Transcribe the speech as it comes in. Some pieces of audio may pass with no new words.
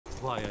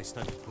why I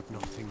stand to put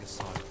nothing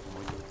aside for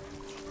my good.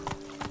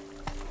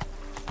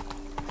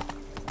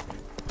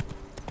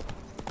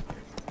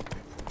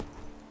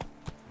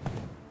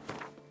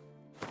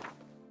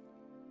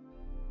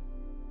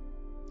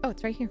 Oh,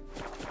 it's right here.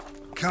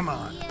 Come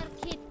on.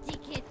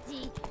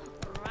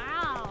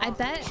 I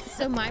bet.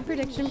 So my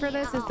prediction for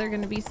this is they're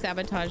going to be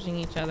sabotaging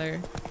each other.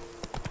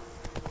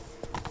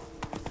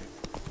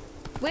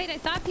 Wait, I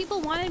thought people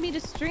wanted me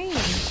to stream.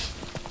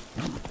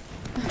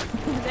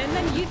 And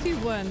then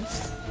YouTube won.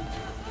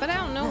 But I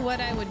don't know what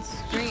I would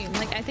stream.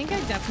 Like, I think I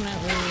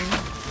definitely...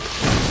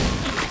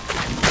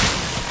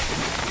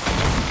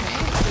 Okay,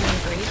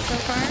 doing great so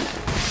far.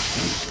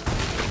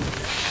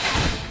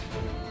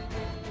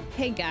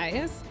 Hey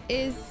guys,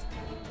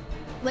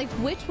 like,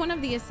 which one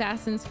of the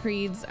Assassin's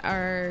Creeds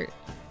are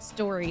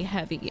story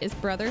heavy? Is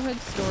Brotherhood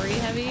story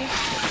heavy?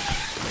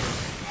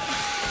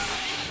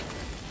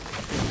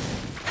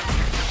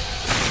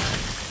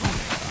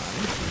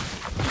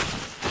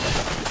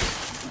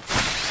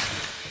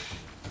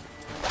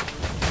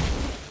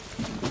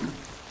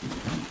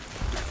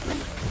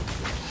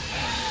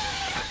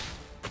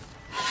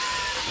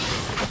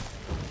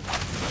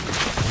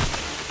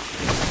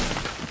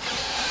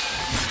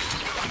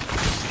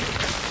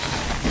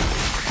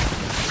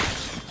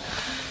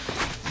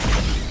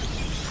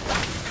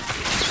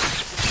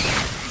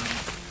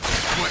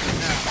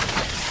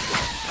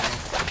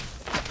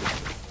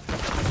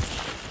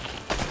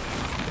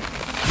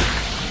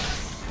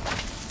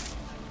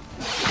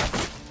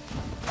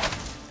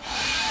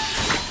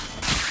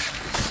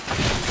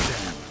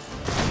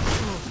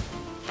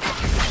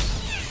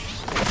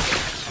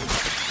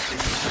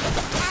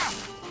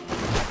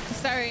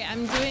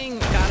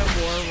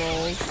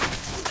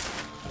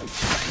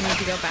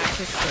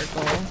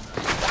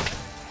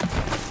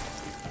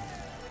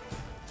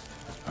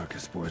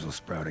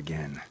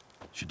 Again.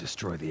 Should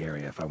destroy the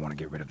area if I want to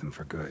get rid of them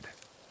for good.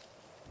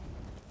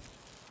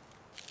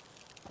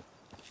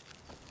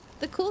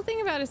 The cool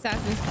thing about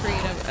Assassin's Creed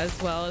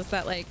as well is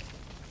that, like,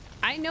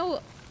 I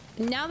know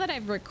now that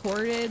I've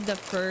recorded the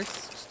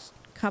first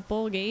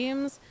couple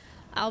games,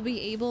 I'll be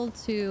able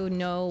to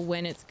know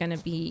when it's gonna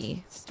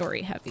be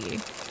story heavy,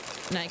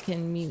 and I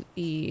can mute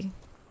the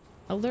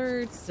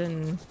alerts,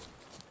 and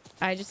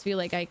I just feel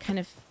like I kind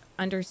of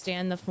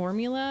understand the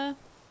formula.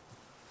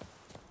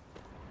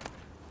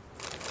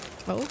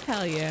 Oh,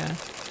 hell yeah.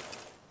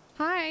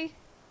 Hi.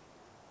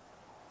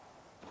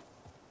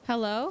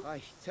 Hello? I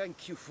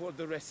thank you for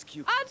the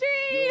rescue.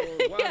 Audrey!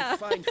 You're one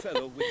fine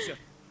fellow, Witcher.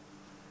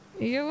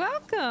 You're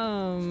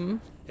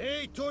welcome.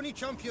 Hey, Tony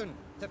Champion.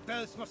 The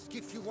bells must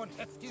give you one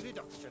hefty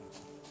reduction.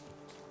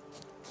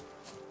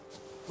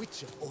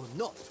 Witcher or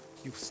not,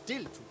 you've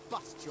still to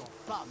bust your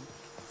bum.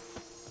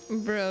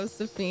 Bro,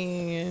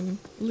 Safine.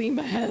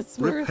 Lima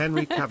Hesworth. Rip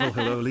Henry Cavill.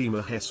 Hello,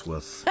 Lima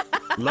Hesworth.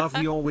 Love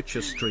your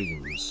Witcher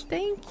streams.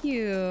 Thank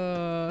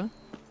you.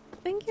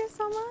 Thank you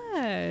so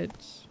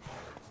much.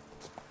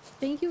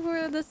 Thank you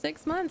for the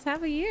 6 months.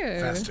 Have a year.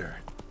 Faster.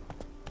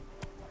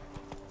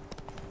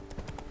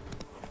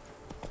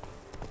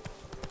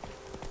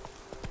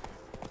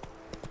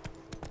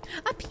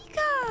 A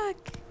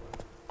peacock.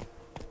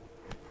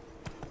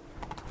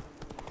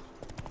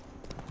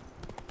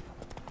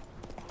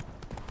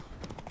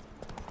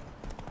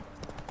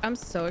 I'm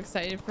so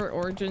excited for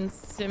Origins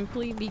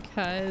simply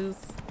because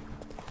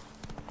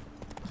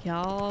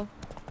y'all,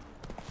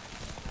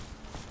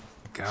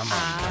 come on.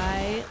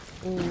 I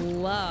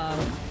love,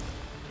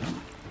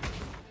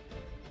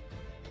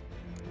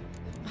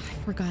 I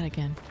forgot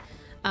again.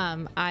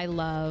 I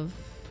love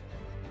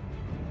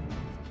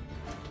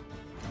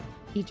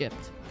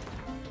Egypt.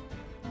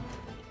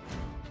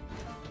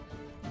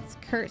 It's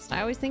cursed.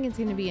 I always think it's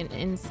going to be an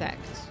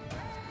insect,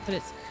 but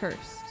it's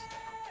cursed.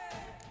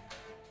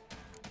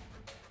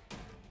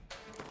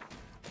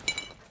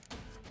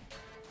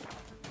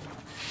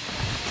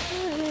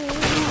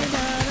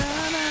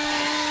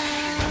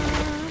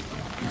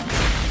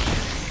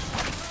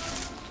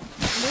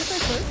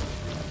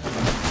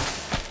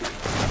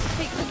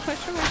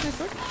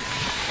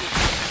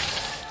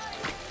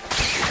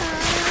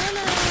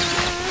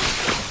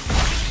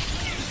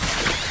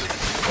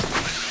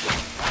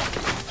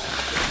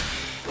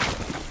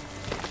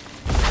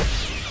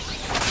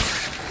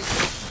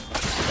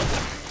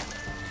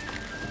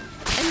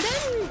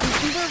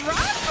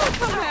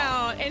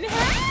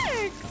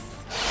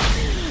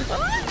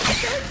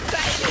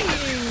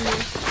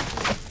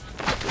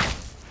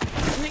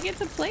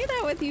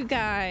 You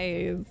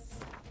guys,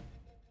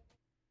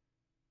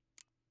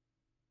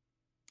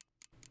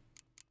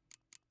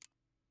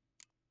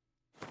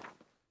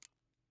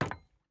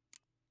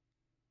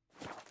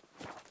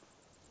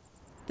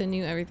 the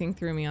new everything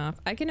threw me off.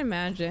 I can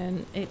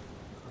imagine it.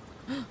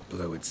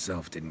 Blow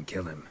itself didn't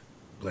kill him.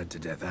 Bled to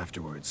death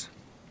afterwards.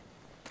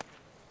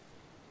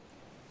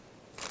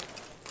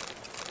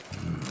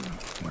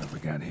 What have we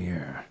got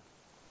here?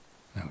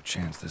 No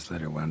chance this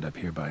letter wound up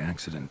here by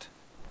accident.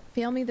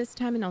 Fail me this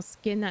time and I'll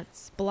skin that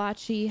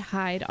splotchy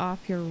hide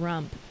off your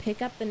rump.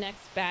 Pick up the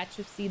next batch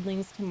of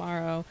seedlings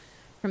tomorrow.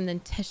 from the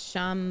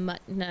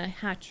Teshamutna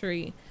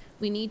hatchery.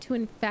 We need to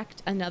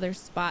infect another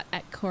spot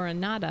at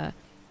Coronada.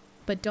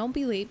 But don't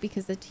be late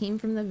because the team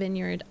from the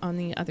vineyard on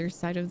the other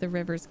side of the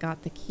river's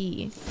got the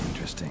key.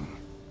 Interesting.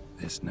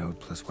 This node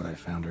plus what I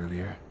found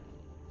earlier.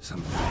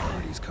 Some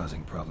parties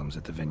causing problems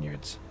at the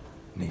vineyards.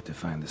 Need to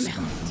find the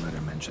spot the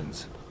letter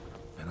mentions.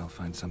 And I'll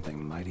find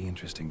something mighty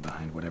interesting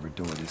behind whatever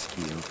door this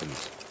key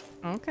opens.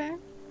 Okay.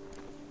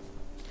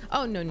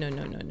 Oh, no, no,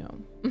 no, no, no.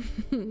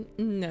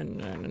 No,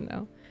 no, no,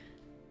 no.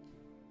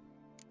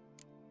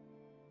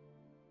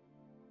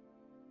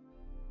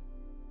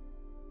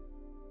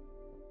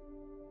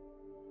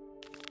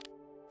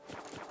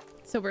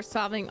 So we're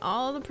solving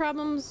all the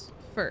problems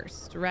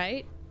first,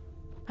 right?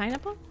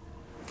 Pineapple?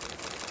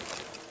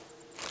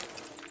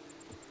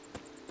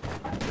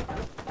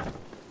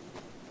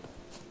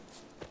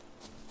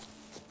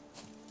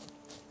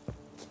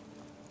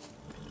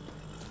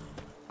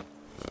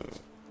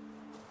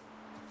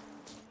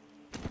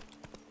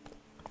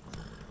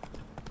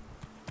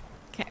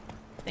 Okay,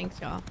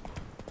 thanks y'all.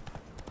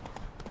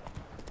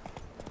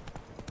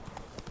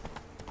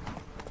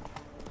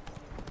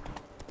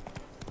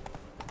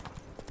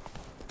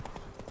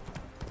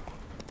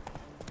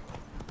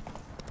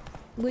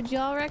 Would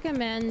y'all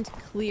recommend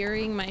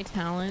clearing my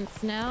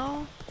talents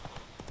now?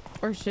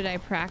 Or should I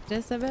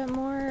practice a bit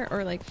more?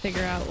 Or like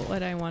figure out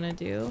what I want to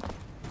do?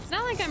 It's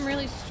not like I'm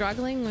really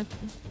struggling with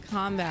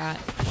combat.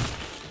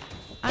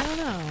 I don't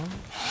know.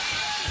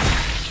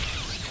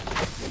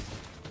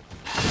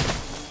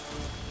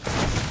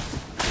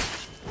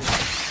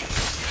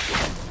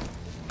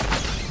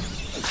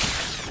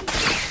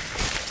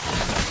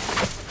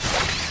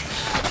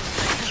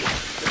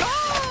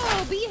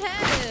 Oh,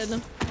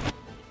 beheaded!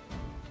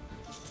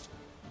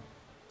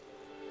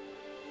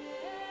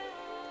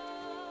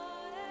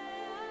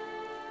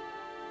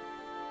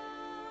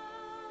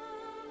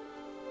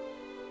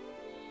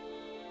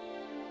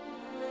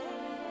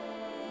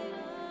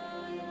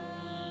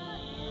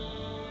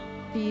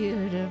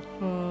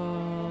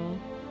 Beautiful.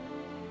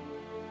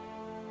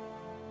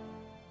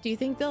 Do you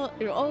think they'll...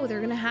 Oh,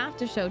 they're gonna have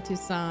to show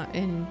Toussaint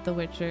in The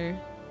Witcher.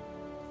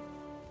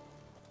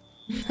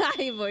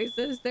 Hi,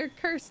 voices. They're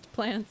cursed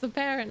plants,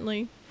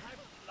 apparently. I've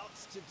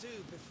lots to do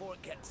before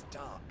it gets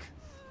dark.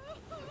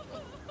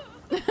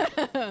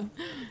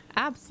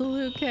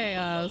 Absolute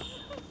chaos.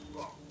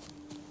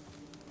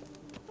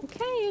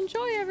 Okay,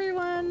 enjoy,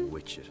 everyone.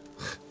 Witcher.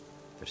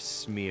 They're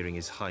smearing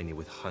his hiney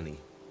with honey.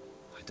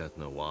 I don't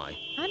know why.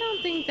 I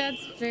don't think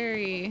that's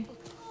very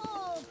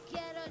Oh,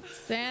 get a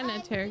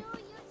sanitary.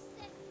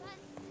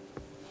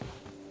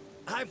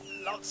 I've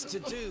lots to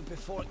do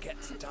before it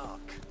gets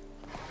dark.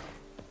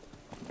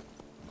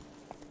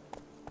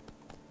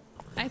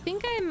 I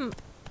think I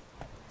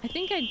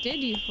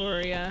did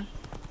Euphoria.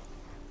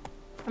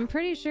 I'm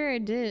pretty sure I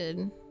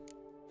did.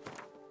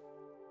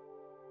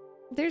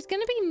 There's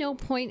gonna be no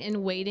point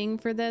in waiting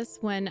for this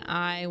when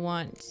I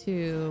want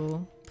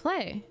to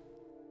play.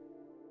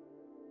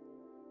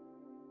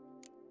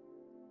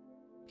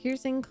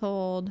 Piercing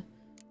cold,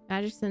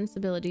 magic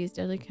sensibilities,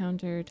 deadly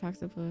counter,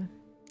 toxic.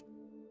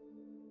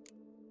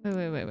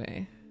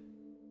 Wait.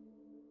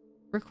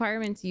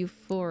 Requirements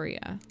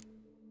Euphoria.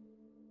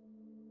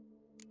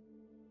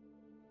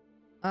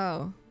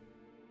 Oh.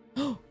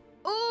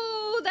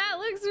 Oh, that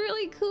looks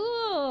really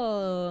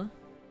cool.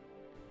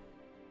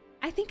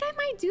 I think I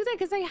might do that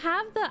because I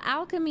have the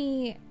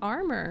alchemy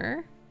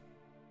armor.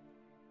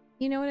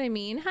 You know what I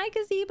mean? Hi,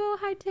 Gazebo.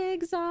 Hi,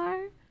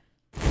 Tigzar.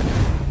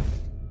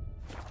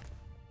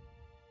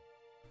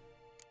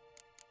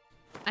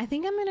 I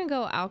think I'm gonna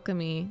go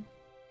alchemy.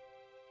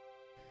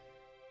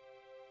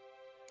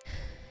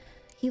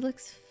 He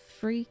looks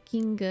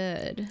freaking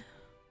good.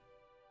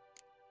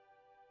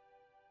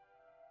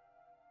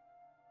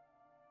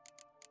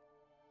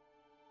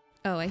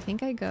 Oh, I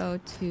think I go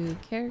to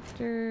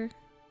character.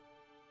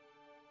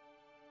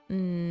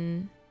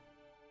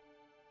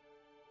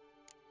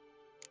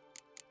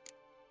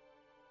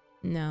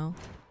 No.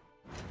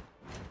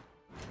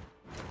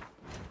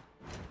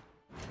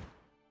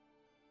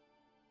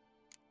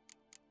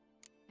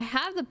 I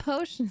have the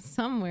potion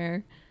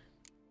somewhere.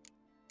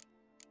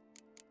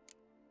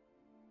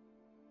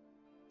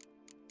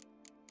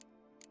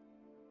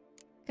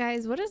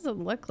 Guys, what does it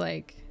look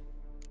like?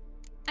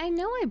 I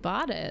know I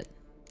bought it.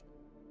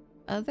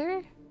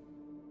 Other?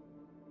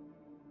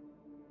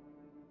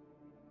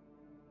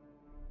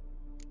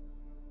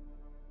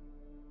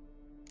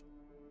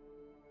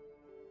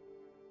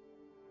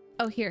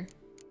 Oh, here.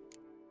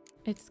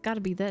 It's got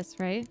to be this,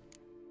 right?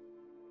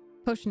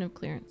 Potion of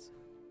clearance.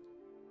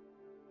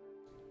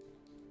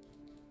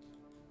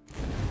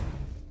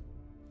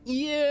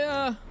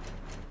 Yeah.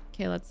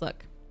 Okay, let's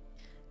look.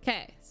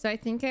 Okay, so I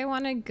think I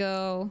want to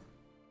go.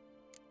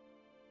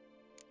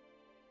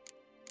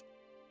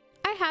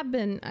 I have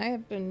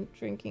been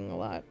drinking a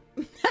lot.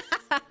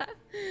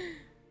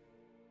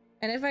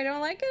 And if I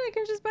don't like it, I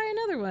can just buy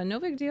another one. No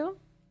big deal.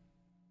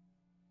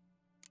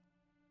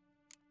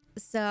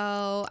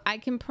 So I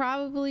can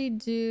probably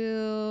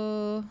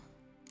do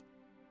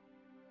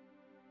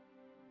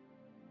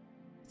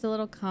It's a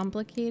little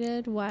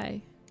complicated.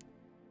 Why?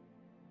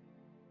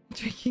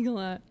 Drinking a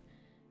lot.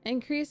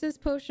 Increases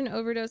potion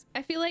overdose.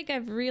 I feel like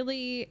I've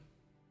really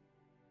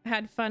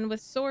had fun with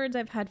swords.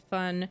 I've had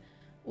fun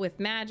with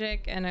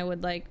magic, and I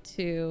would like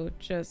to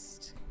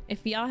just,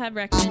 if y'all have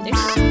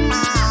recommendations.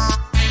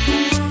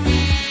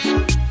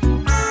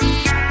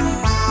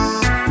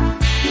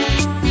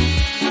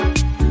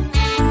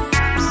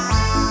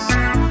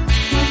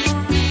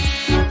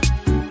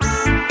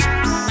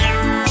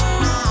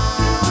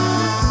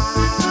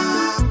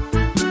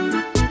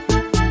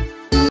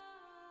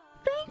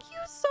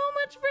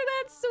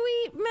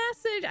 Sweet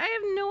message. I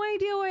have no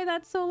idea why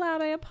that's so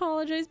loud. I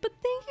apologize, but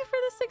thank you for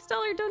the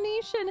 $6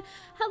 donation.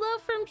 Hello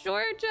from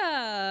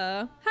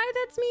Georgia. Hi,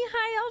 that's me.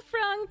 Hi, El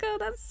Franco.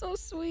 That's so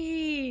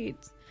sweet.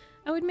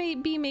 I would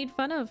be made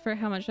fun of for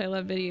how much I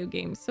love video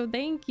games, so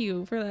thank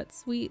you for that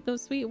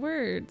those sweet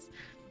words.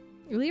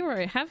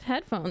 Leroy, have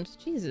headphones.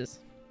 Jesus.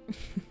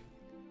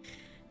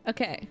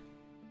 Okay.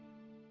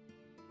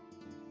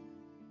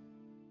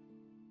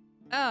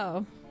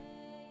 Oh.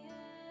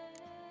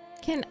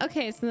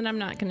 Okay, so then I'm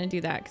not gonna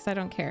do that because I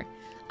don't care.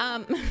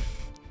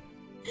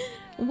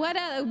 What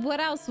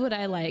else would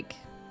I like?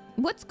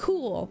 What's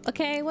cool?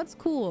 Okay, what's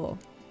cool?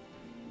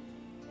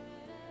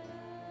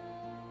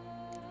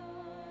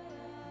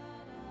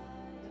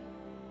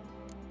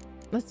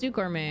 Let's do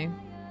gourmet.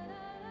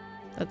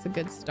 That's a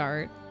good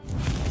start.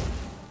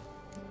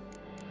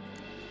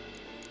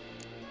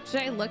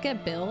 Should I look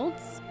at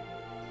builds?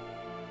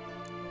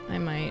 I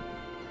might.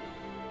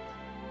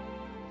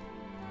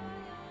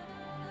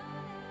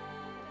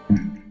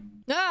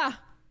 Ah!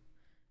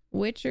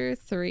 Witcher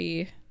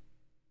 3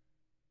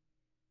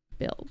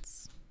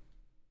 builds.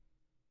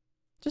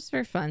 Just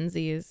for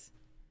funsies.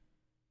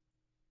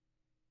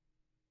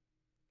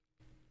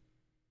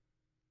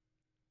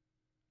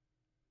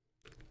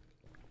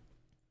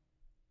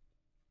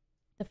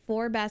 The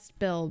 4 best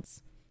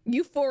builds.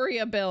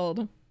 Euphoria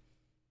build.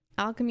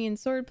 Alchemy and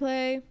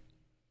swordplay.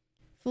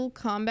 Full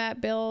combat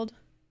build.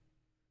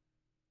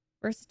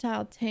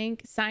 Versatile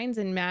tank. Signs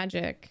and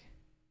magic.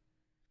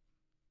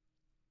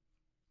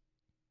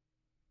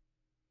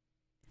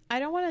 I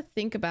don't want to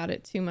think about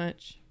it too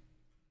much.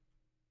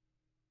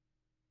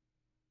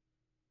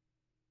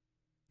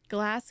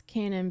 Glass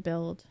cannon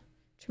build.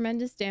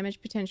 Tremendous damage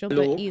potential,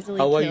 Hello, but easily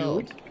how are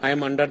killed. you? I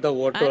am under the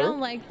water. I don't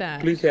like that.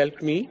 Please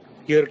help me.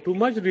 Here too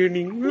much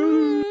raining.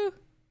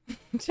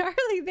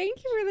 Charlie,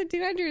 thank you for the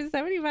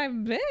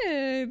 275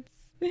 bits.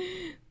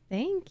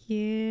 Thank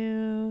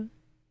you.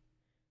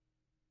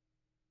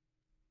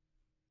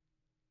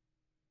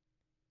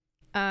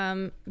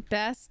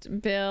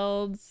 Best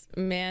builds,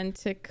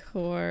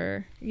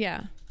 Manticore.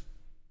 Yeah.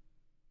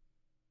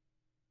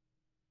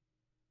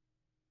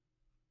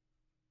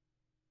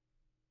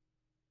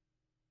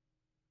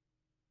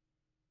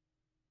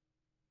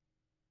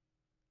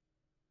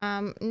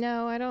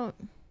 No, I don't.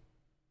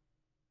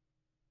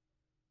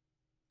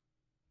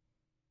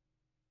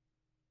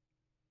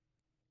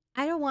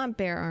 I don't want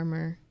bear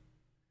armor.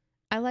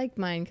 I like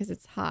mine because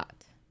it's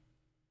hot.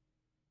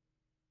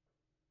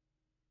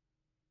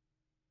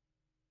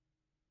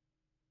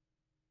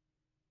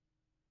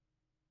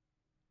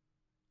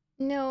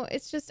 No,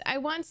 it's just, I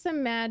want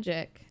some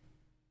magic.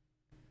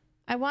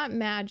 I want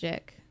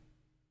magic.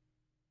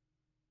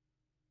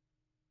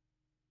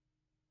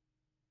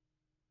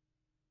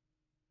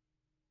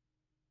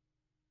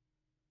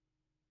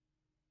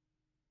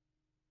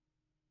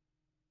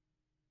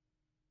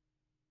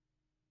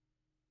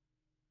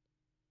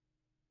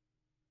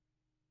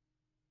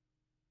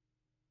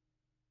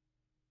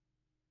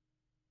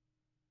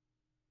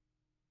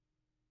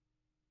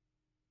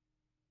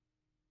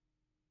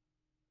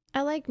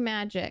 I like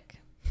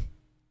magic.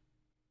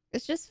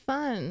 It's just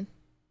fun.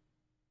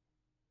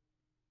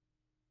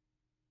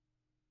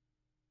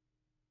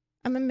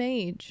 I'm a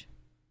mage.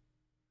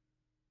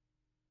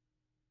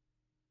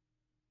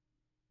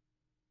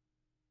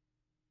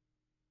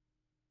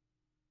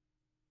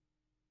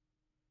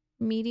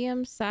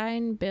 Medium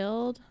sign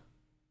build.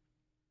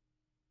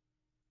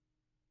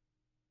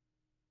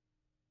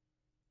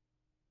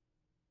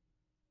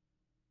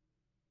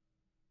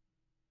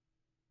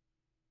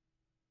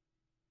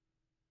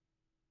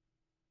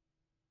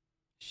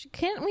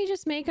 Can't we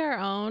just make our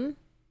own?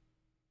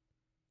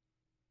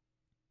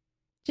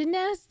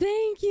 Janess,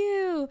 thank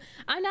you.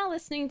 I'm not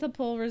listening to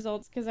poll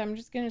results because I'm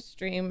just gonna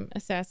stream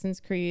Assassin's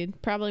Creed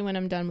probably when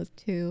I'm done with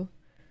 2.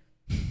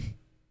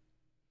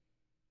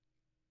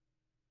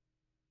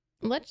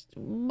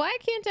 Why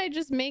can't I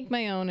just make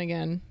my own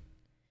again?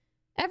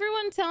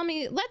 Everyone tell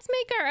me, let's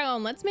make our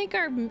own. Let's make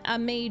a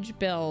mage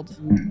build.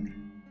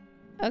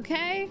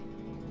 Okay?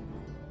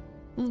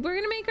 We're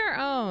gonna make our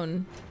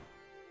own.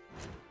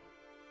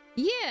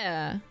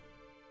 Yeah.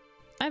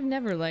 I've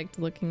never liked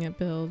looking at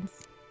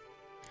builds.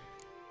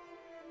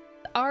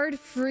 Ard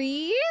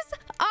freeze?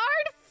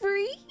 Ard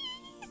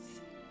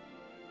freeze?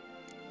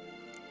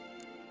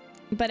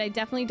 But I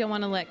definitely don't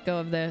want to let go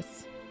of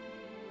this.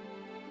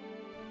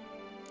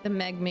 The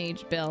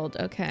MegMage build.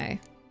 Okay.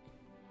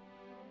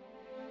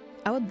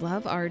 I would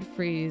love Ard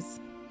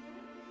freeze.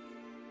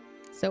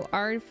 So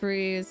Ard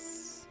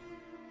freeze.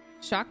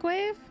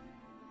 Shockwave?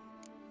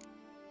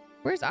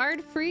 Where's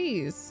Ard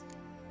freeze?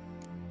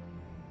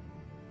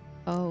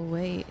 Oh,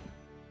 wait.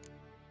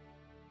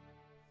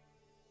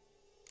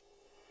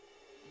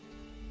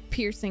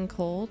 Piercing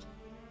cold.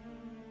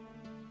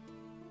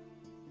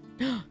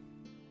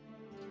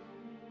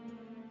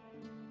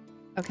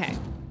 Okay.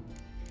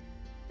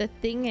 The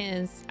thing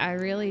is, I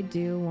really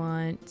do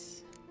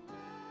want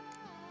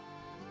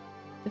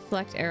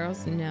deflect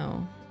arrows.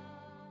 No.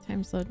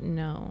 Time slowed.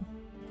 No.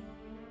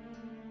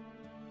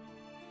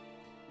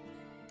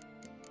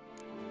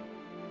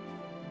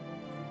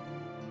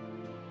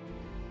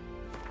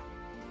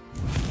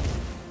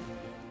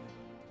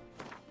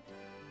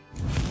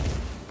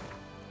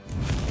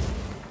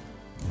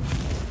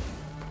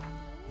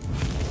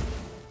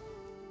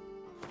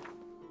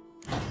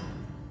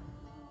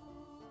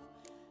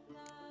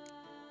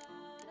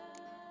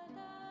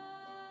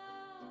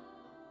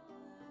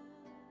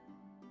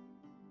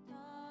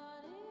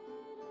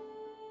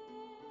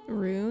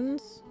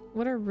 Runes?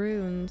 What are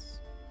runes?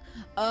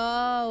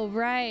 Oh,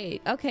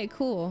 right. Okay,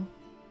 cool.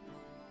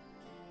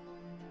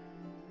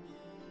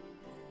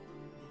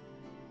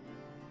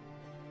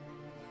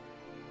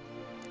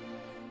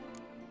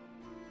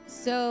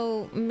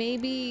 So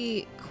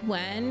maybe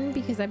Quen,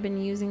 because I've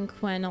been using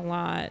Quen a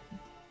lot.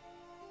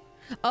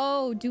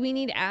 Oh, do we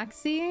need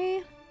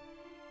Axie?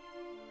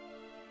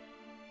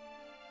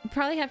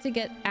 Probably have to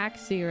get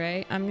Axie,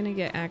 right? I'm gonna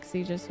get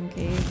Axie just in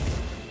case.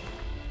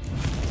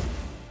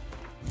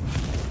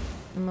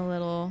 I'm a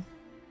little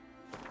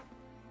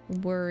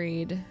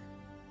worried.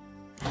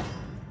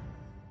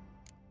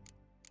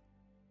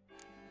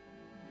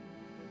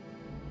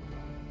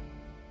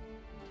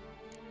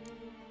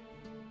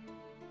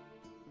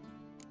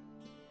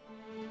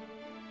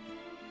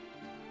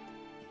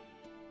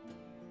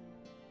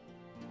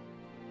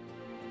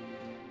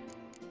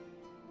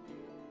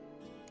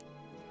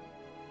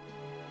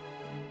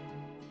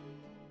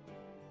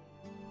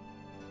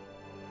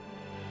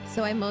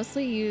 So I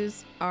mostly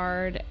use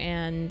Ard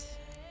and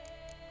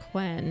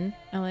Quen.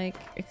 I like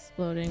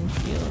exploding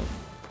shield.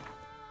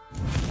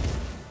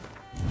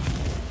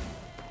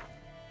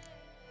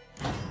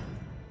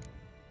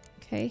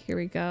 Okay, here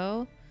we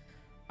go.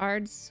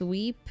 Ard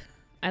sweep.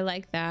 I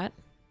like that.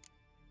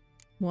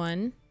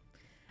 1.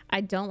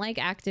 I don't like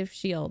active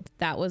shield.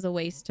 That was a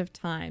waste of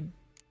time.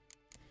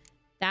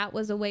 That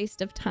was a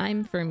waste of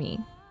time for me.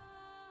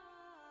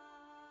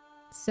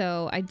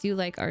 So I do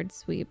like Ard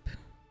sweep.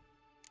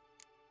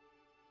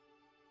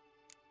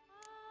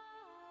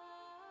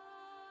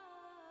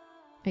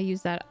 I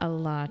use that a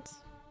lot.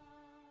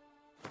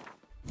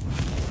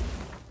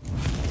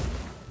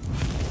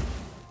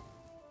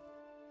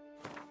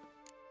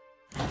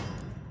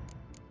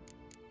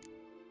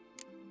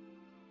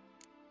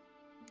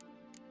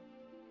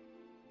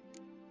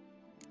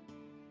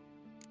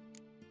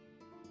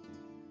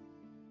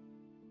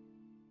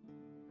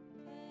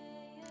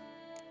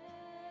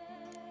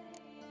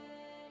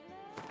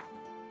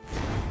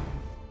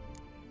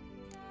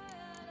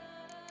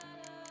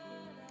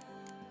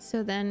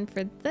 So then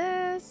for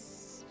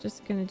this,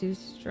 just gonna do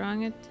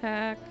strong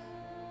attack.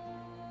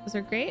 Those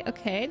are great.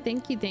 Okay,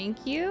 thank you,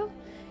 thank you.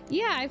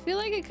 Yeah, I feel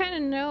like I kind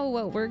of know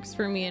what works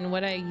for me and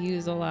what I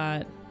use a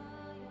lot.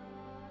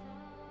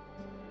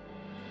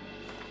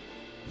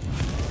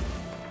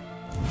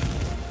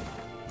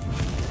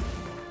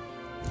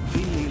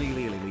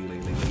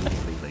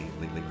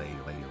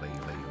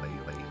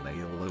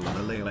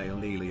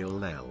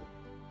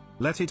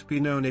 Let it be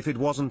known if it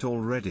wasn't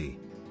already.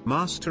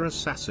 Master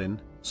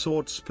Assassin,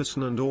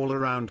 Swordsperson and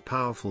all-around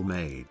powerful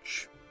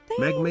mage.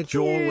 MegMage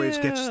always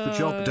gets the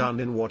job done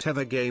in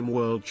whatever game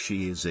world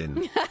she is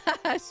in.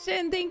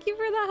 Shin, thank you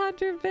for the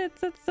 100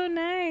 bits. That's so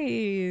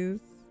nice.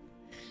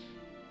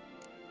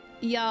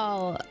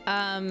 Y'all,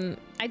 I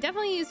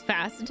definitely use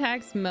fast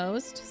attacks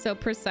most. So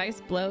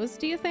precise blows,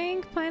 do you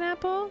think,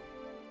 Pineapple?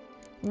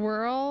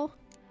 Whirl?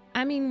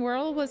 I mean,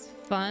 Whirl was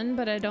fun,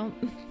 but I don't...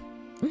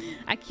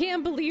 I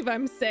can't believe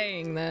I'm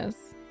saying this.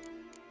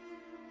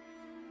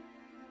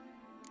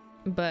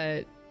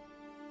 But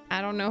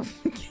I don't know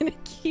if I'm gonna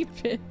keep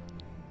it.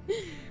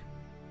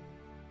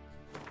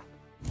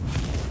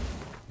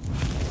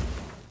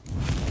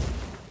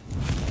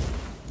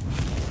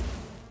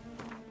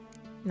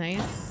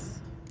 Nice.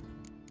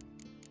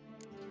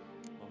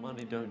 My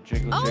money don't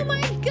jiggle, oh jiggle.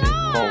 my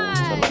god!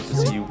 I'd like to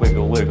see you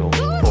wiggle, wiggle,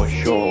 for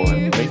sure,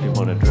 and make me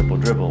want to dribble,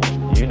 dribble.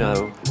 You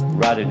know,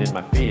 riding in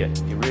my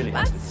Fiat. You really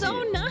have to That's see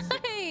so it.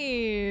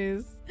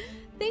 nice.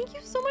 Thank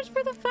you so much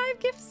for the 5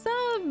 gift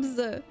subs.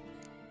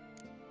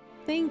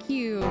 Thank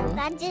you.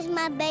 That's just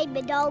my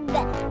baby dog.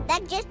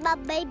 That's just my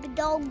baby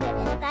dog.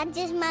 That's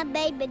just my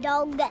baby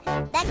dog.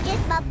 That's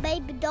just my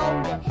baby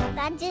dog.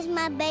 That's just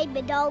my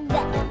baby dog.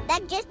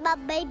 That's just my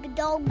baby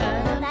dog.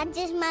 That's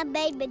just my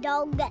baby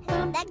dog.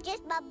 That's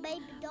just my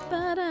baby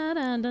dog.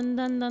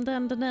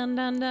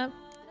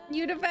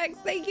 Udifex,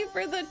 thank you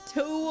for the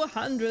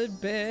 200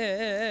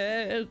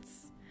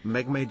 bits.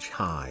 MegMage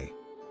high.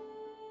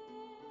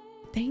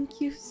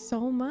 Thank you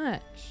so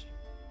much.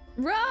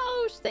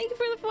 Roach, thank you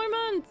for the 4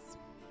 months.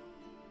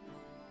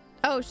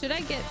 Oh, should I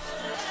get...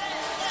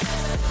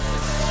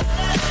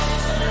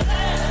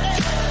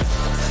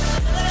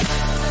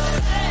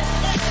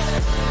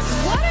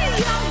 What are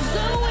y'all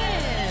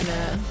doing?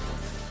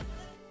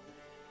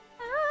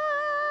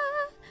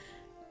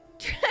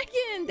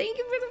 Dragon, thank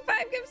you for the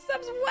 5 gift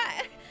subs.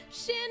 What?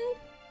 Shin,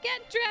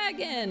 get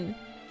Dragon.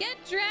 Get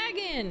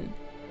Dragon.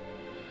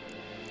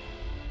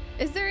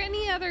 Is there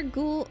any other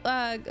ghoul,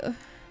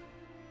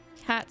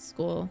 cat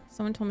school?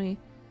 Someone told me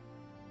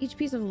each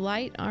piece of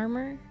light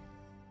armor.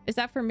 Is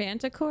that for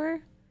Manticore?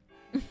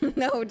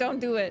 No, don't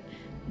do it.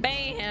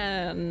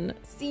 Ban.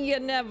 See you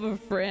never,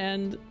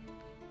 friend.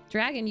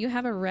 Dragon, you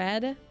have a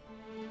red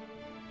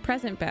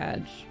present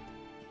badge.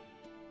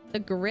 The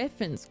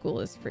Griffin school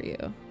is for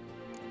you.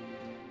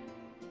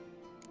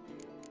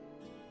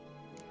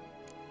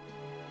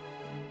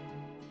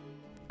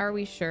 Are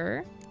we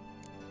sure?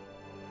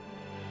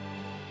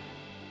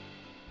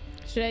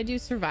 Should I do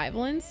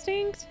survival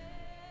instinct?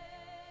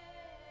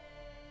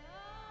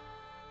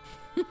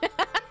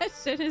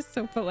 Shit is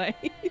so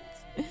polite.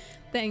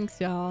 Thanks,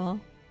 y'all.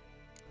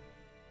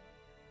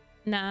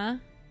 Nah.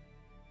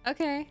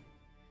 Okay.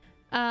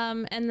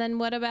 And then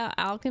what about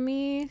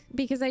alchemy?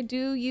 Because I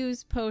do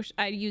use potion.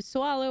 I use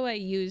swallow. I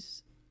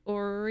use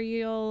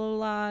Oriole a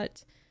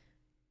lot.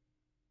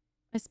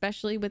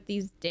 Especially with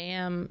these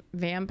damn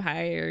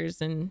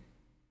vampires and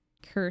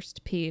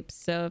cursed peeps.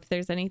 So if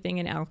there's anything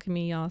in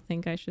alchemy y'all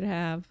think I should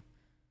have.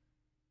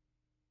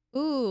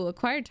 Ooh,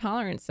 acquired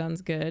tolerance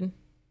sounds good.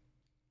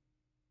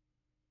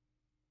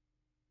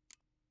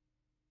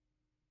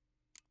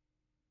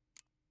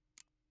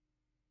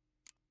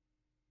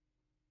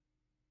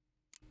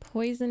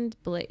 Poisoned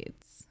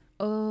blades.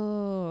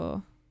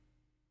 Oh.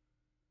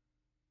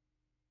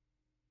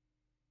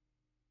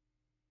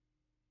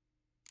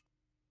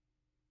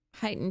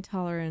 Heightened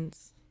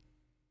tolerance.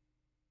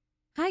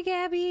 Hi,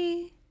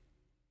 Gabby.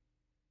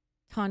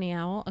 Tawny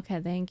Owl.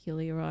 Okay, thank you,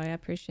 Leroy. I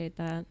appreciate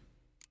that.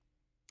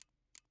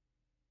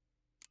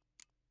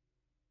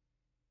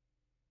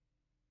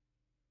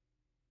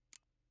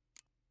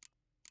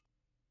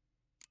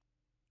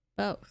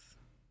 Both.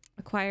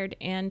 Acquired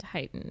and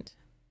heightened.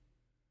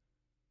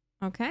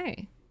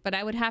 Okay. But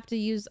I would have to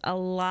use a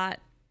lot.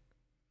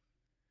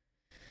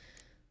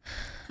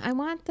 I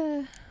want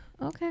the...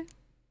 Okay.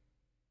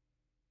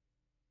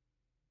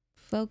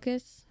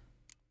 Focus.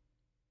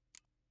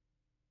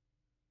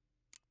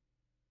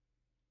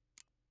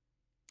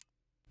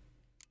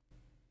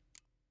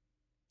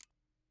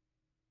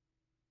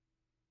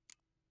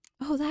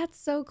 Oh, that's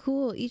so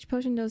cool. Each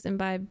potion dose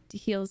imbibed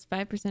heals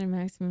 5% of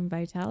maximum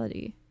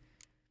vitality.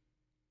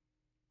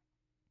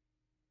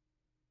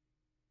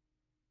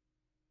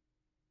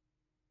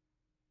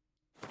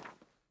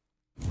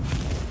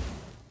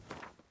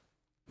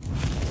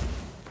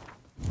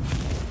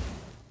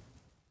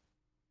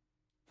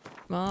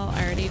 Well,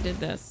 I already did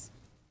this.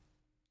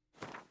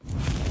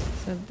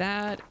 So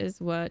that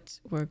is what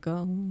we're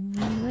going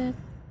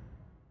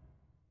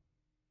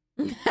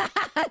with.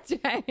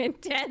 Trying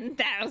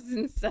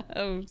 10,000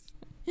 subs.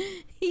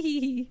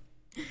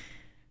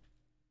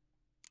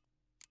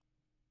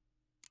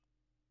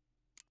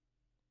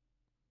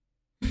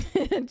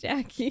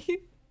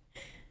 Jackie.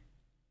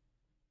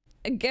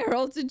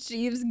 Geralt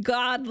achieves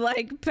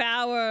godlike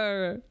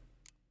power.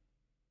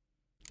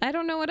 I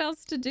don't know what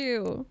else to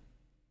do.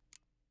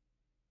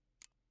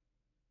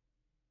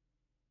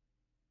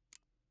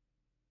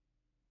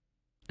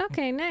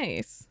 Okay,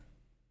 nice.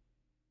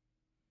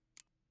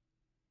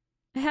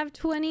 I have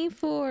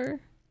 24.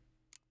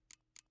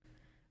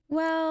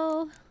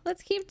 Well,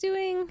 let's keep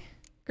doing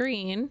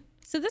green.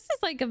 So this is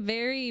like a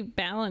very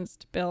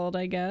balanced build,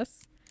 I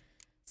guess.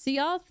 So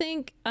y'all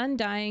think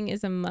undying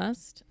is a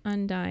must?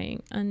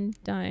 Undying,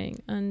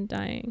 undying,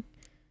 undying.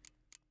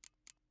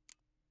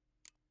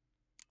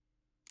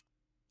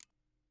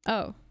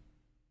 Oh.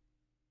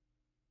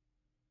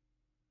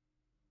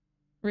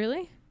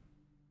 Really?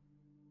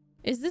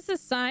 Is this a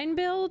sign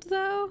build,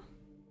 though?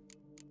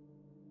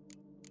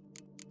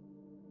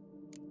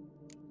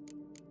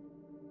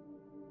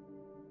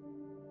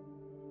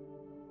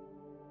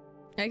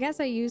 I guess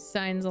I use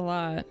signs a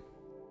lot.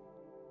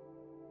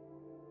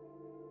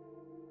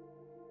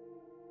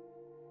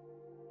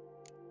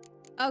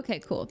 Okay,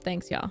 cool.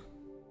 Thanks, y'all.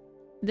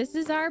 This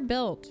is our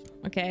build,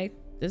 okay?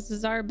 This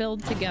is our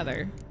build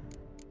together.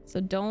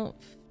 So don't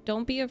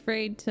be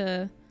afraid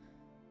to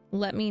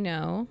let me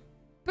know.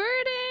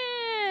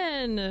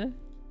 Burden!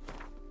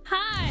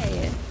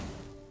 Hi!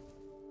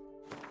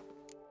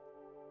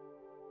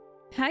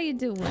 How you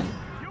doing?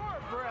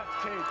 You're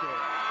breathtaking.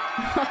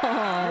 Oh.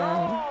 You're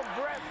all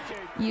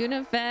breathtaking.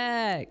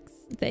 Unifex,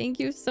 thank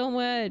you so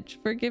much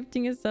for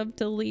gifting us up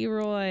to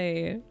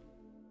Leroy.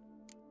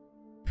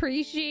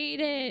 Appreciate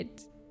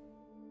it.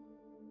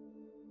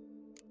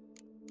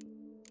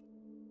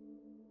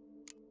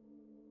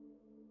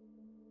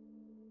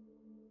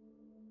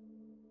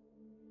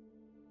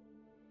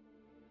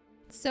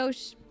 So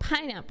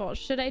pineapple,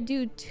 should I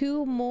do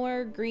 2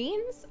 more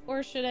greens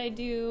or should I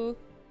do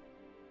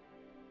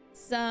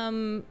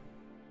some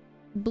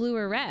Blue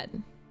or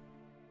red?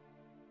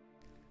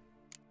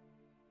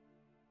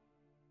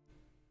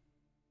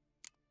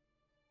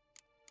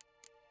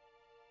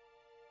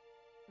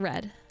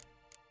 Red.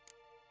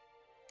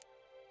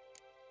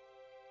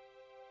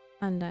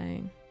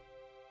 Undying.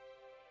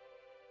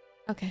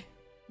 Okay,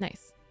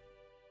 nice.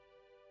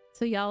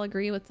 So y'all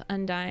agree with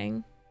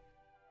undying?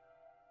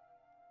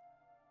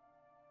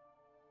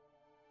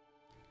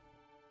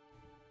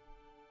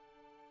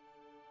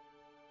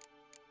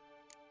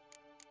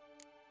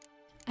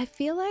 I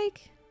feel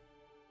like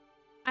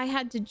I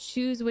had to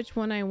choose which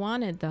one I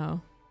wanted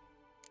though.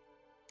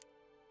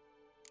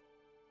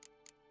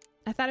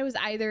 I thought it was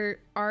either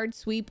Ard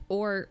Sweep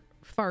or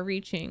Far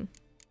Reaching.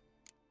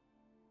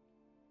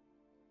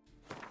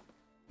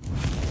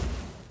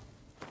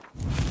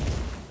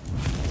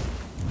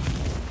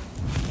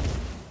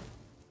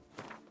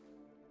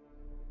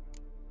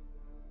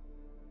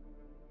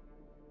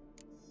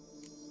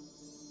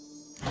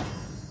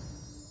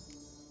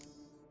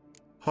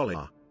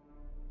 Holla.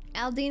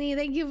 Aldini,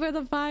 thank you for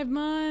the 5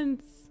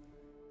 months.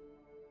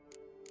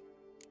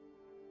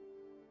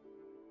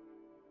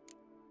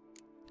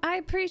 I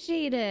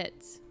appreciate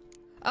it.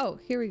 Oh,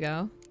 here we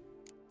go.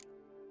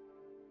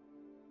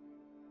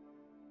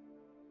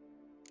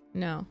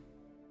 No.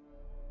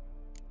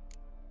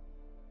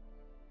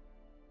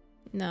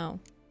 No.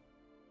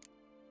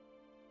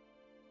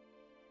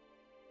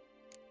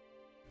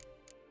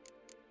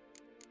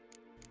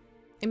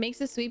 It makes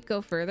the sweep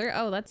go further.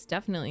 Oh, let's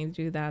definitely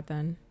do that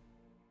then.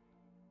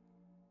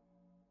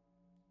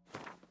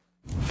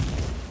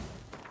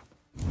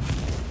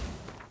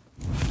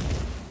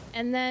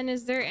 And then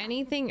is there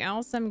anything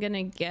else I'm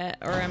gonna get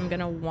or I'm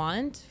gonna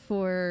want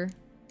for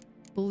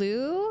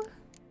blue?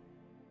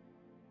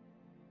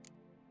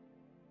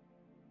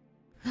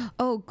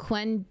 Oh,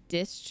 Quen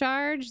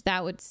Discharge?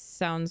 That would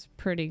sounds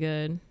pretty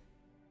good.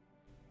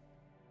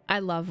 I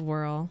love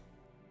Whirl.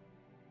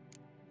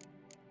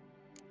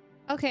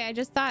 Okay, I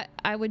just thought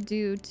I would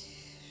do...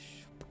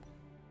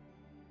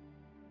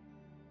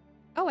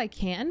 Oh, I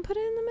can put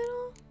it in the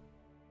middle?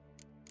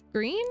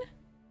 Green?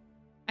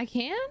 I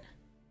can?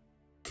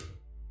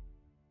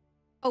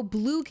 Oh,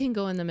 blue can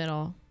go in the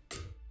middle.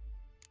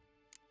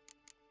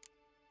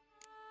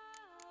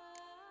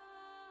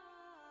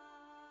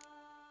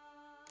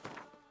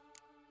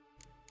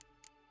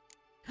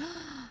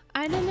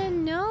 I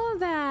didn't know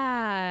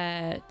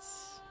that.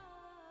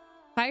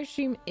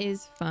 Firestream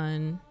is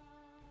fun.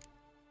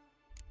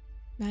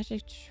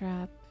 Magic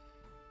Trap.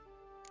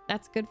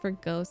 That's good for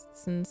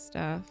ghosts and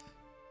stuff.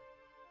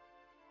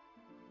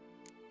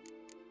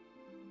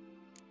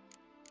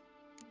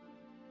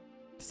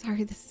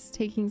 Sorry, this is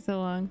taking so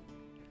long.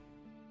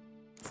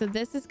 So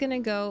this is gonna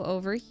go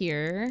over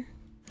here.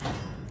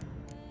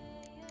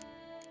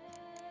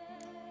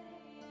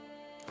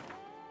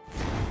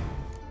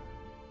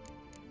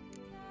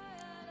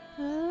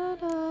 Da,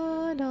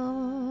 da,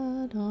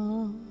 da,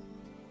 da.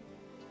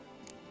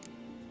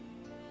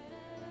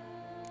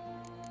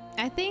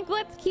 I think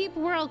let's keep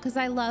Whirl because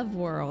I love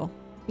Whirl.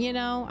 You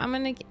know, I'm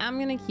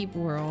gonna keep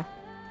Whirl.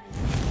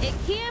 It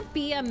can't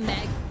be a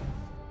Meg.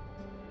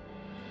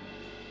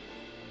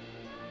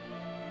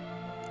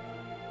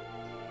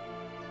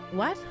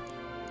 What?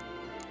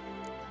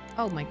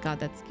 Oh my god,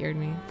 that scared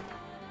me.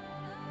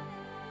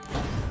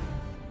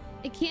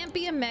 It can't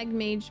be a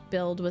MegMage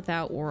build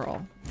without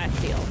Whirl, I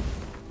feel.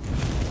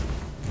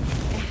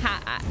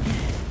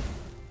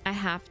 I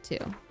have to.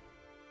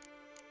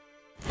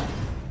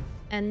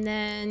 And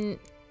then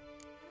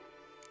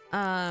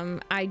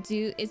I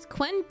do... Is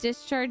Quen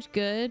Discharge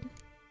good?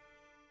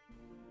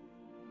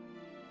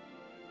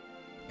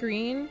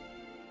 Green?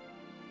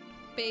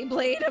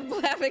 Beyblade of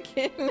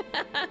Blaviken.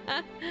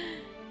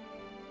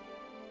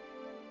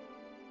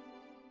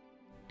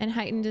 And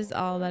heightened is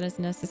all that is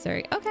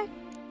necessary. Okay.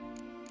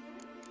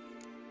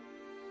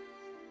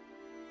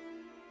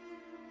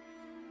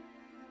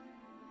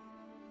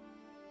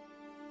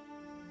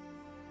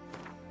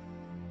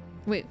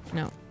 Wait,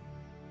 no.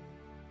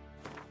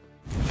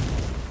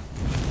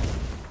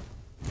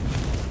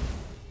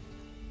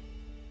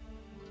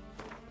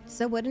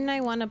 So wouldn't I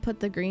want to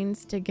put the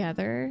greens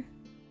together?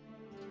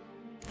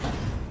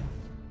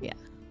 Yeah.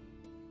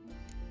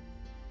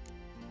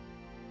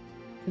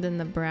 Then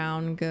the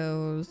brown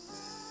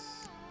goes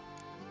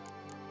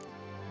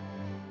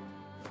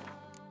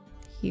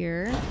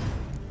here.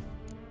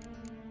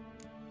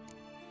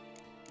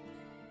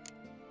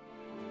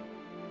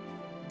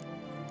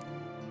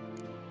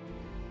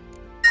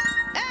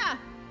 Ah!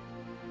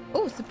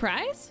 Oh,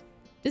 surprise?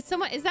 Did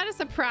someone... Is that a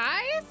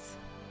surprise?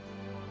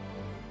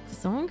 Did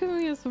someone give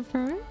me a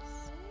surprise?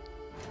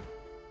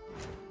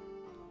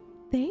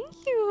 Thank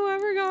you,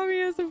 whoever got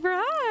me a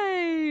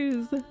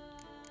surprise.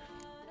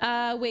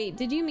 Wait,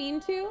 did you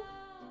mean to?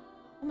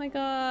 Oh my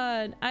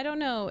god. I don't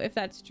know if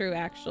that's true,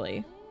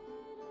 actually.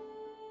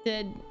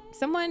 Did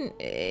someone...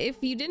 If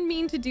you didn't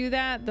mean to do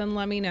that, then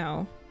let me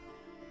know.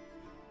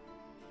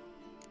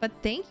 But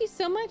thank you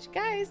so much,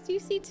 guys. Do you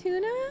see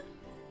Tuna?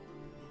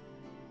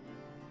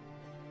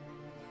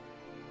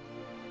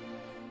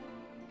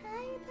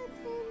 Hi,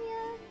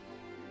 Petunia.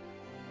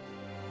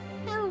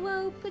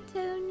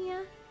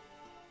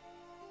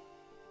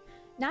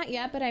 Not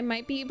yet, but I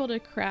might be able to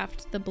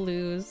craft the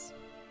blues.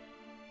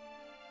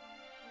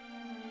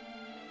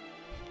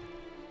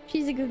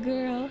 She's a good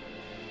girl.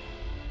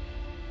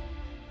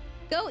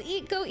 Go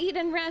eat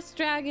and rest,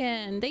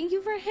 Dragon. Thank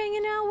you for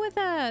hanging out with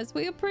us.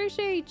 We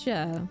appreciate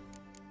you.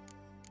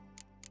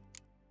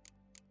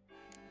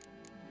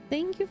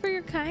 Thank you for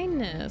your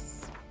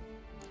kindness.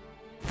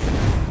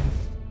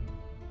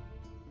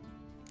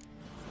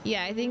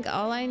 Yeah, I think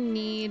all I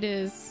need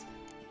is...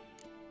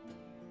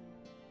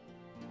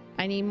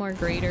 I need more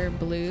greater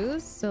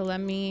blues, so let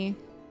me...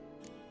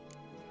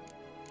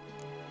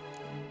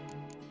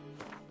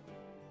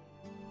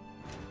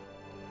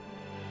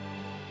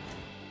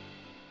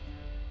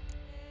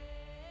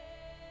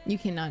 You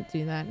cannot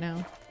do that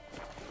now.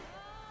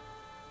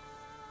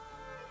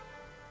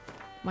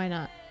 Why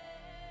not?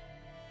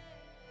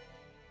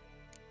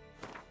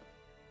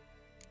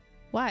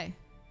 Why?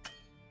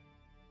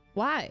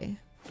 Why?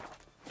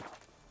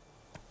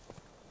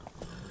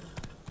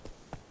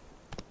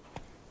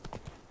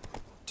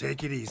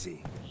 Take it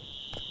easy.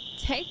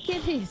 Take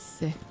it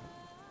easy.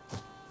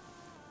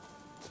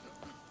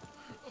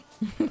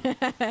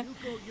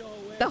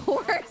 The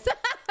horse.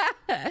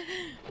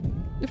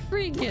 The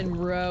freaking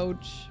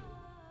Roach.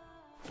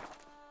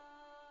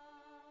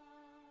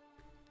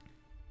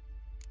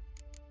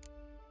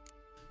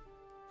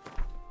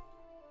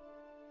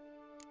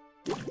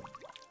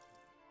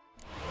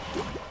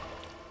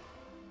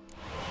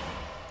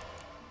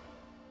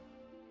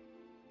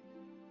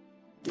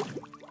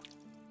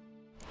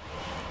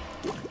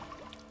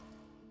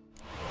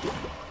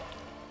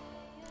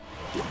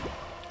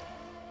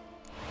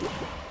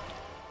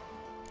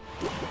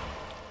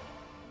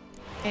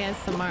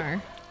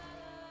 ASMR.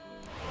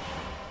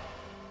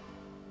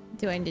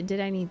 Did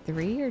I need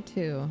 3 or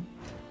 2?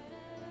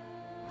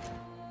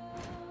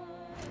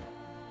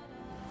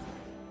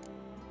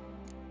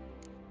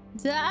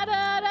 Da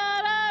da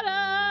da da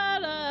da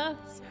da.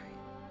 Sorry.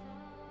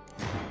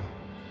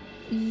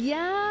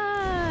 Yes.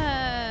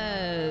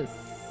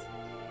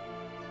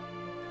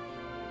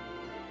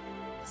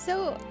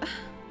 So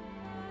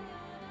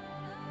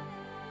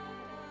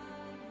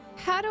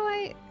how do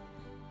I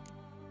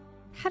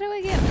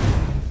get...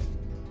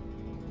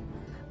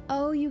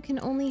 Oh, you can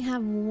only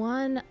have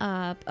 1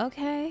 up.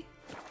 Okay.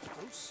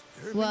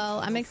 Well,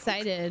 I'm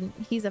excited.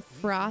 He's a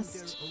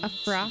frost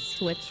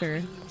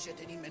witcher.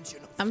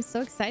 I'm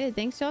so excited.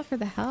 Thanks y'all for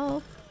the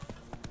help.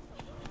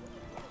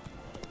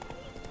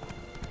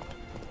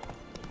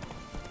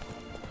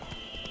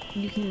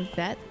 You can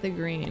vet the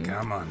green.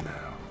 Come on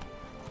now.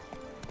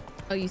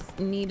 Oh, you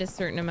need a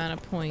certain amount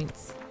of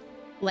points.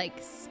 Like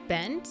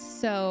spent?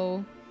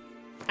 So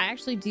I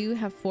actually do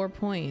have 4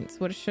 points.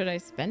 What should I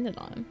spend it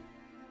on?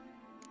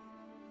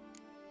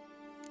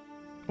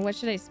 What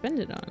should I spend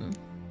it on?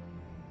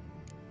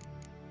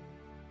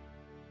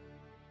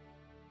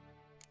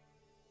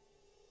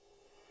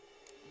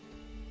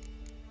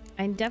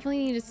 I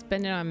definitely need to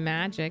spend it on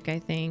magic, I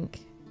think.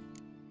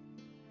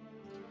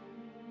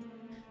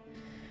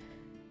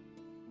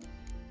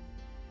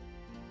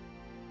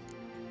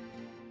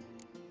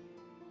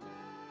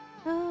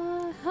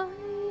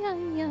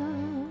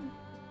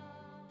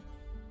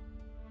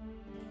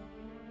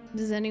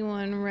 Does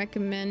anyone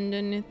recommend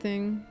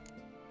anything?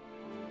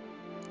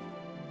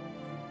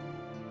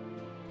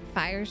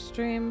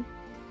 Firestream?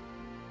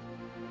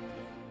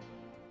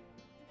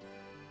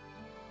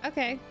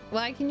 Okay,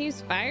 well I can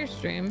use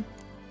Firestream.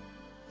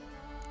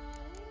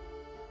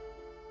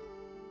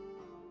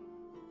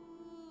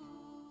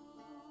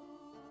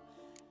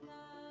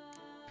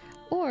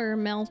 Or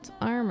melt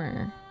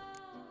armor.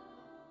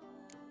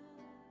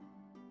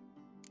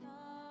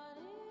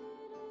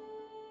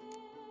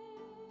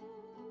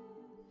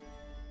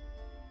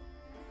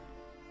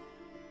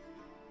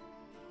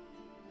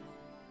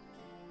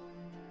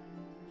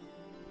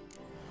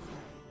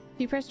 If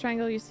you press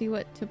triangle, you see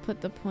what to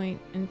put the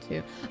point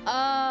into.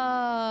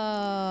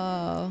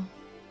 Oh.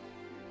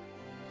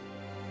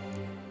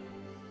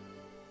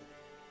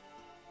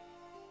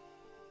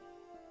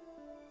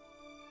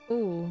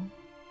 Ooh.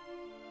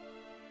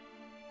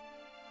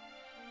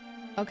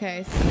 Okay,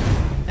 I see.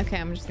 Okay,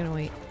 I'm just gonna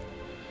wait.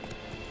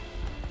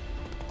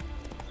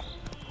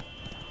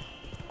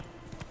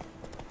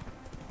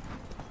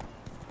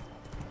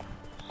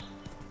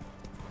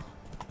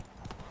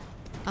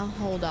 I'll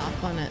hold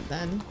off on it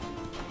then.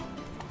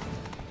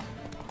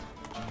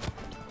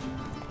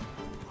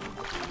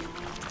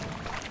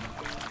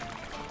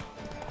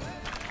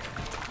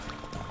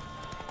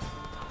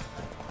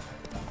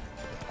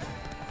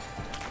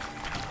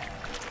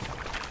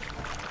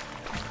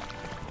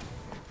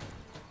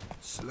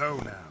 Slow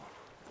now.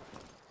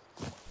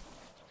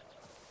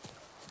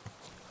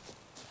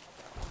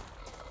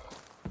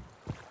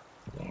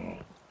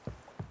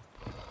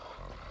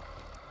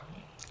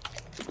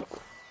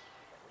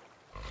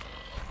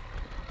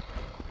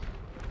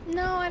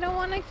 No, I don't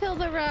want to kill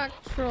the rock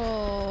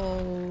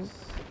trolls.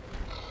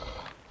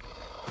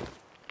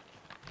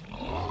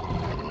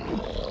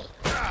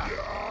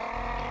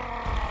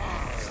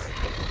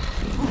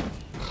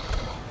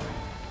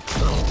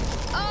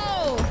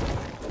 Oh!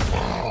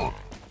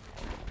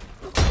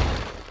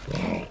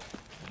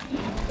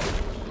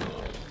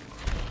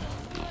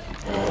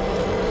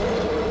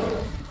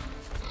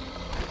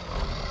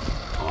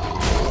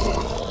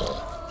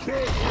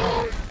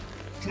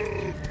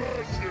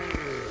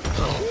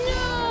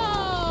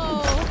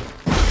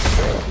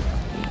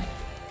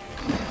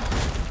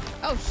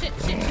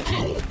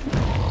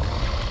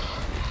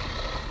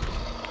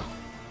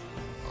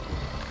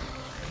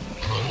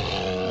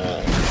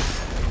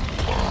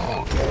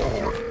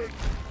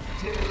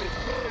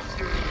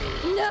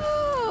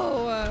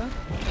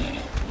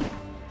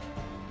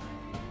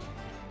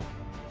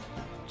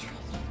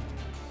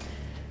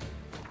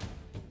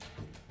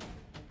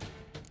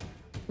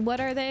 What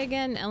are they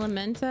again?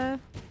 Elementa?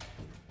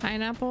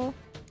 Pineapple?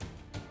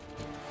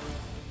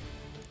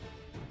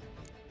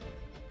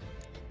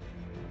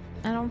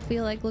 I don't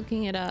feel like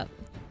looking it up.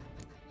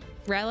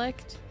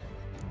 Relict?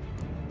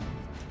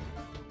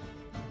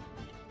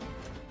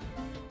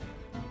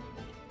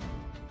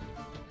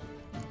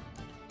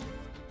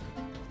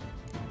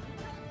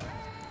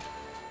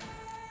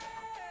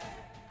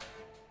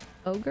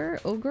 Ogre?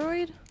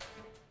 Ogroid?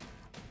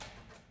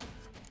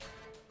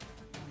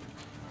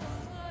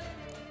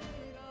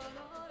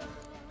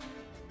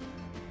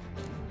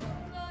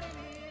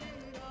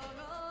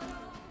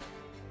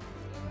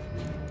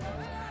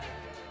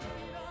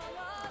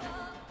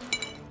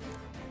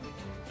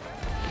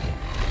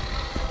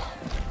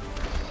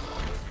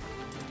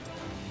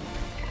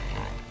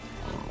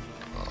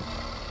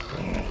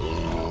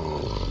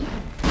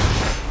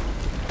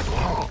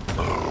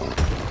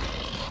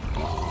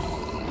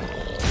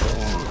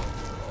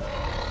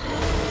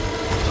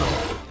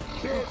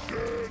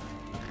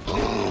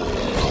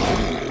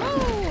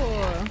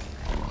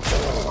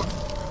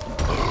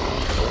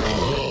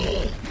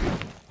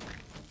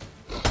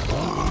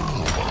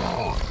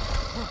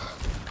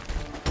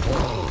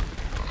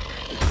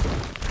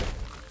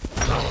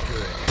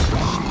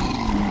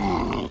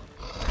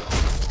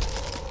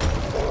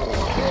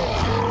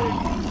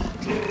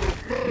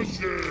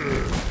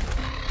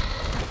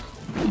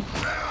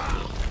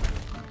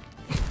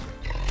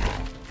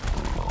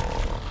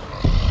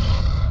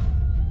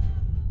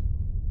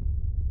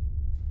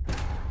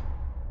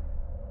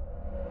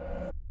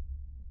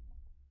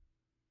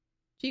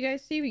 Do you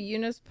guys see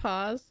Yuna's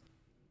paws?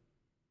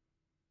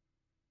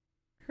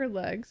 Her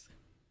legs.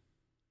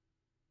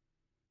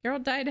 Girl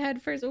died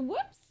head first. Whoopsie!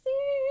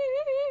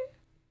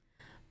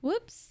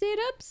 Whoopsie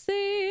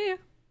doopsie.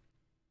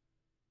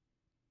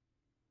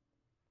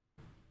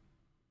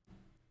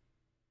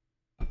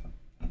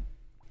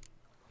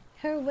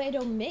 Her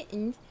widow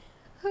mittens.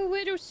 Her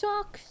widow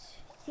socks.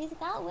 She's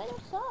got widow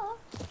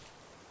socks.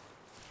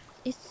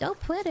 It's so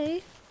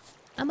pretty.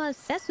 I'm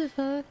obsessed with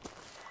her.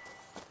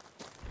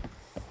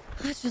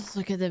 Let's just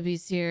look at the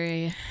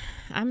bestiary.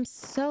 I'm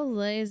so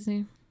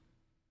lazy.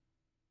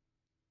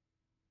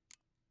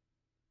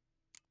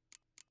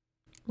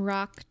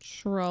 Rock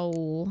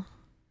Troll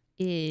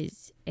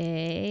is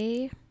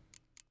a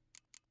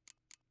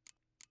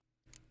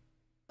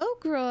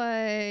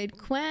Ogroid,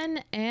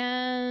 Quen,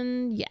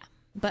 and yeah.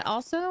 But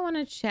also I want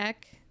to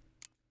check.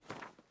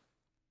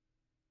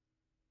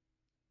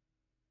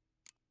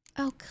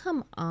 Oh,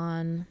 come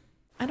on.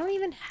 I don't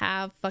even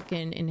have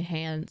fucking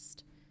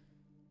enhanced.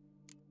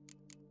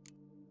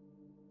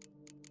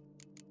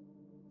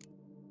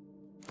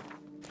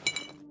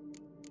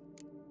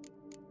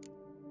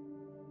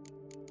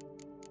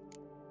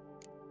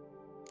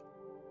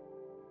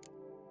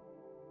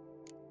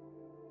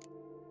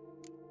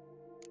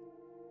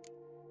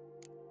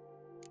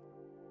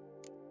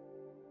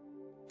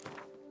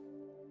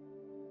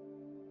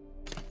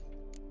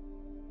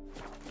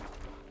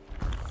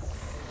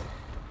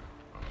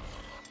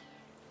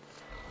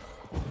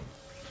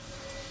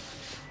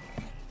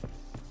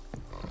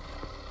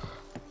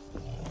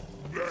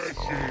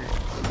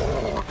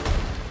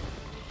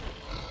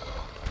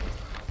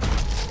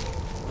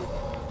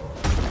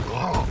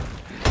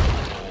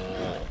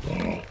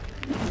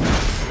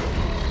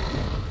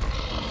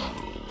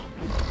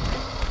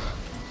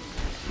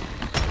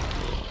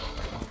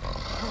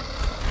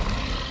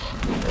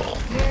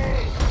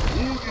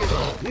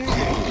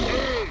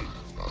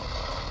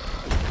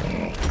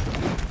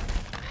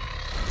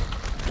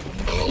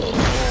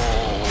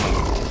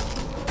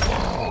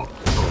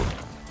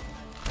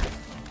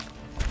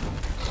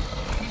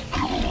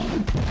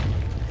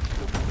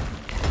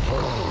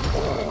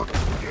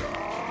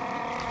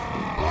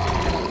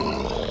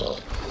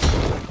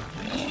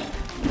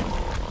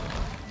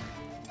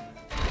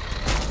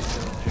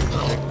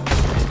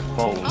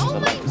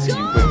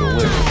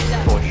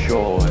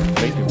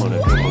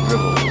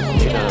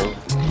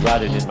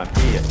 In my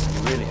fear,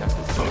 you really have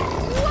to say.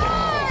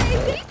 Why?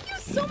 Thank you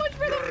so much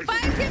for the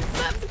 5 gift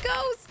subs,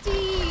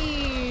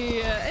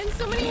 Ghosty! And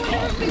so many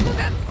wonderful people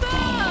got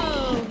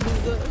subs!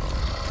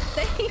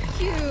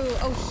 Thank you!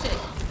 Oh shit.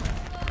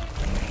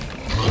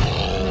 I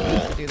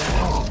need to do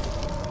that.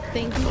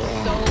 Thank you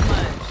so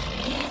much.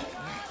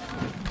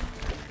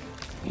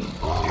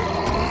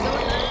 So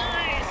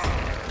nice!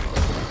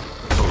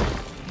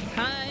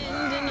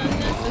 Kind and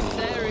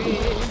unnecessary.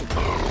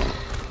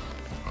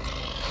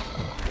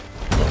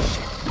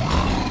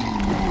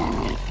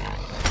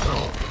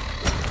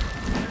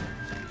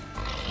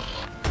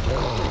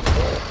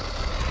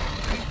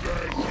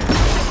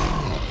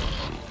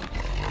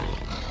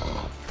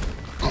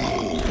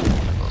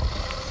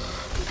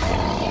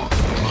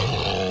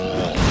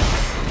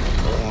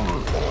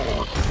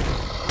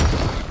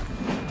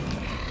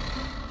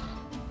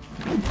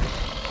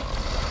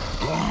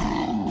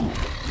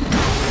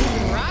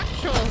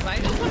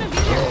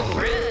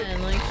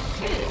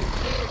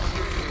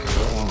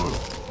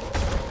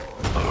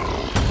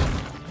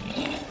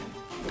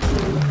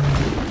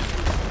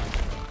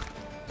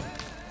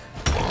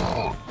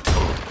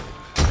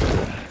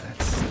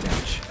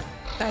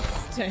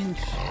 French.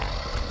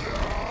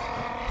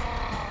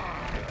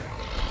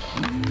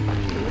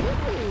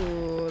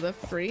 Ooh, the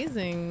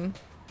freezing.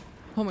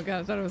 Oh my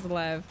god, I thought it was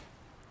alive.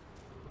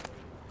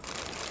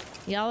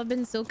 Y'all have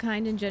been so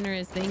kind and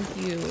generous. Thank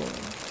you.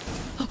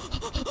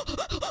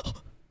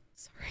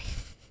 Sorry.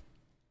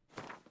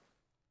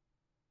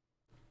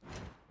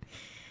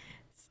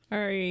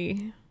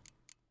 Sorry.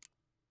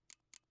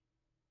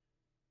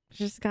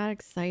 Just got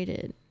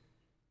excited.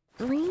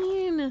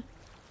 Green.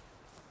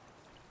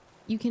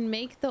 You can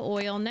make the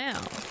oil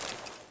now.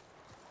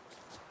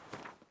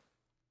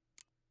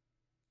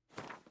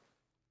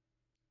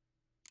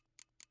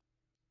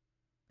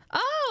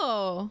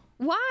 Oh,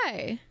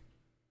 why?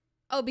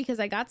 Oh, because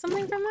I got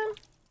something from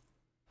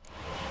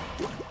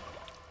them?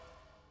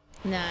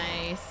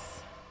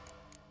 Nice.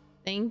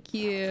 Thank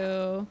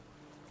you.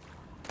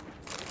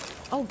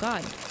 Oh,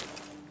 God.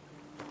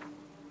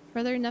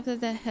 Further enough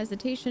of the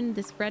hesitation,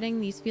 this fretting,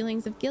 these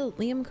feelings of guilt.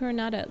 Liam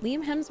Coronata.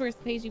 Liam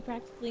Hemsworth pays you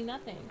practically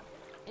nothing.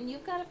 And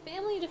you've got a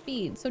family to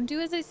feed. So do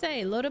as I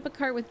say. Load up a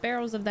cart with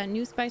barrels of that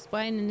new spiced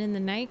wine, and in the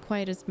night,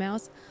 quiet as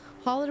mouse,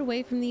 haul it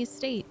away from the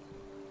estate.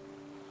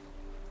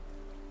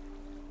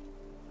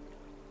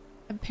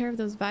 A pair of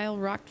those vile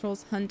rock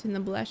trolls hunt in the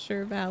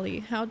Blesher Valley.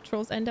 How'd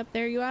trolls end up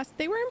there, you ask?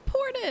 They were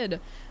imported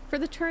for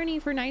the tourney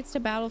for knights to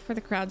battle for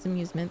the crowd's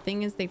amusement.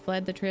 Thing is, they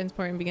fled the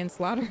transport and began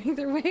slaughtering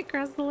their way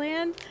across the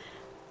land.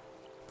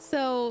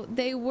 So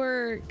they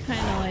were kind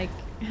of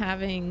like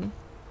having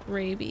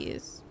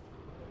rabies,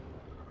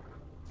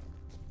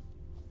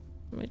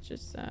 which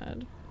is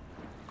sad.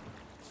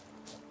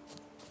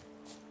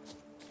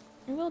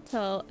 I will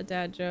tell a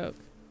dad joke.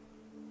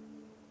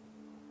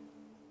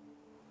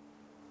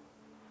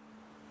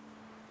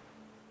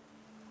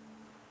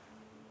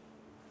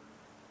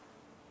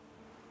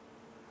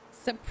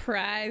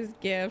 Surprise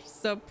gift.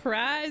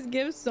 Surprise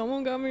gift.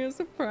 Someone got me a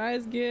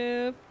surprise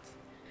gift.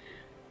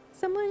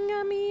 Someone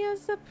got me a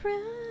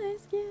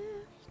surprise gift.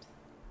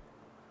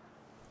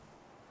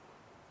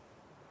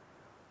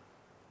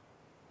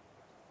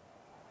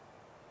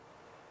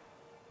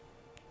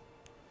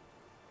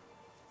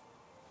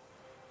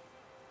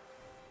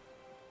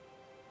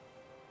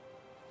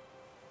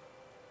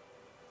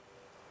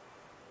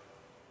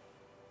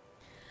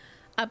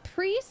 A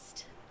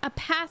priest, a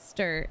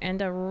pastor,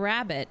 and a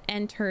rabbit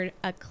entered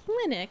a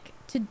clinic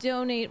to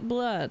donate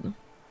blood.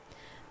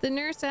 The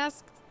nurse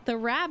asked the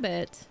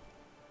rabbit,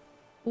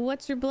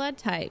 "What's your blood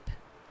type?"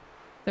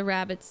 The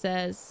rabbit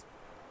says,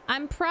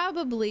 "I'm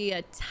probably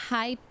a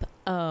type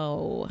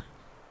O."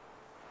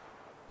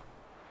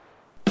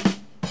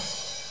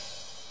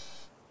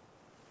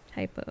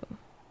 Typo.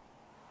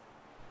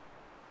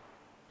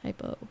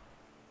 Typo.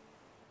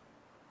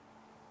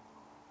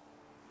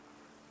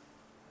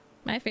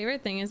 My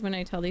favorite thing is when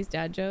I tell these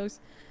dad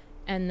jokes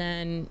and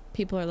then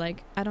people are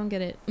like, "I don't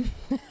get it."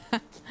 I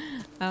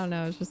don't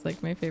know. It's just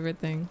like my favorite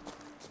thing.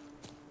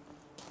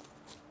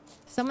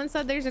 Someone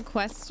said there's a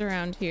quest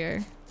around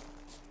here.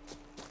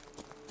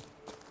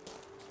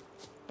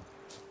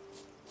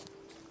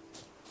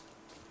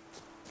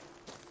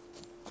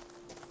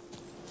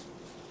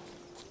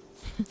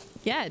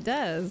 Yeah, it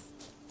does.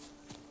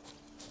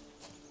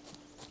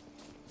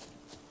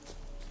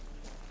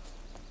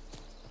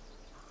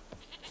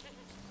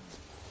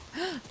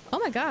 Oh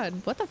my god,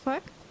 what the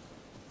fuck?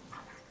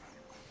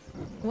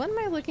 What am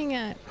I looking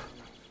at?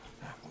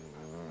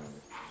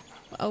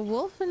 A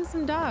wolf and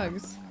some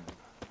dogs.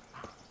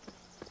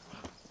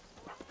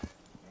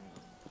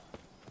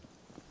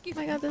 Oh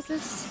my god, this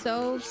is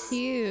so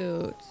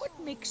cute. What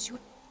makes you...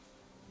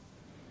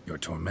 You're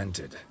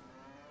tormented.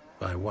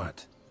 By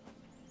what?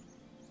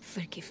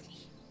 Forgive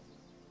me,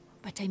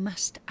 but I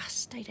must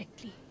ask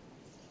directly.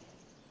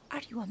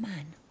 Are you a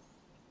man?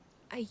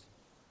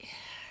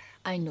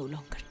 I no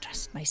longer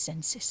trust my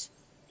senses.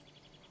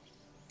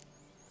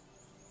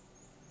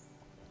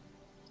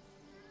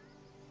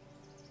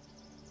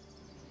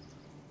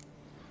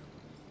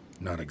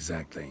 Not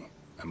exactly.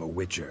 I'm a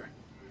witcher.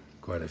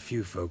 Quite a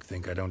few folk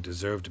think I don't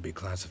deserve to be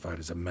classified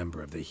as a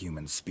member of the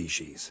human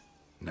species.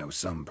 Know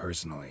some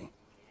personally.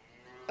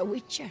 A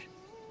witcher?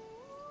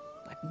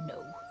 But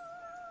no.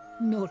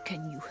 Nor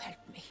can you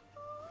help me.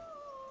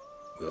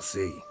 We'll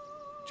see.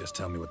 Just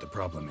tell me what the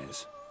problem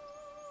is.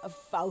 A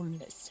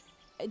foulness,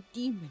 a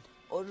demon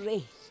or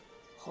wraith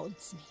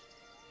haunts me,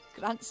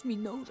 grants me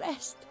no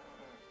rest.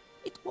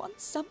 It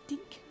wants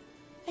something.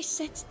 I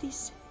sense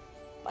this,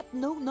 but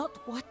know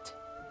not what.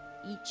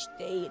 Each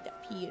day it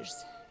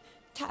appears,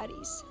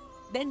 tarries,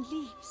 then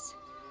leaves.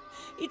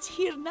 It's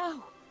here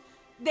now,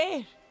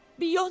 there,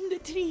 beyond the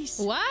trees.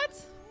 What?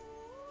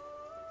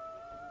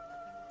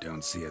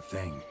 Don't see a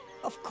thing.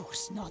 Of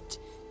course not.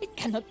 It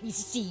cannot be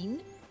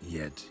seen.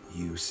 Yet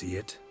you see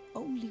it?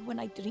 Only when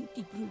I drink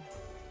the brew,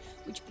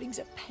 which brings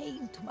a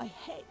pain to my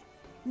head,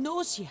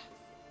 nausea.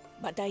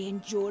 But I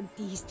endured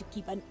these to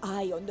keep an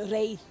eye on the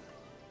wraith,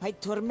 my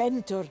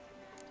tormentor.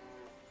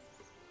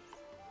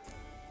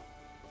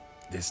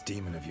 This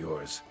demon of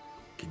yours,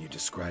 can you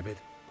describe it?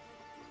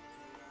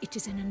 It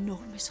is an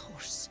enormous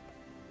horse.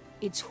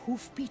 Its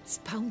hoofbeats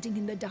pounding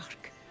in the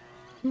dark.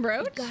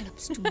 Roach? It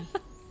gallops to me,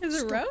 Is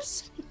it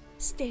stops,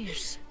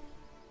 stares,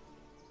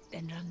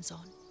 then runs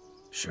on.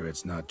 Sure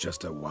it's not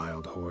just a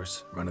wild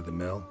horse,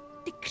 run-of-the-mill?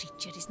 The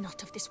creature is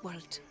not of this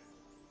world.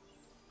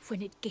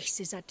 When it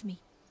gazes at me,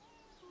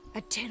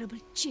 a terrible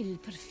chill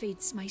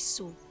pervades my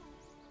soul.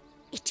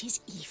 It is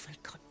evil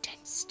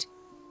condensed.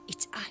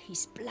 Its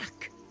eyes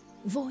black,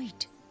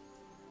 void.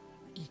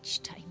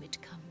 Each time it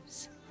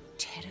comes,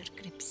 terror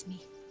grips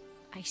me.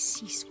 I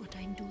cease what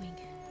I'm doing.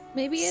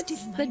 Maybe it's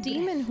Still the my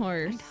demon breath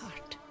horse and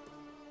heart.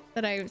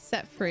 that I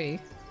set free.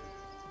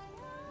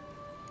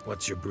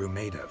 What's your brew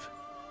made of?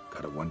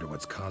 Gotta wonder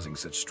what's causing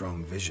such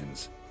strong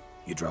visions.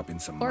 You drop in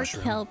some Or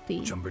mushroom, kelpie.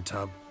 jumper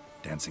tub,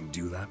 dancing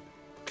dewlap?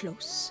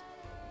 Close.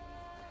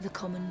 The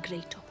common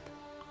grey top.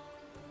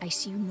 I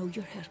see you know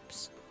your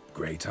herbs.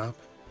 Grey top?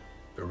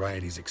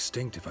 Variety's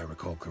extinct if I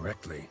recall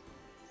correctly.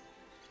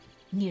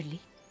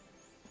 Nearly,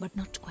 but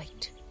not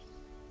quite.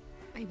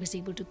 I was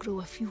able to grow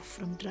a few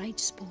from dried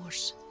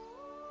spores.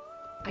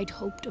 I'd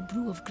hoped a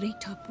brew of grey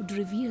top would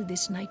reveal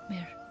this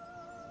nightmare.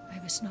 I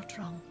was not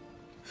wrong.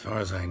 Far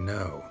as I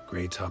know,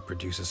 grey top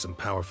produces some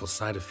powerful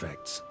side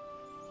effects.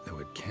 Though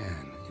it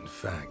can, in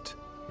fact,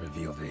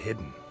 reveal the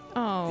hidden.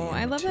 Oh, the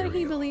I love that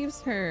he immaterial.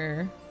 believes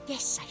her.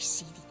 Yes, I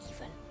see the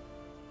evil.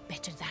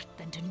 Better that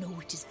than to know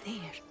it is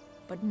there,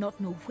 but not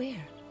know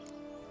where.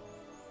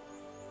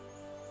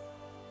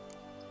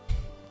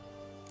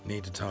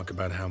 Need to talk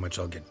about how much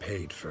I'll get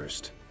paid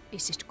first.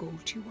 Is it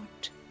gold you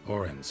want?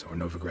 Orens or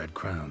Novigrad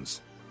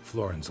crowns.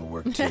 Florins will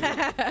work too.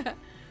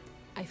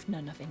 I've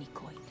none of any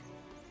coin.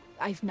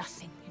 I've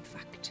nothing, in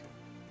fact.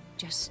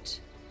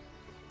 Just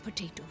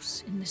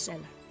potatoes in the cellar.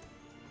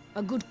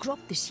 A good crop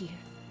this year.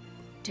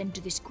 Tend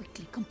to this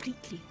quickly,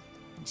 completely,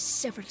 and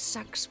several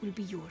sacks will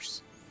be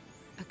yours.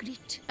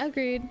 Agreed?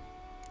 Agreed.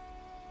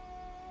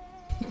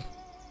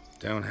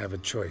 Don't have a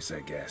choice,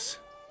 I guess.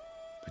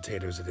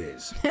 Potatoes it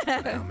is.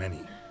 But how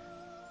many?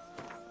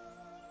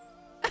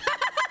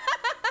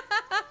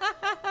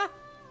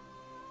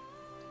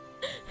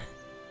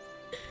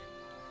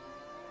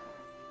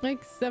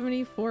 Like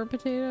 74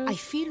 potatoes? I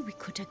feel we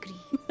could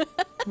agree.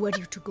 Were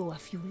you to go a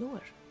few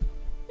lower?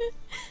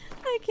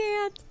 I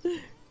can't.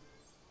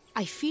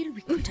 I feel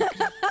we could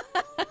agree.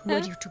 Were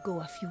you to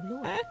go a few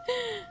lower?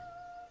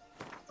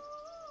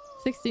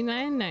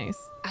 69, nice.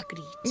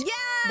 Agreed. Yeah,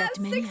 That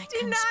many I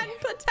can 69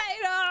 spare.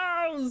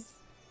 potatoes!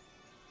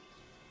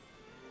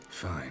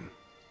 Fine.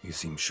 You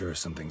seem sure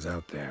something's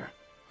out there.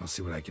 I'll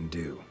see what I can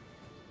do.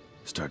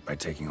 Start by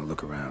taking a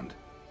look around.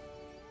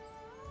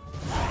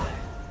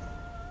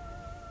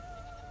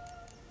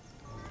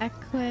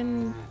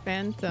 Equine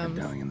phantoms.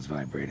 Medallion's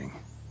vibrating.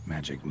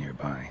 Magic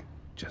nearby.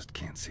 Just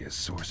can't see a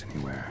source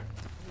anywhere.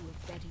 You were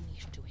very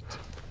near to it.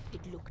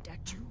 It looked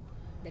at you,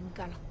 then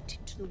galloped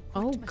into the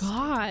Oh what must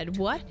god,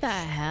 to what the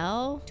vanish.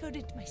 hell? To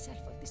rid myself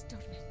of this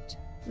torment.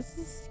 This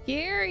is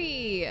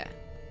scary.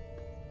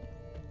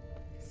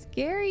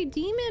 Scary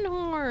demon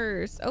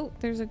horse. Oh,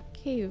 there's a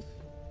cave.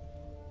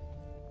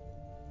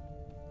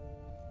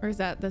 Or is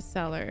that the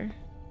cellar?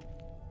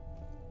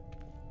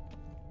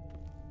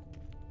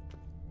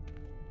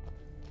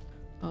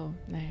 Oh,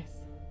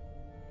 nice.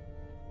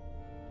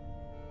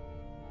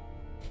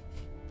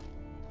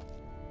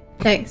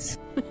 Nice.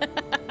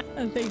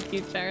 Thank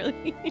you,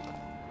 Charlie.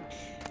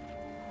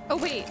 Oh,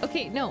 wait.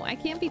 Okay, no, I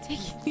can't be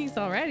taking these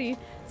already.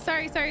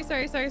 Sorry.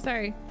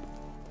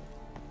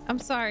 I'm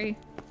sorry.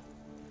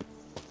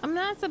 I'm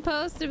not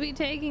supposed to be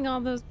taking all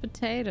those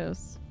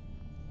potatoes.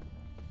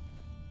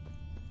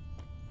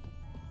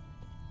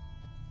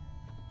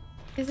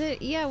 Is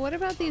it? Yeah, what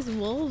about these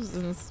wolves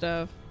and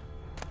stuff?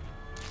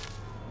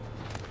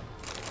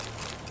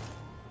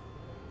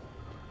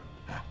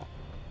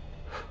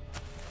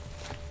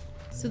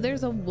 So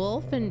there's a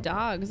wolf and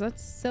dogs.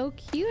 That's so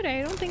cute.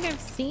 I don't think I've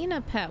seen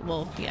a pet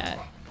wolf yet.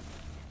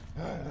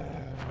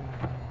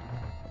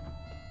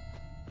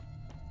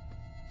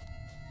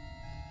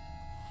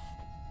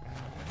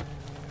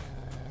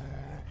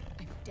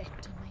 I'm dead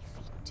on my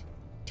feet,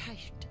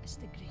 tired as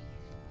the grave.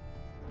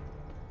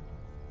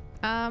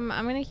 I'm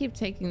gonna keep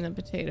taking the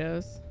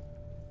potatoes.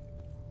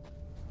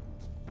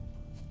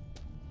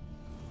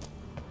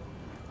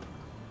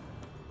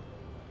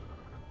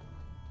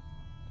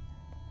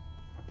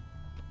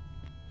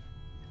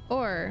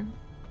 Or,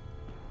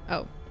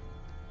 oh.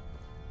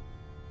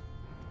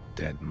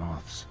 Dead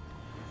moths.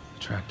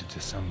 Attracted to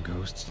some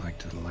ghosts like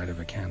to the light of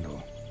a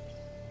candle.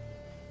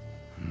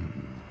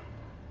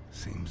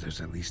 Seems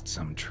there's at least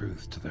some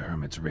truth to the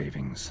hermit's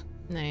ravings.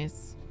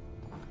 Nice.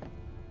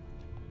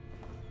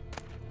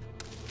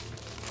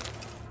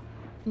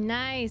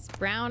 Nice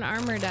brown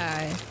armor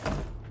die.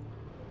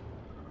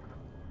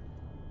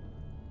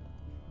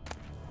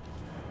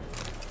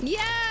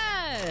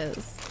 Yes!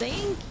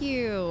 Thank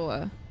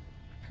you.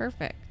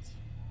 Perfect.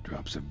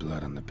 Drops of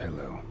blood on the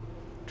pillow.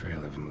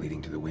 Trail of him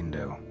leading to the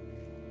window.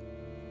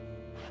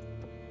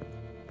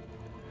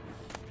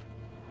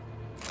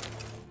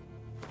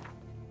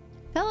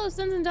 Fellow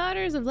sons and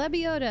daughters of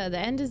Lebioda, the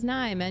end is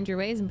nigh. Mend your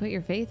ways and put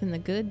your faith in the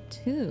good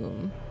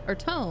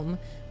tome.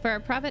 For our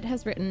prophet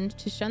has written,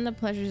 to shun the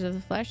pleasures of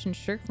the flesh and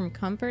shirk from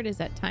comfort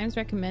is at times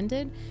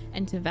recommended,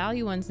 and to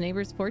value one's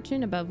neighbor's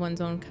fortune above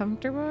one's own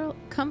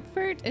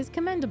comfort is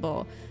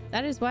commendable.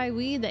 That is why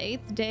we, the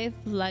 8th day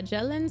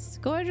flagellants,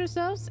 scourge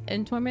ourselves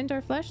and torment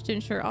our flesh to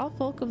ensure all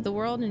folk of the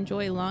world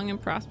enjoy long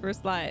and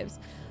prosperous lives.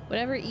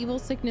 Whatever evil,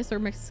 sickness, or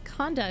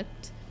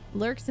misconduct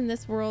lurks in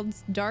this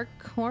world's dark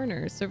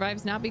corners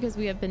survives not because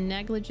we have been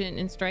negligent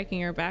in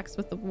striking our backs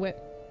with the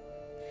whip.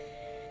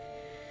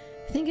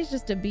 I think it's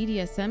just a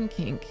BDSM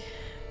kink.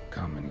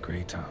 Common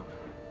gray top.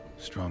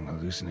 Strong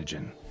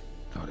hallucinogen.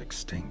 Thought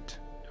extinct.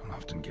 Don't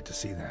often get to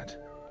see that.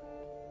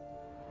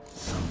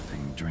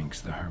 Something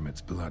drinks the hermit's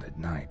blood at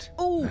night.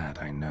 Oh.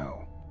 That I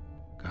know.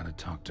 Gotta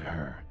talk to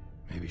her.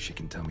 Maybe she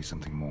can tell me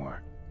something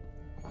more.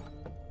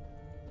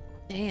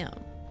 Damn.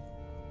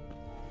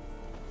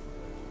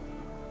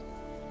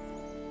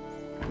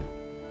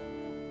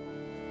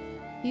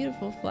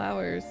 Beautiful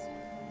flowers.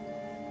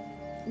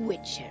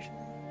 Witcher.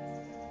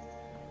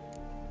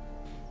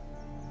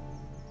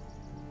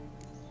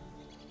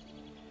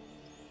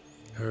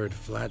 Heard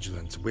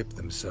flagellants whip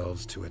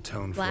themselves to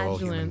atone for all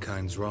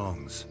humankind's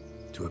wrongs.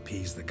 To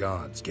appease the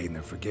gods, gain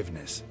their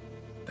forgiveness.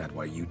 That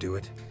why you do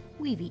it?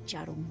 We've each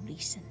our own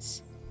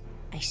reasons.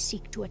 I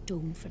seek to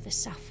atone for the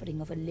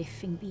suffering of a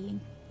living being,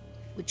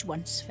 which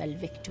once fell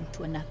victim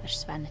to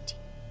another's vanity.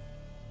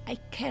 I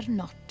care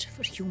not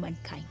for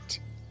humankind,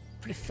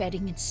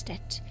 preferring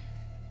instead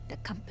the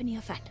company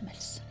of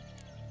animals.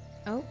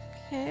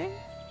 Okay.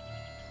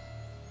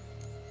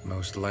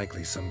 Most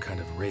likely some kind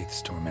of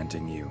wraiths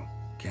tormenting you.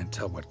 Can't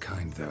tell what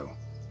kind, though.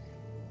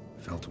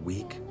 Felt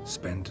weak,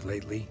 spent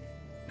lately?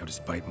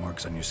 Noticed bite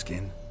marks on your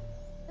skin?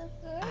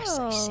 As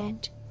I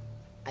said,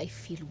 I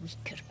feel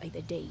weaker by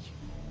the day.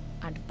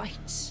 And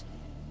bites,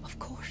 of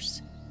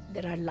course.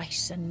 There are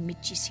lice and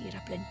midges here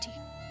aplenty.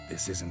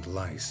 This isn't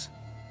lice.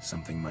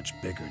 Something much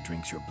bigger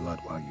drinks your blood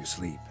while you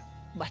sleep.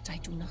 But I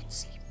do not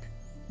sleep.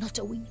 Not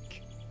a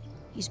wink.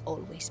 He's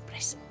always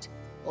present,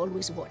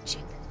 always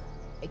watching.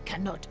 I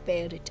cannot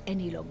bear it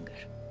any longer.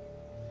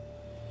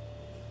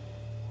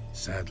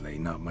 Sadly,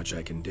 not much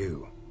I can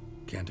do.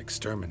 Can't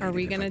exterminate Are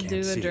we it if gonna I can't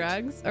do the see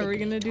drugs? it. Are we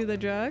gonna do the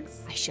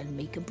drugs? I shall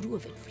make a brew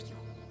of it for you.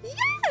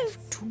 Yes!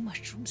 2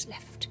 mushrooms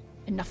left.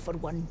 Enough for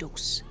 1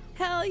 dose.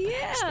 Hell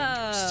Perhaps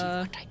then you'll see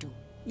yeah! what I do.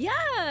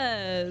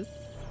 Yes!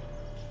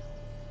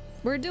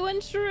 We're doing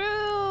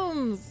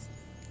shrooms!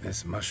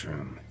 This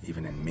mushroom,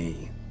 even in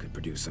me, could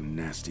produce some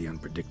nasty,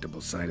 unpredictable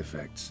side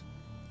effects.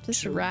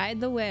 Just True. ride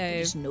the wave.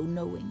 There's no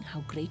knowing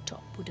how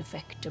Greytop would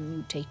affect a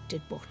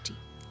mutated body.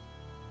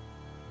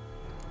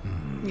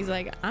 He's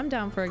like, I'm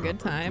down for a good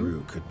Proper time.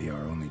 brew could be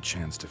our only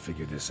chance to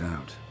figure this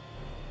out.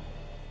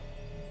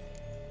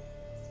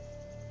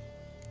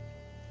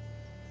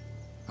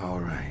 All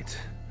right,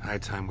 high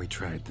time we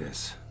tried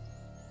this.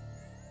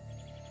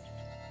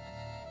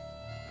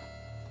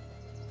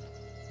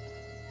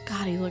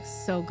 God, he looks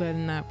so good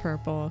in that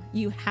purple.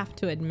 You have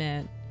to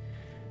admit.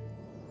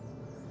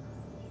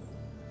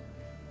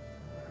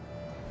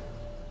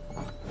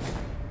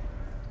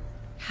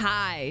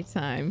 High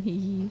time.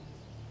 Hee.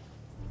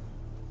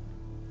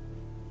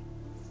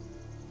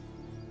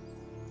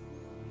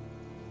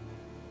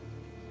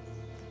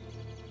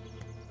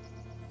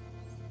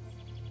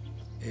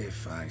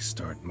 If I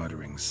start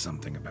muttering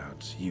something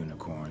about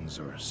unicorns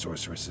or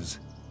sorceresses,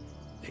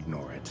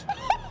 ignore it.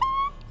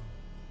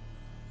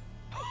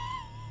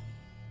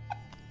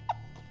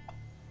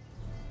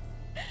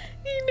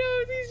 He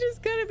knows he's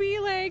just gonna be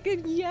like,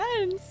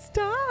 again,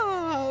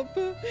 stop.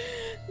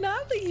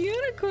 Not the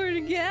unicorn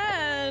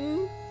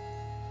again.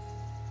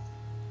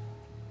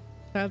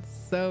 That's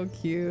so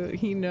cute.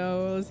 He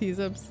knows, he's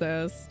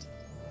obsessed.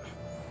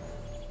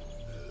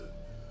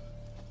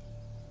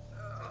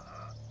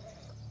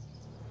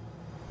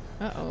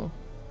 Uh-oh.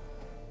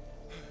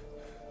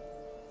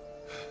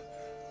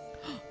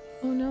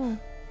 Oh no.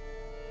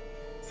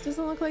 This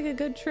doesn't look like a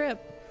good trip.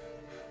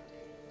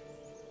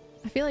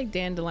 I feel like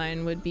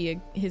Dandelion would be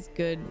his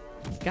good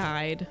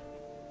guide.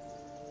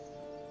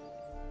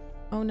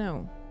 Oh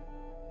no.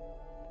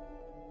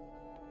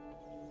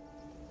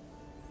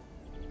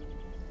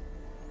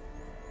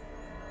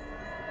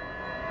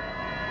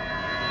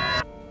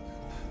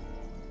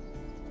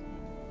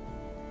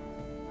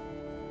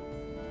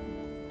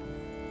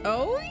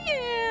 Oh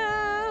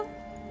yeah.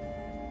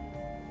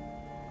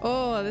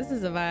 Oh, this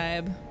is a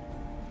vibe.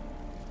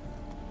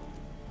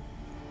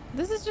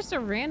 This is just a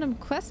random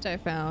quest I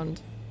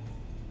found.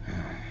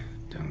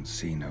 Don't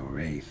see no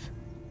wraith.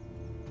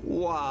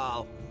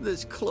 Wow,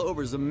 this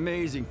clover's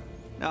amazing.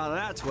 Now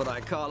that's what I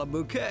call a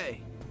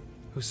bouquet.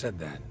 Who said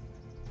that?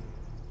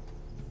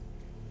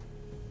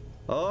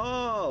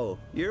 Oh,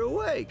 you're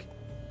awake.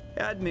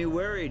 Had me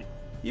worried.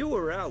 You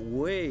were out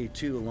way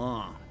too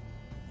long.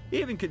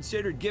 Even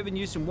considered giving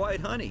you some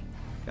white honey.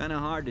 Kinda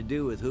hard to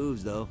do with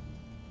hooves, though.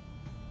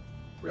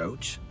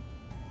 Roach?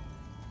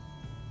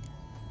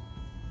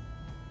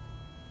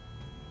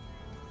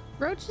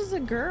 Roach is a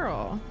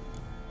girl.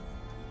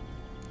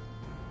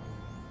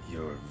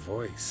 Your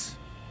voice.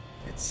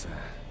 It's,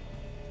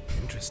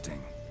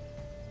 interesting.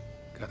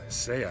 Gotta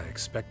say, I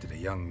expected a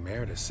young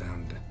mare to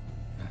sound,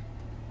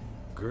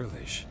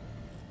 girlish.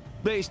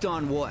 Based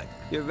on what?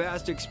 Your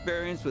vast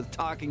experience with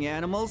talking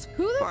animals?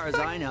 Who the As far as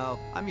fuck- I know,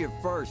 I'm your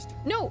first.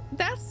 No,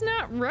 that's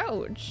not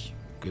Roach.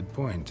 Good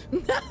point.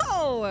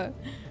 No!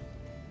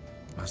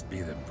 Must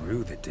be the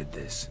brew that did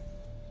this.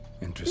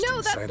 Interesting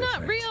No, that's side not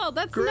effect. real.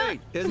 That's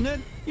Great, isn't it?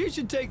 You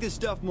should take this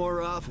stuff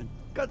more often.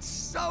 Got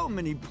so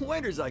many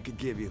pointers I could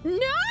give you.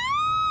 not.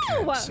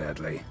 Can't, No!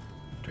 sadly.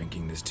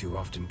 Drinking this too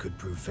often could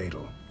prove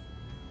fatal.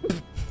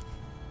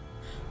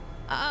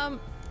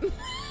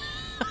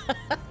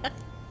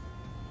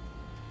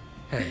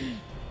 Hey,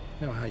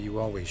 know how you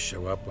always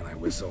show up when I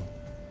whistle?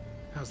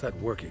 How's that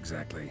work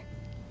exactly?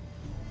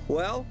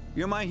 Well,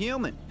 you're my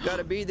human.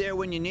 Gotta be there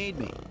when you need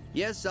me.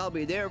 Yes, I'll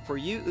be there for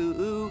you,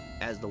 ooh,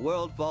 as the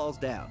world falls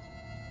down.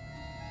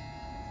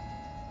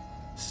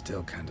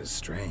 Still kinda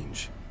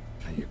strange.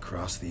 How you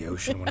cross the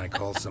ocean when I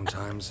call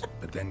sometimes,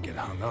 but then get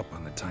hung up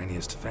on the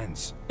tiniest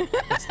fence.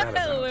 What's that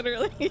about?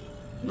 Literally.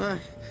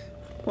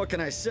 What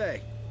can I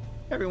say?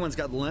 Everyone's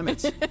got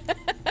limits.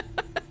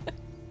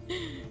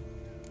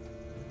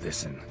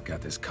 Listen,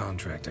 got this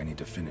contract I need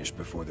to finish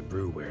before the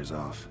brew wears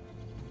off.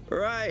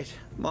 Right.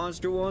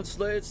 Monster won't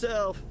slay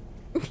itself.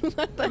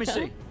 Let me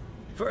see.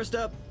 First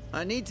up,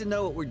 I need to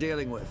know what we're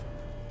dealing with.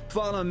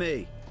 Follow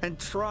me, and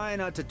try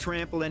not to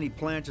trample any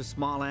plants or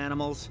small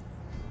animals.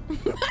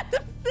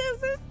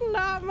 This is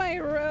not my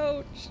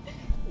Roach.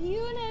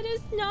 Unit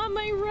is not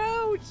my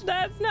Roach.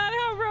 That's not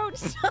how Roach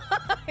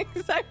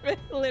talks. I'm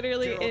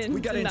literally Geralt, in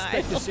we gotta denial.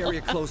 inspect this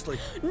area closely.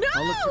 No!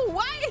 I'll look for-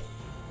 Why?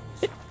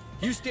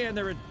 You stand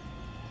there and...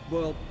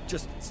 well,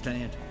 just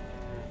stand.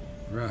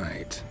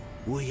 Right.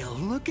 Will you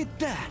look at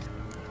that?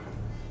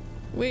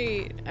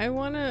 Wait, I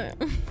wanna...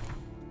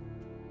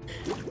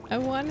 I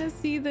wanna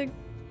see the...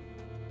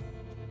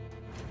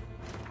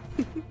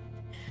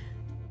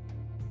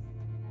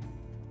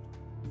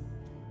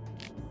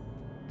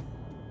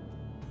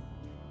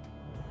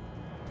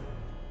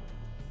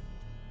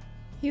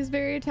 He was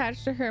very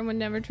attached to her and would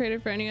never trade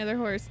it for any other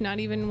horse, not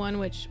even one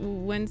which,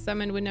 when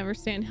summoned, would never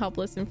stand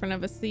helpless in front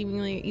of a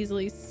seemingly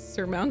easily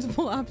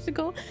surmountable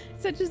obstacle,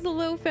 such as the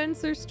low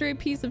fence or stray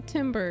piece of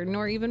timber,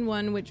 nor even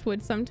one which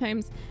would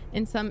sometimes,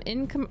 in some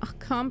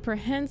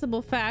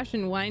incomprehensible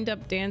fashion, wind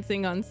up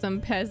dancing on some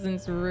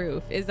peasant's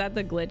roof. Is that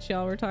the glitch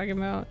y'all were talking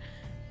about?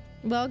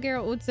 Well,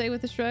 Geralt would say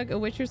with a shrug, a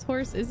witcher's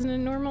horse isn't a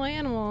normal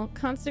animal.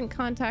 Constant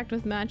contact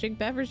with magic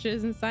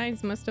beverages and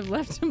signs must have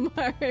left a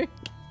mark.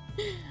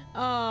 Oh,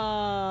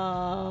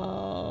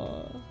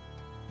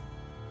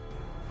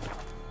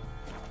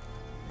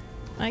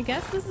 I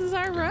guess this is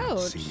our road. Don't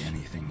see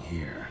anything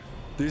here.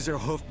 These are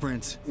hoof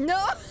prints.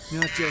 No!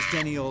 Not just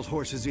any old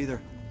horses either.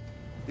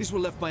 These were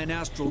left by an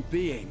astral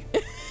being.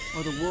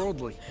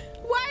 Otherworldly.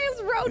 Why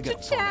is Roach a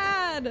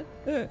Chad?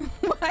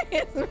 Why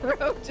is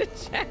Roach a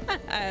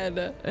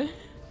Chad?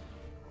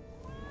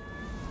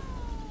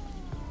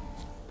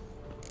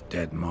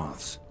 Dead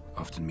moths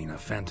often mean a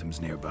phantom's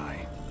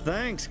nearby.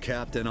 Thanks,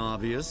 Captain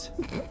Obvious.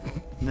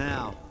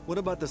 Now, what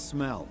about the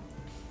smell?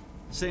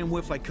 Same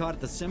whiff I caught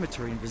at the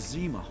cemetery in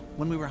Vizima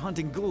when we were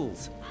hunting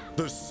ghouls.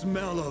 The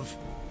smell of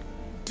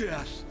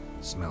death.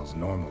 Smells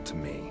normal to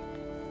me.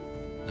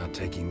 Not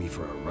taking me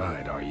for a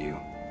ride, are you?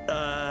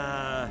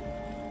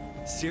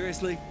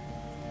 Seriously?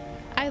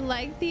 I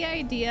like the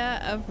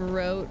idea of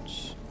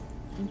Roach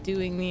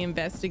doing the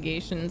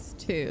investigations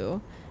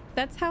too.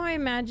 That's how I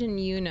imagine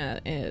Yuna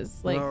is.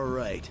 Like, all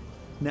right.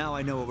 Now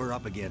I know what we're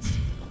up against.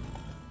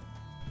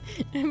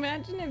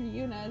 imagine if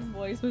Yuna's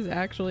voice was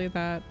actually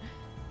that.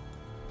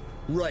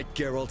 Right,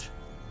 Geralt.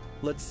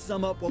 Let's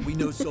sum up what we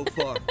know so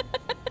far.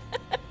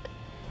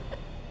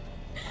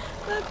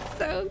 That's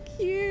so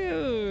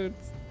cute.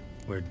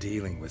 We're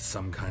dealing with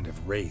some kind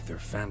of wraith or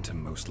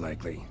phantom, most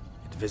likely.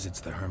 It visits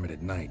the hermit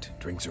at night,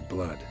 drinks her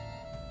blood.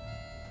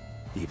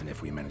 Even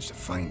if we manage to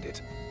find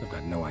it, I've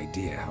got no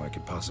idea how I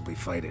could possibly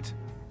fight it.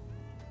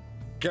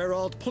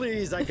 Geralt,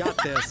 please, I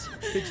got this.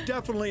 It's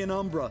definitely an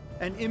Umbra,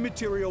 an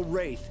immaterial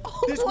wraith.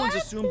 This one's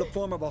assumed the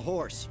form of a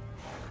horse.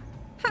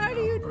 How do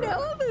you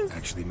know this?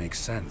 Actually makes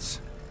sense.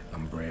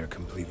 Umbra are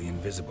completely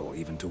invisible,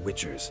 even to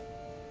witchers.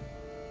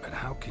 But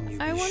how can you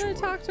be I want sure? to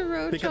talk to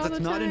Roach Because all it's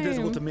the not time.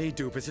 invisible to me,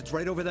 Doofus. It's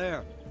right over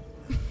there.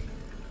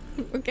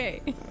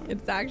 Okay,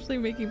 it's actually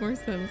making more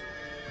sense.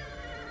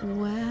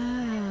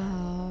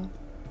 Wow.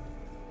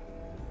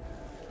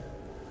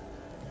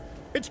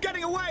 It's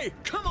getting away!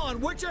 Come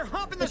on, Witcher,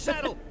 hop in the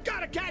saddle!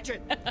 Gotta catch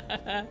it!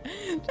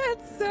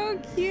 That's so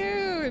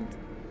cute.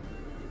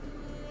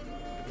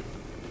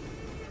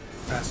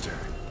 Faster.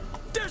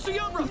 There's the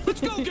Umbra!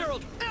 Let's go,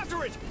 Geralt!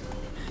 After it!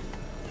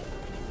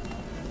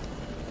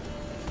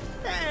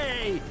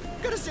 Hey!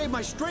 Gotta save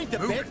my strength a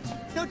bit.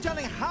 No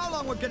telling how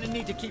long we're gonna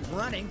need to keep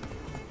running.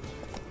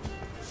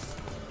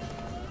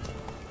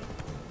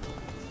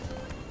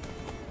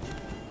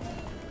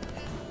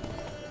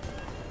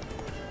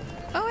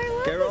 Oh, I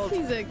love Geralt, this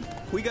music.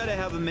 we gotta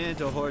have a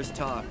man-to-horse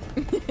talk.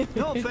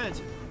 No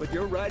offense, but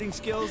your riding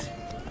skills,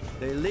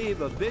 They leave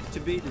a bit to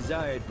be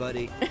desired,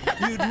 buddy.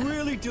 You'd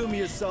really do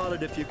me a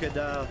solid if you could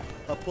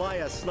apply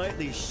a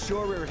slightly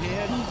surer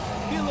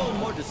hand. Be a little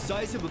more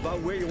decisive about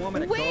where you want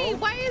me to go. Wait,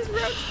 why is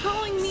Roach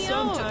calling me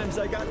out? Sometimes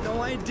I got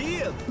no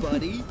idea,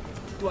 buddy.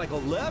 Do I go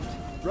left,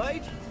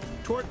 right,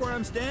 twerk where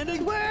I'm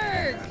standing?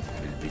 Twerk!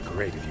 It'd be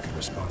great if you could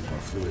respond more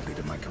fluidly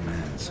to my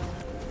commands.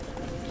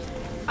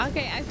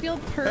 Okay, I feel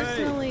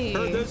personally... Hey,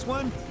 heard this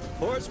one?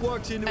 Horse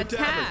walks into attacked. a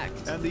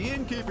tavern, and the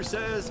innkeeper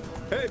says,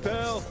 "Hey,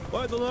 pal,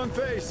 why the long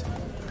face?"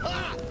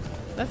 Ah!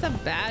 That's a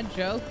bad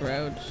joke,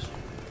 Roach.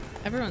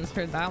 Everyone's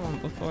heard that one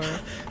before.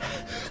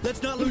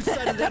 Let's not lose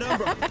sight of that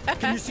umbra.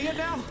 Can you see it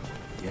now?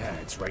 Yeah,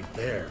 it's right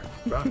there.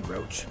 Run,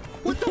 Roach.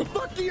 What the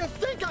fuck do you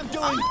think I'm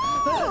doing?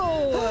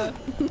 Oh!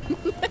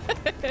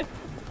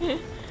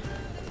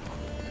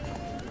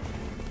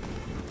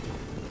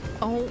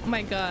 Oh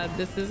my god,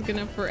 this is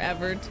gonna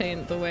forever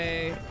taint the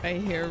way I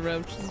hear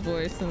Roach's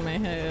voice in my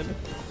head.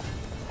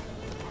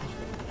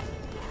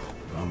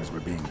 As long as we're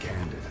being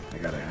candid, I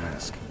gotta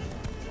ask,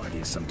 why do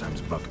you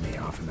sometimes buck me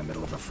off in the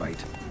middle of a fight?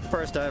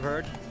 First I've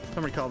heard.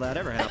 Don't recall that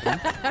ever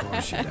happening. Of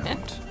course you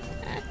don't.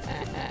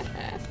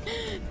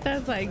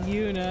 That's like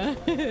Yuna.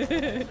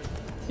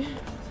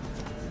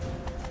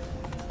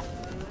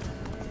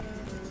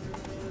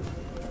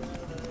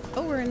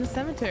 Oh, we're in the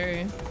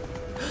cemetery.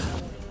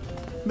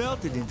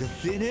 Melted into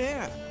thin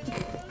air.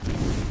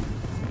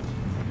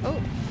 Oh.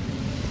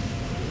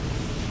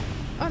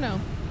 Oh no.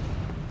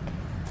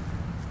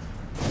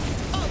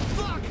 Oh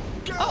fuck!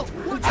 Girl,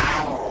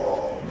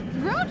 oh!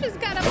 Roach has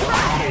got a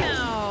frog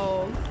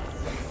now.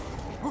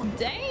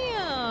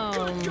 Damn.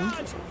 Good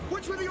gods!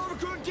 Which were the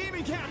overgrown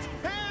demon cats?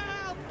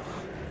 Help!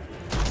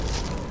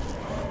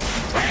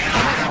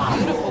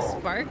 Beautiful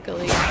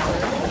sparkly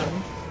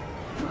version.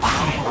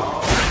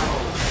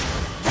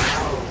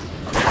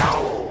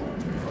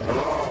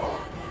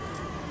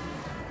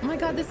 Oh my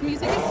god, this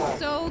music is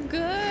so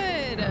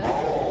good.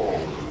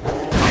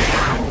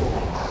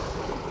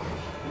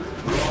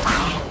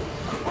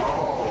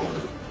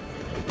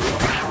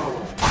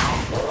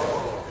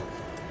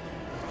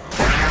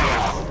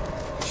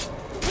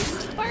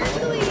 It's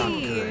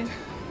sparkly.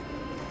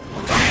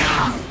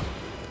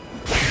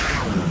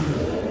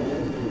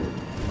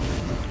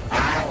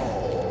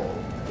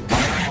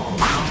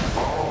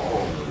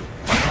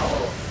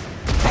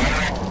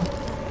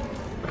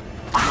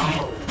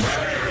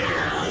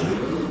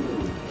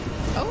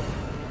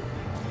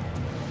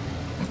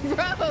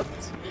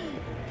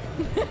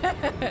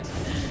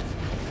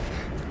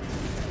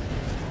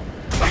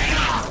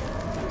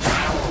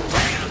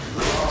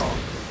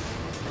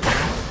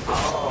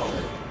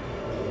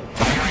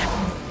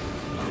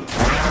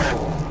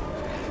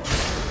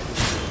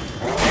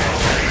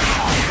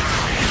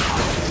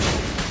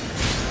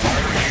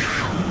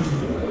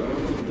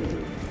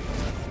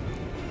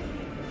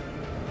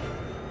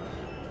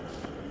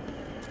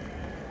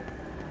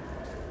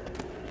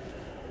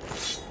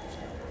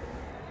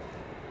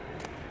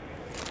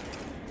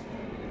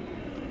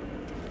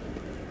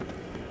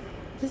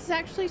 This is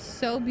actually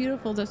so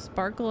beautiful, the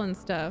sparkle and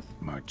stuff.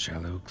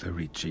 Marcello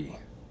Clarici,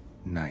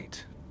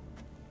 Knight.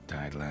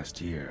 Died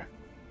last year.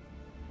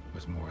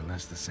 Was more or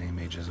less the same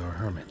age as our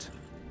hermit.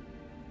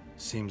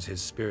 Seems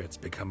his spirit's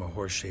become a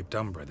horse-shaped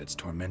umbra that's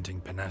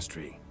tormenting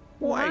Penastri.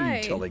 Why are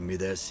you telling me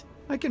this?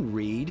 I can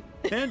read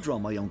and draw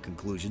my own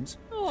conclusions.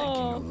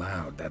 Thinking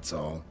aloud, that's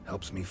all.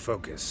 Helps me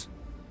focus.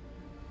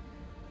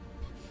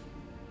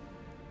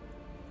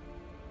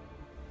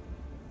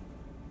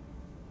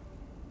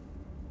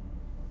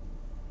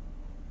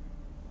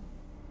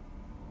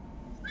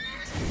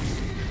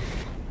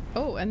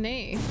 Oh, a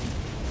nay.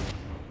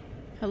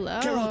 Hello.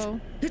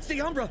 Geralt, it's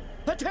the Umbra.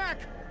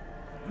 Attack!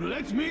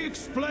 Let me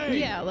explain.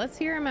 Yeah, let's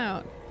hear him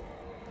out.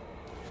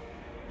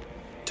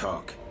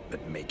 Talk,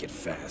 but make it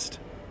fast.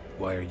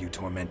 Why are you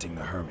tormenting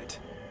the hermit?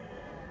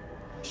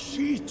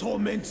 She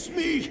torments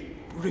me,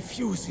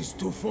 refuses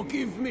to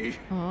forgive me.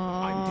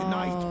 I'm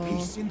denied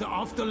peace in the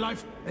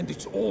afterlife, and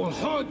it's all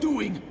her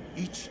doing.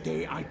 Each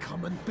day I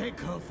come and beg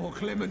her for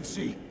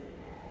clemency.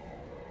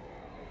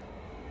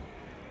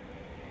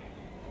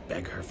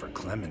 Beg her for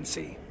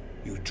clemency?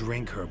 You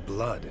drink her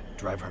blood,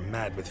 drive her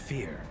mad with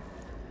fear.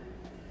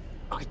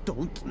 I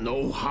don't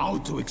know how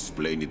to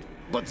explain it,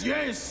 but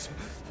yes,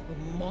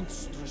 a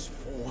monstrous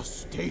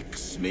force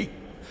takes me.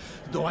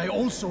 Though I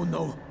also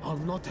know I'll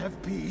not have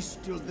peace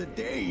till the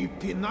day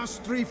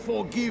Penastri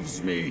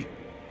forgives me.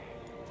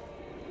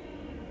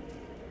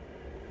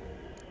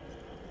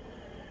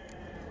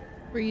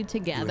 Were you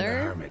together? You and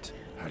the hermit.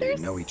 How do They're you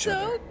know each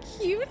other? so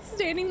cute,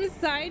 standing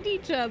beside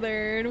each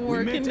other and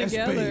working we met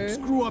together. As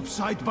babes, grew up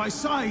side by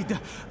side.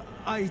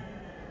 I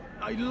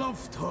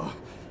loved her.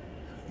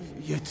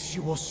 Yet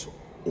she was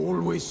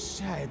always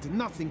sad.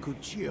 Nothing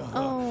could cheer her.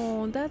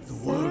 Oh, that's The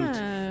world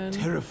sad.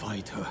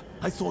 terrified her.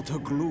 I thought her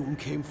gloom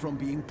came from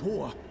being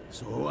poor.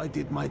 So I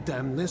did my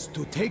damnedest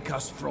to take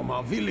us from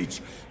our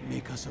village,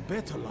 make us a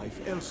better life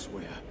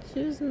elsewhere.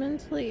 She was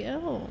mentally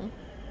ill.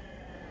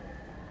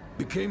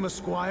 Became a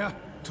squire,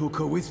 took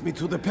her with me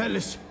to the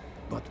palace.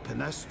 But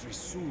Penastri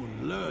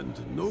soon learned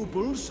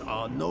nobles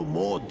are no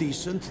more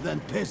decent than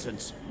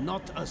peasants,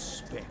 not a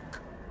speck.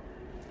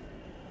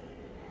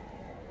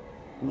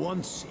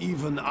 Once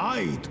even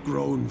I'd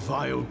grown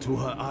vile to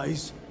her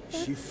eyes.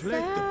 She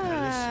fled the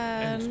palace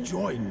and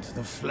joined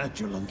the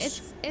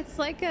flagellants. It's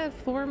like a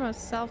form of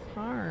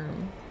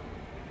self-harm.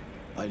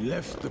 I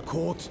left the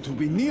court to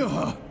be near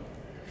her,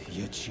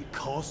 yet she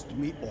cast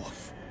me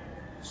off.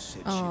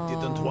 Said she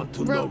didn't want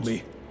to know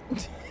me.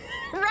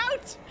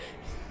 Roach!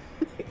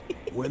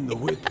 When the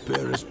whip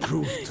bearers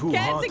proved too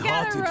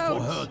hard-hearted for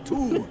her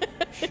too,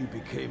 she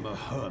became a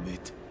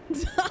hermit.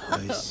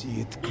 I see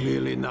it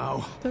clearly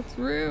now. That's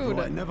rude.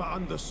 Though I never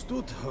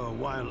understood her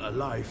while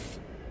alive.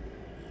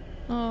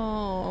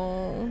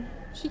 Oh,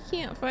 she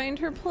can't find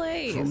her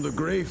place. From the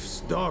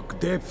grave's dark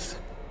depth,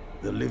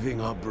 the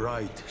living are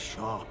bright,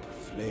 sharp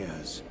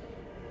flares.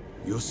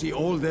 You see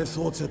all their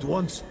thoughts at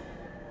once.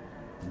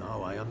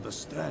 Now I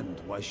understand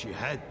why she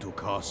had to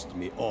cast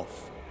me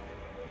off.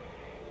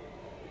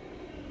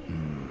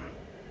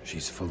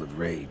 She's full of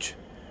rage.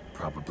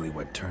 Probably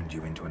what turned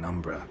you into an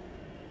Umbra.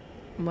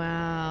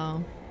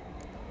 Wow.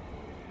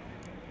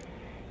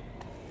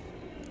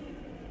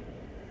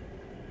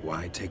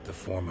 Why take the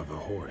form of a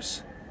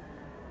horse?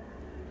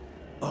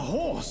 A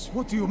horse?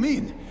 What do you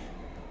mean?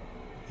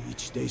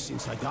 Each day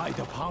since I died,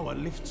 a power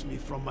lifts me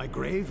from my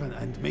grave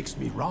and makes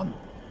me run.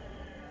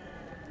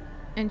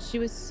 And she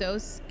was so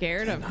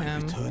scared of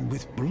him. I return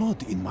with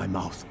blood in my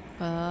mouth.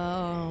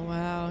 Oh,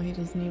 wow. He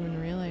doesn't even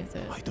realize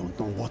it. I don't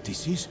know what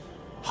this is,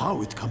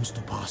 how it comes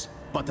to pass,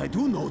 but I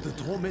do know the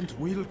torment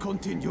will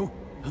continue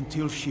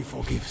until she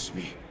forgives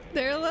me.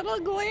 Their little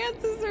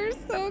glances are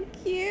so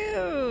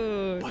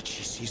cute. But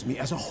she sees me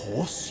as a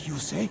horse, you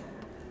say?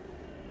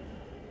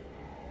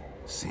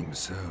 Seems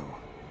so.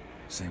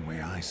 Same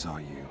way I saw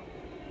you.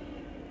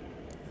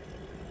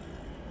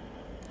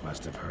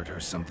 Must have heard her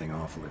something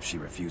awful if she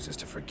refuses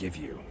to forgive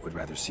you, would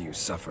rather see you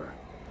suffer.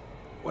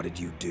 What did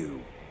you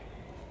do?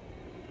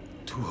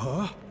 To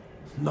her?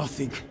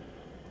 Nothing.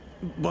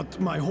 But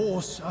my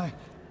horse, I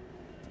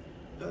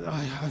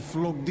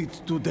flogged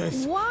it to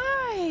death.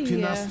 Why?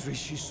 Penastri,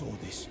 she saw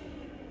this.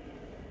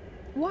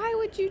 Why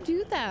would you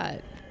do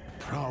that?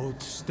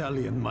 Proud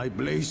stallion, my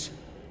Blaze.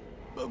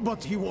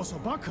 But he was a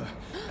bucker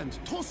and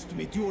tossed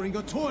me during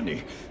a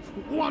tourney.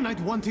 One I'd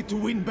wanted to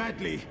win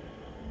badly.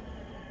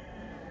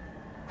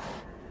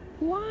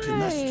 Why?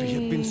 Penastri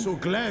had been so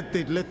glad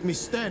they'd let me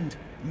stand.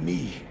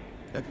 Me,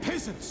 a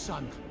peasant's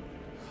son.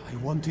 I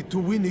wanted to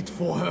win it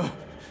for her.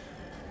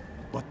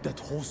 But that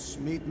horse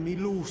made me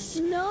lose.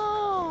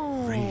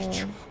 No!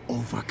 Rage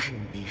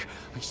overcame me.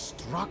 I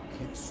struck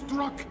and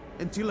struck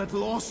until at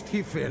last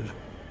he fell.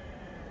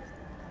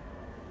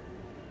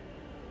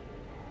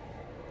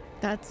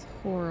 That's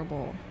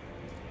horrible.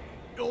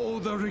 Oh,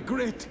 the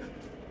regret.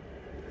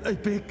 I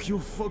beg you,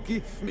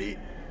 forgive me.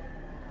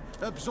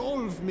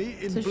 Absolve me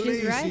in So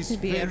she's right Blaze's to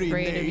be very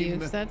afraid of you, name.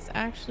 'cause that's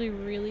actually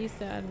really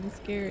sad and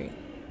scary.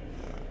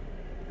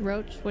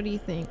 Roach, what do you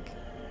think?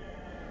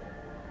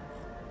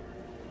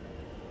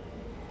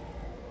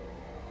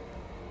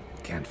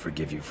 Can't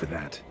forgive you for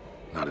that.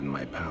 Not in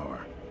my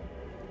power.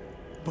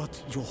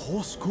 But your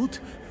horse could?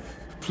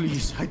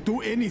 Please, I'd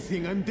do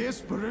anything. I'm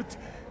desperate.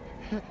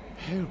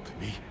 Help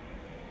me.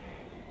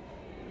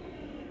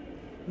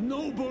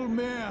 Noble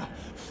mare,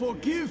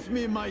 forgive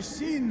me my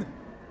sin.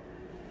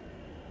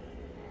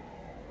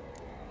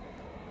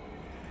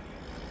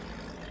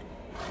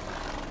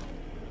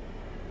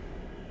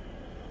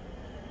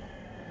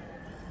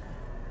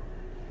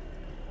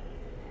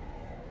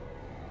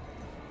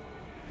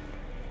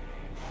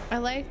 I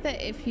like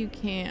that if you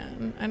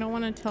can. I don't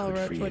want to tell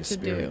Roach what to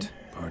do.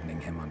 Pardoning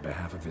him on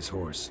behalf of his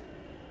horse.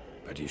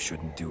 But you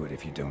shouldn't do it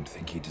if you don't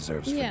think he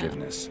deserves Yeah.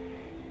 forgiveness.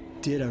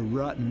 Did a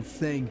rotten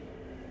thing.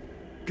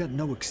 Got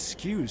no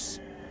excuse.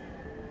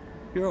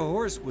 Your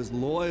horse was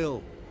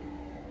loyal.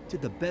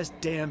 Did the best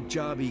damn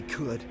job he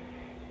could.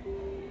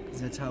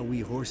 'Cause that's how we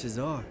horses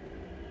are.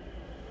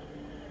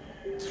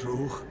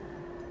 True.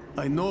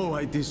 I know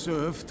I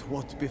deserved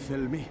what befell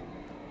me.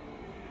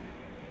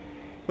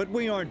 But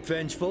we aren't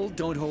vengeful,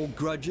 don't hold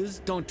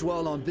grudges, don't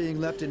dwell on being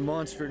left in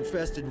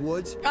monster-infested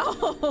woods.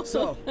 Oh.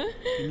 So,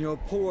 in your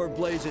poor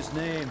Blaze's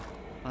name,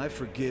 I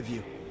forgive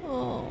you.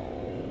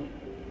 Oh.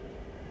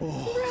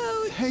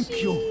 Oh,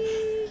 thank you.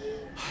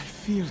 I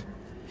feel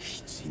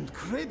it's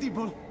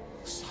incredible.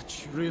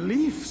 Such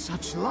relief,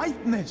 such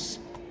lightness.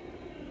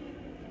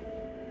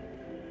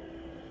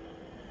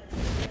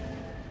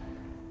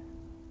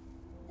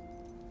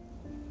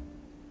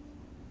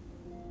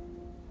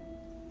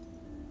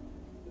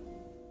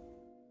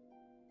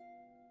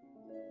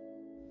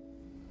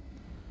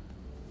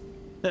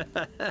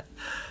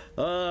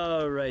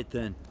 All right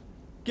then.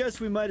 Guess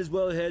we might as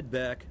well head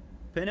back.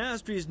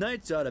 Penastri's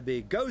nights ought to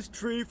be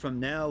ghost-free from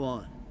now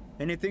on.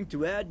 Anything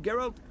to add,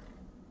 Geralt?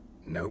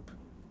 Nope.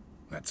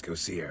 Let's go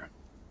see her.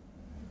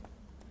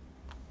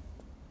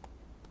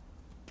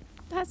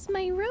 That's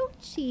my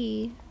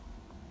Roachy.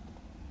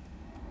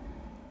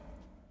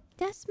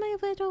 That's my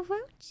little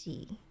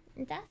Roachy.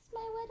 That's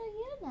my little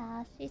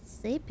Yuna. She's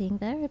sleeping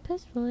very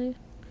peacefully.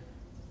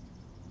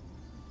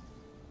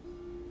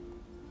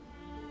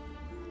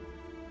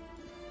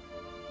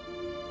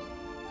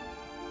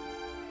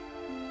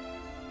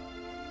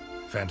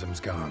 Phantom's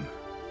gone.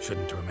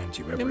 Shouldn't torment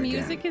you ever The again.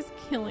 music is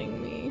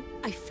killing me.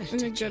 I felt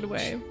in a good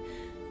way.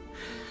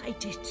 I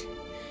did.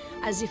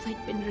 As if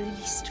I'd been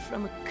released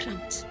from a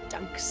cramped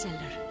dank cellar.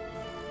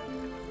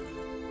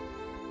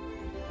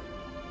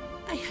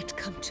 I had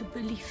come to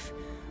believe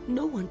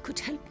no one could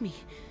help me.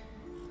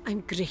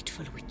 I'm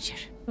grateful, Witcher.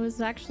 It was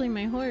actually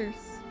my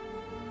horse.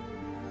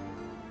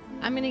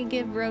 I'm gonna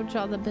give Roach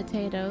all the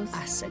potatoes.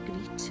 As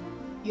agreed.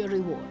 Your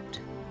reward.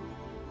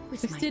 With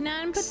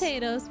 69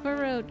 potatoes for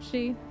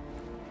Roachy.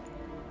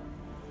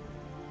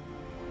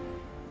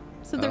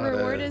 So the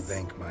reward is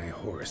thank my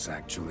horse,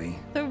 actually.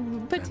 the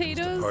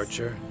potatoes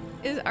Departure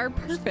are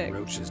perfect.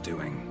 Roach is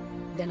doing.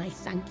 Then I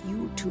thank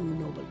you too,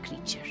 noble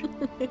creature.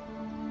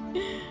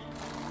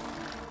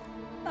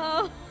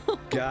 Oh.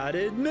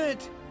 Gotta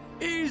admit,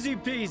 easy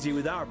peasy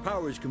with our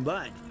powers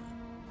combined.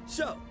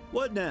 So,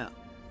 what now?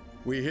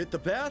 We hit the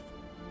path?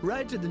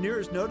 Right to the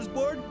nearest notice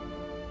board?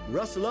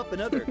 Rustle up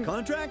another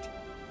contract?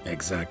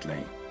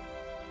 Exactly.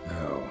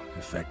 Oh,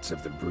 effects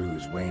of the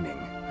bruise waning.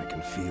 I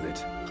can feel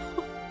it.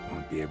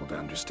 Won't be able to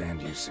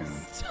understand you soon.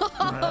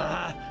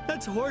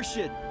 That's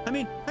horseshit. I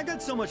mean, I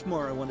got so much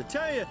more I want to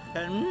tell you,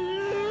 and...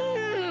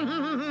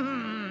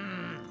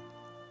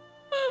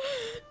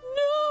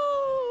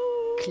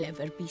 No!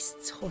 Clever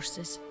beasts,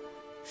 horses.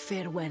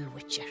 Farewell,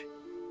 Witcher.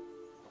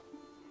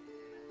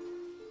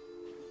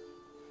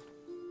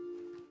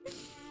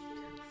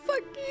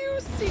 Fuck you,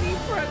 CD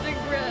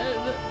Projekt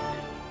Red.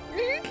 Are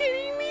you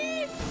kidding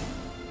me?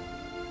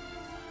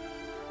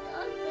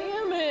 God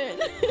damn it.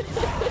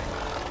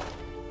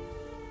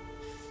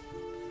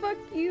 Fuck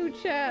you,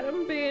 chat.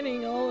 I'm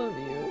banning all of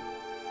you.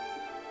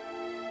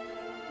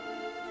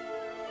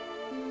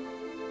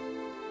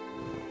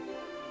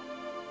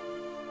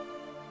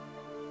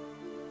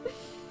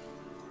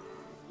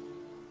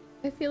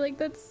 I feel like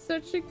that's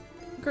such a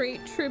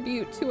great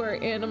tribute to our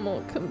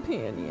animal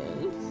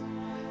companions.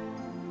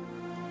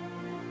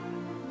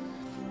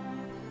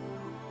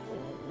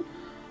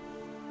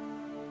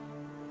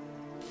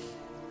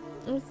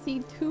 I see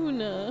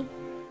tuna.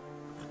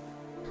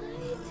 Hi,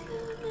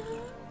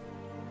 tuna.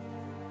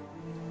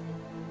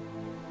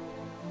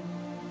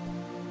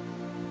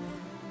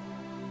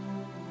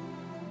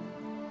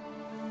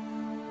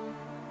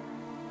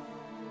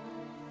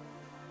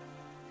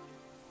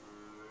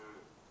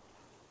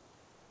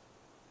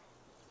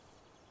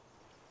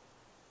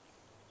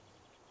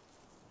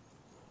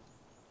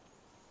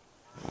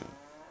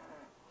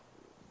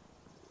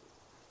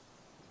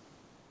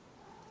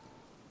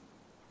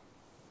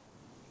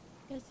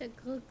 You're a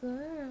good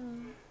girl.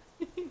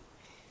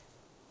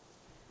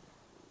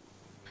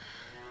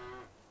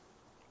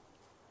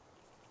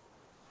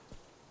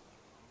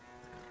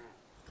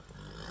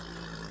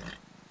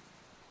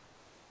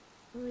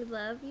 We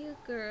love you,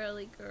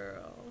 girly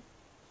girl.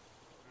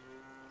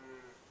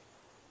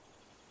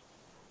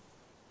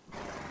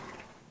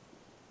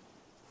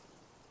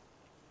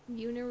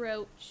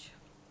 Roach.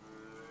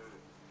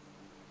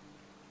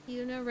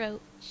 Roach.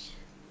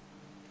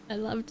 I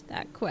loved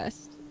that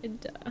quest.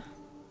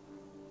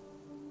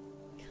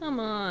 Come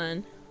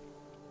on.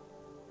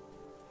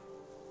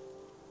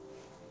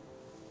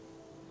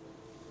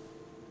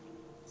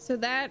 So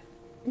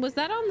was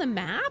that on the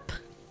map?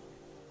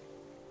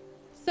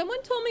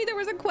 Someone told me there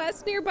was a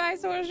quest nearby,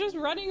 so I was just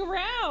running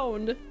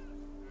around.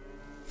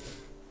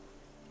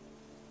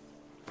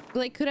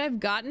 Like, could I have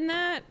gotten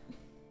that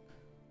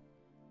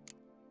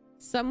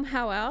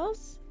somehow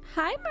else?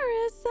 Hi,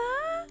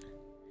 Marissa.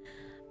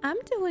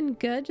 I'm doing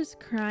good, just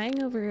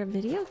crying over a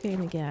video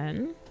game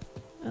again.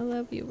 I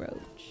love you,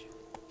 Roach.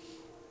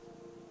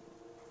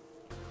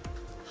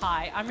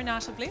 Hi, I'm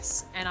Renata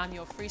Bliss, and I'm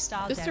your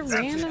freestyle Just dancer.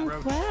 a random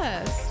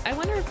quest. I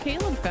wonder if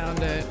Caleb found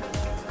it.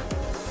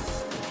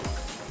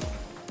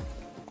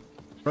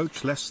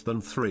 Roach less than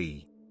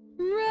 3.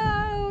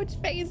 Roach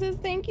Phases,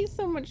 thank you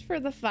so much for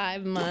the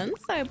 5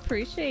 months. I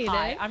appreciate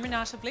Hi, it. I'm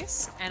Renata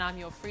Bliss, and I'm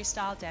your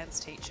freestyle dance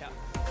teacher.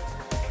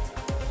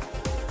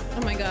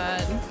 Oh my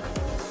god.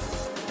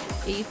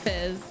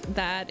 Ephiz,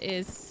 that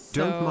is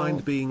so Don't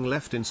mind being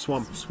left in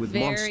swamps with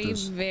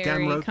monsters. very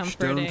Damn Roach,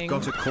 comforting. don't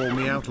gotta call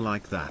me out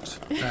like that.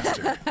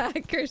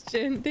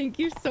 Christian, thank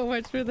you so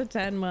much for the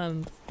 10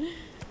 months.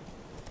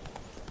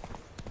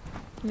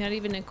 Not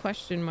even a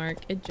question mark.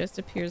 It just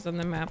appears on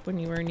the map when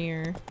you are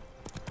near.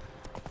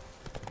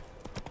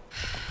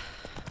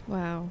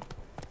 Wow.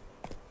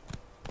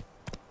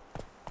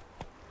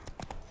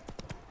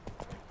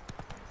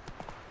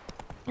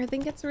 I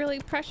think it's really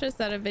precious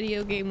that a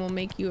video game will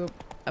make you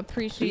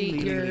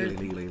appreciate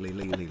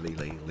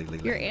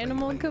your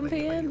animal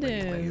companion.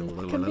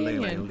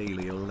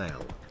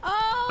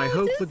 Oh, I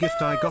hope the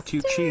gift I got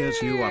you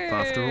cheers you up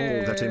after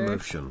all that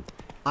emotion.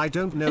 I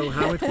don't know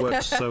how it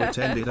works, so it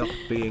ended up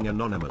being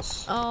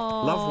anonymous.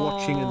 Oh. Love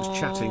watching and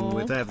chatting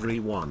with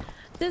everyone.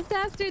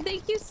 Disaster,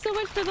 thank you so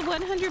much for the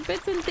 100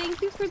 bits and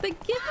thank you for the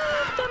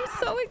gift. I'm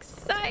so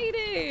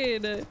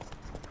excited.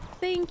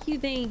 Thank you,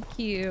 thank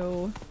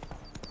you.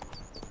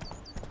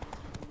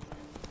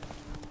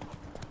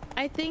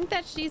 I think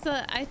that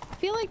I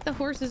feel like the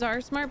horses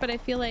are smart, but I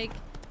feel like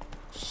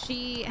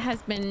she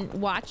has been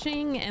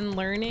watching and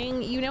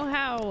learning. You know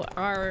how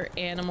our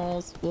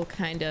animals will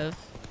kind of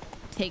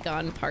take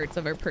on parts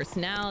of our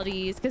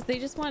personalities because they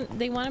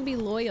want to be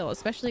loyal,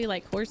 especially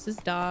like horses,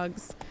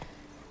 dogs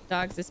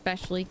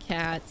especially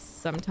cats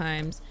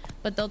sometimes,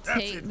 but they'll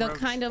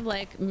kind of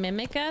like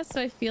mimic us.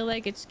 So I feel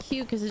like it's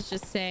cute because it's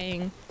just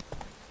saying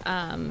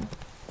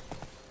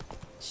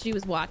she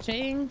was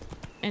watching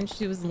and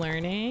she was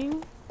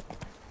learning.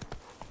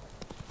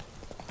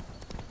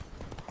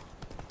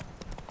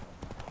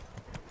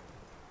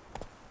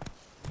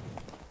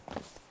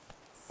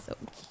 So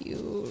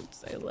cute.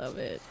 I love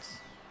it.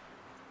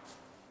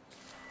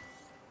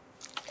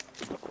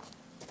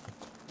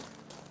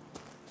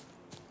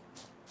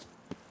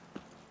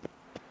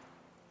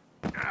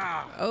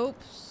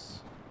 Oops.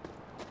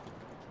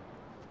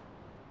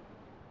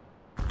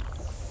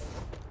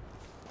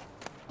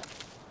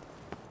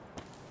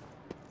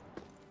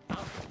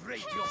 I'll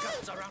break your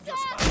guts around your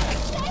spine.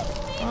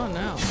 Oh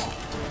no.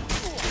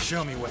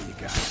 Show me what you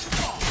got.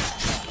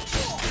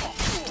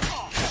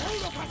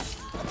 All of us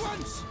at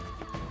once.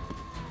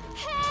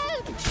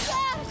 Help!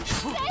 Sir!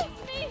 Save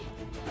me!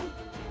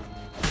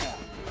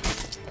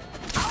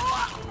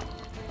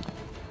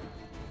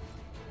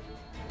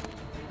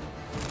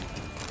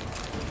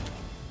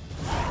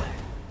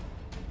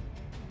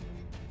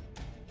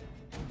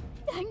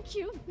 Thank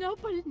you,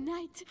 noble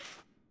knight.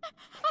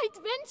 I'd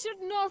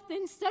ventured north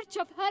in search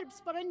of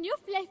herbs for a new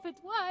flavored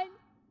wine.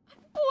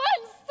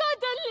 When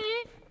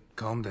suddenly...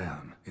 Calm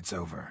down. It's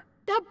over.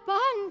 the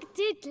Bang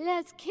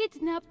Diddlers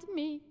kidnapped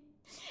me.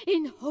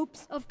 In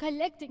hopes of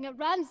collecting a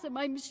ransom,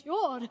 I'm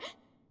sure.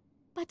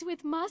 But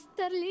with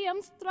Master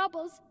Liam's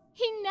troubles,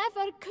 he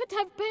never could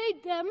have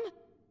paid them.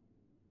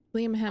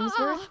 Liam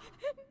Hemsworth?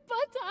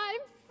 But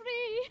I'm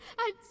free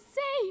and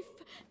safe.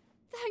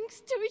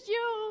 Thanks to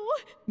you.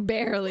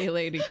 Barely,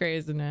 Lady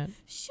Crazinet.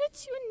 Should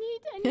you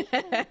need any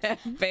help,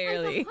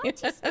 barely. I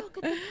have a stock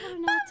at the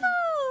Coronata.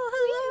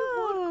 Will you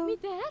work me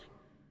there?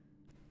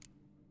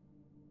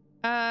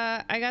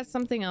 I got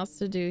something else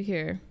to do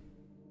here.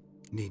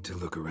 Need to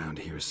look around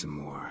here some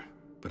more,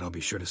 but I'll be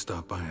sure to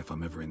stop by if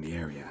I'm ever in the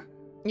area.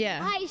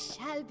 Yeah. I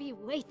shall be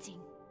waiting.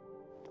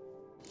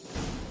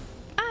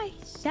 I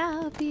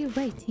shall be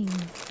waiting.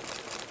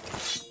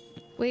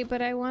 Wait,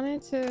 but I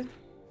wanted to...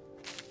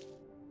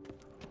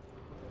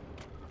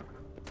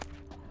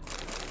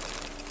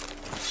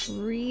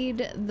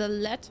 read the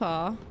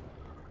letter.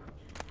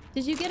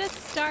 Did you get a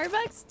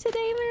Starbucks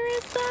today,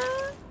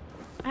 Marissa?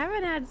 I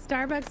haven't had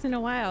Starbucks in a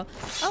while.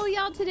 Oh,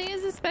 y'all, today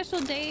is a special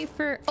day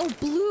for... oh,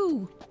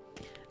 Blue!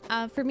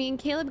 For me and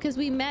Caleb, because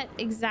we met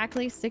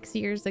exactly 6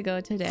 years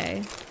ago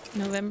today.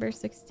 November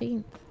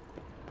 16th.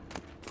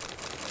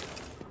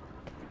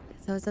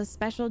 So it's a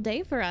special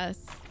day for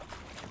us.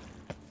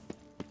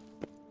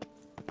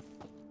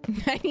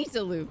 I need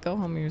to loot. Go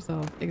home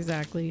yourself.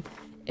 Exactly.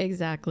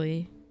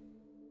 Exactly.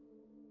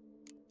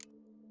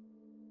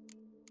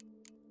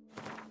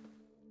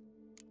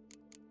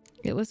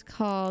 It was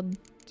called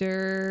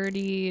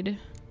Dirtied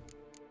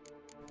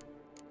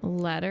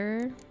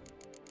Letter.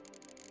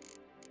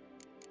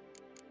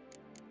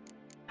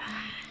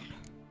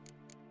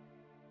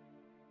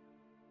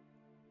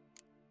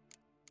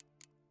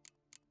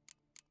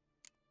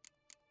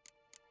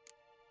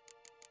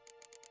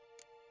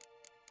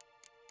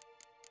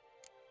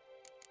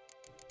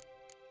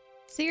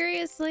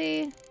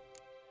 Seriously?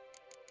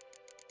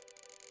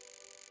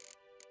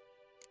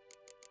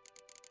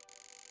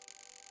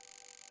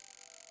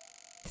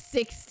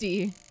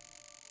 $60.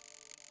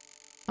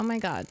 Oh my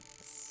god.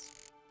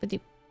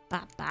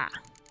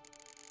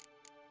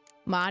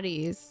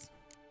 Moddies.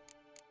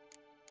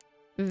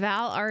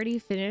 Val already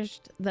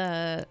finished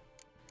the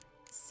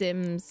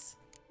Sims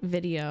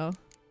video.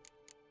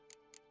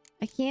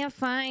 I can't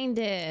find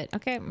it.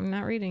 Okay, I'm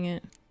not reading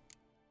it.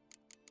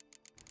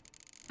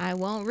 I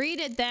won't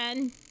read it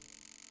then.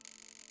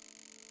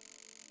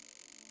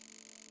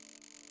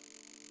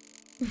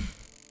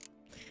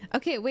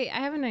 Okay, wait, I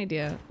have an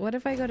idea. What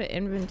if I go to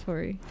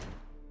inventory?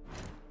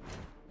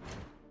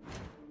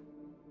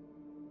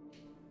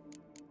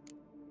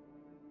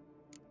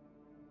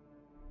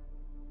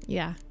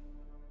 Yeah.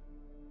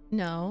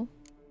 No.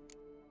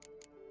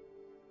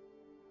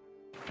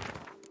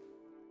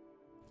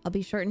 I'll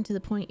be short and to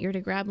the point. You're to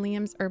grab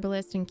Liam's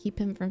herbalist and keep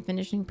him from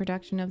finishing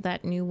production of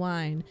that new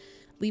wine.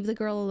 Leave the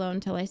girl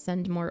alone till I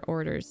send more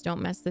orders.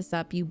 Don't mess this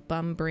up, you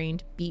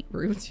bum-brained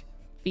beetroot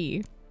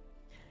fee.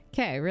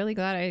 Okay, really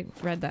glad I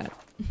read that.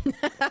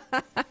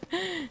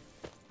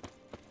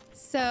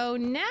 So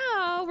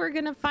now we're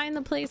gonna find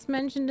the place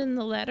mentioned in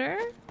the letter.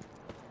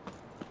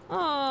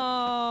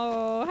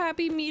 Oh,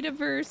 happy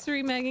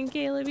meet-iversary, Meg and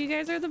Caleb. You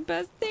guys are the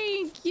best.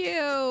 Thank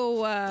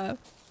you.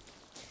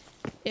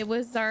 It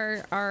was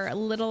our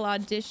little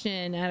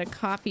audition at a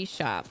coffee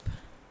shop.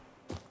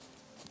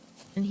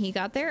 And he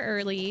got there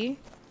early.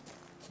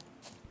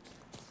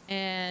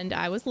 And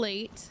I was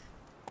late.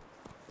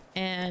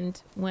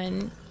 And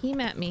when he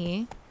met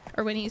me,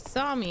 or when he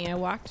saw me, I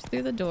walked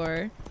through the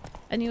door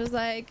and he was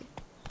like,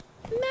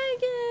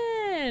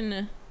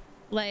 Megan!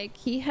 Like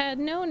he had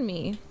known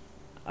me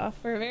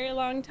for a very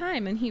long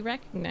time and he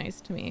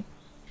recognized me.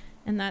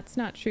 And that's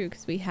not true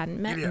because we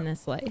hadn't met in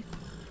this life.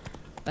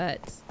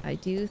 But I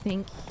do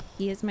think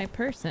he is my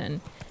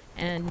person.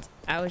 And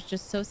I was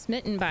just so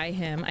smitten by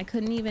him. I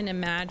couldn't even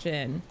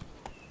imagine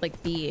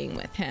like being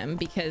with him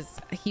because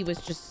he was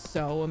just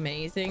so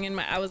amazing. And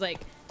I was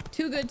like,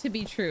 too good to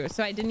be true.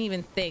 So I didn't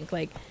even think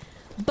like,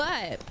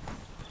 but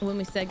when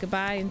we said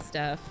goodbye and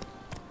stuff,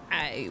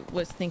 I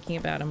was thinking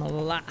about him a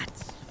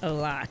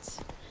lot.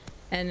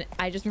 And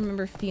I just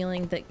remember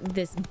feeling that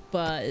this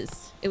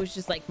buzz. It was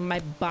just like my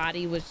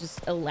body was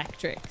just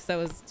electric. So I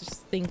was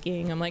just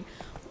thinking, I'm like,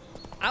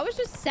 I was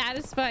just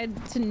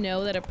satisfied to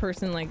know that a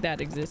person like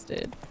that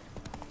existed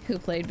who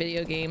played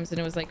video games and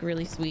it was like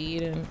really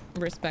sweet and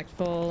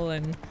respectful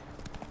and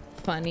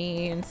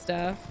funny and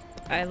stuff.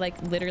 I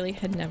like literally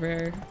had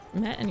never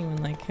met anyone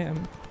like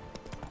him.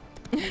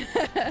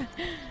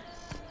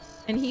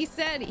 And he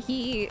said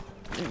he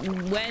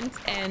went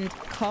and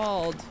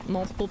called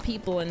multiple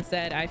people and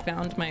said, I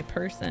found my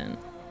person.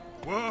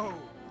 Whoa.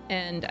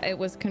 And it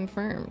was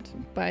confirmed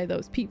by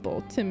those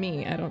people to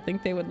me. I don't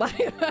think they would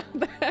lie about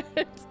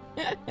that.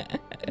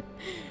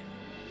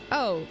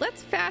 Oh,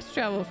 let's fast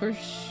travel for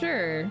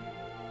sure.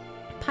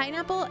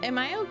 Pineapple, am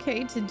I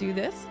okay to do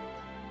this?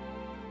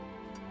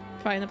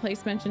 Find the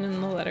place mentioned in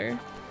the letter.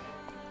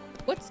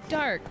 What's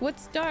dark?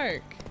 What's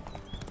dark?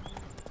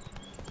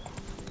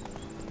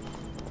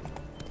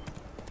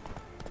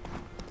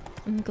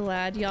 I'm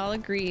glad y'all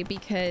agree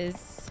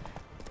because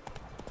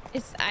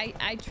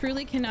I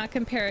truly cannot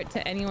compare it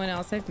to anyone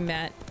else I've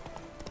met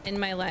in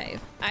my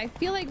life. I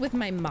feel like with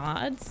my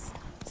mods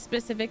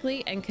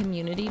specifically and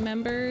community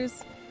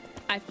members,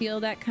 I feel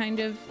that kind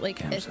of like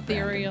Camp's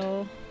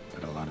ethereal.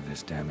 But a lot of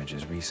this damage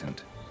is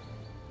recent.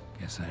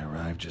 Guess I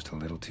arrived just a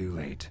little too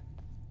late.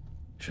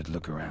 Should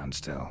look around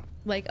still.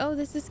 Like, oh,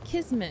 this is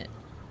Kismet.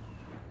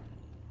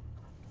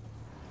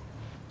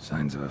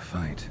 Signs of a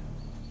fight.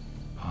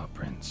 Paw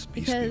prints,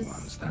 beastly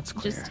ones, that's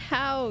clear. Just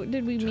how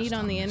did we meet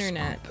on the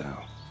internet?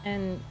 Spot,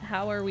 and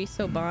how are we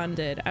so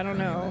bonded? I don't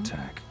know.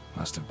 Attack.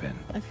 Must have been.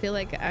 I feel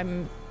like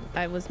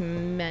I was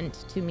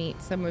meant to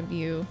meet some of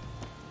you.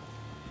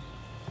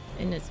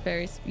 And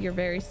you're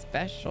very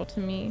special to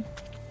me.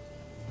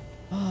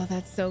 Oh,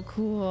 that's so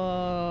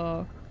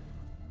cool.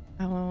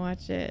 I want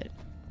to watch it.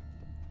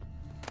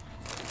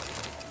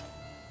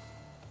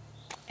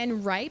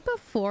 And right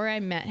before I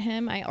met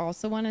him, I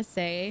also want to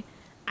say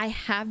I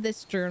have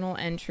this journal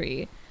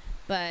entry,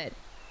 but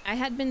I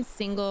had been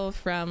single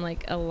from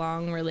like a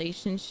long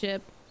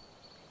relationship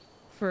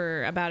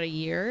for about a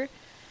year.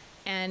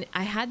 And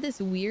I had this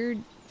weird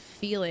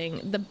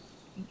feeling.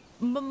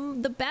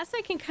 The best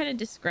I can kind of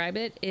describe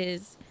it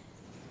is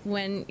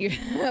when you're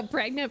a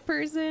pregnant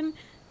person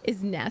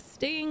is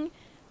nesting.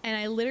 And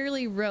I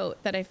literally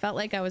wrote that I felt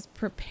like I was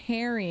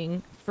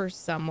preparing for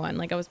someone,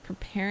 like I was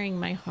preparing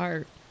my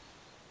heart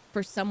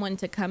for someone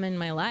to come in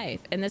my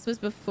life. And this was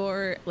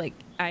before like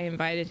I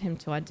invited him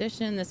to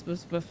audition. This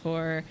was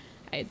before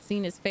I had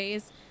seen his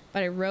face,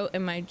 but I wrote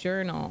in my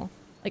journal,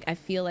 like, I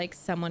feel like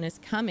someone is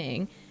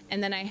coming.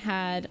 And then I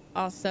had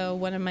also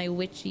one of my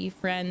witchy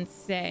friends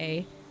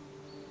say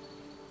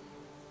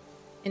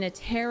in a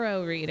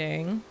tarot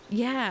reading,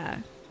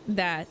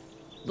 that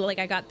like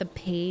I got the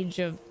page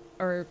of,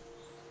 or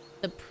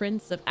the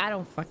prince of, I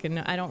don't fucking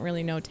know. I don't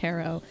really know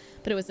tarot,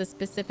 but it was a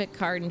specific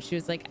card. And she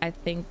was like, I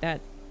think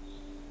that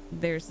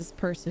there's this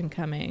person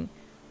coming.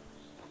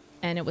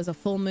 And it was a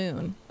full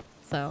moon.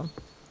 So,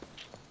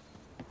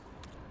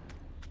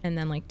 and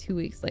then like 2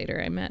 weeks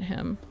later, I met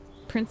him.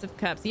 Prince of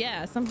Cups.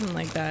 Yeah, something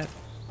like that.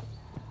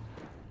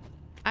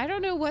 I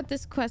don't know what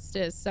this quest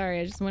is. Sorry,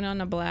 I just went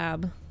on a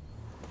blab.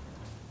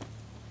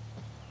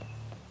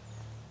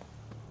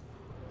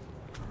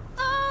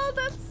 Oh,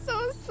 that's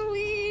so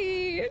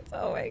sweet.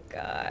 Oh my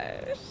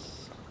gosh.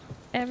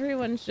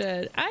 Everyone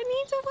should. I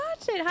need to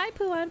watch it. Hi,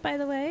 Puan, by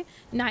the way.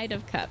 Knight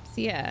of Cups,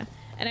 yeah.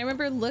 And I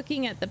remember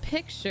looking at the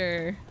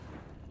picture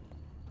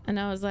and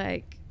I was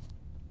like,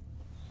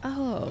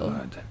 oh,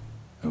 Blood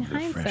in of the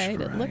fresh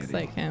hindsight, it looks variety.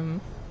 like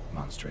him.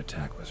 Monster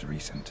attack was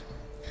recent.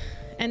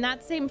 And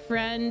that same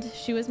friend,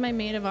 she was my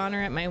maid of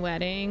honor at my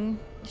wedding.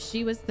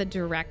 She was the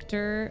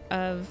director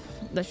of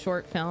the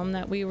short film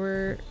that we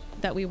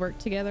worked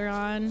together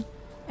on.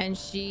 And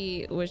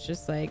she was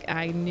just like,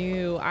 I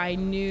knew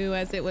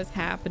as it was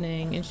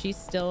happening. And she's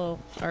still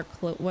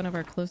one of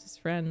our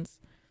closest friends.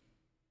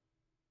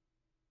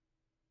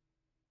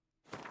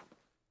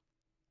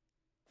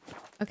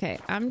 Okay,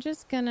 I'm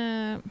just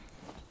gonna,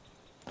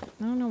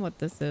 I don't know what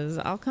this is.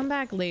 I'll come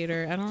back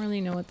later. I don't really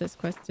know what this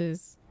quest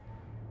is.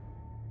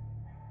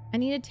 I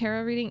need a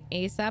tarot reading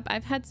ASAP.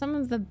 I've had some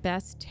of the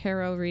best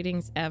tarot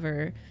readings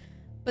ever,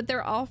 but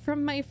they're all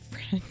from my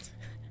friend.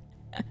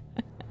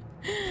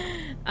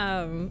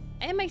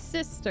 And my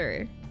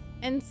sister.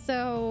 And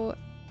so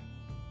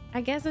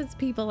I guess it's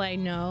people I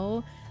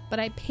know, but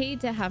I paid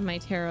to have my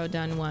tarot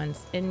done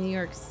once in New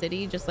York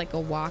City, just like a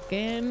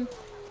walk-in.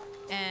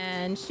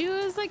 And she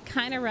was like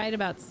kind of right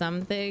about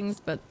some things,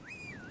 but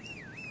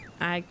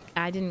I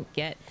didn't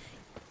get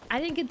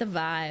the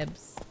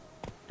vibes.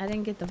 I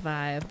didn't get the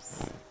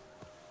vibes.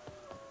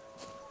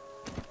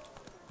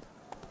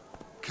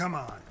 Come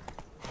on.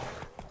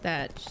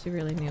 That she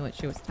really knew what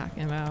she was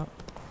talking about.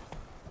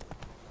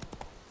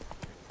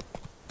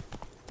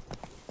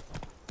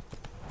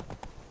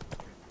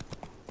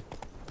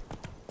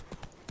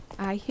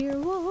 I hear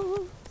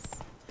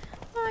wolves.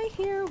 I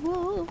hear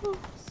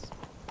wolves.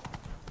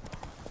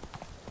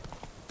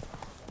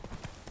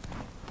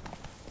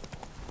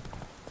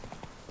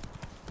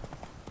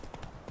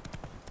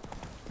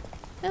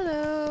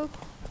 Hello.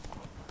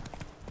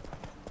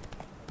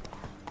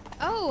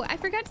 Oh, I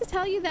forgot to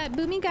tell you that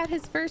Boomy got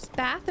his first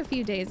bath a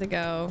few days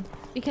ago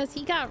because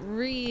he got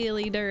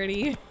really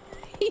dirty.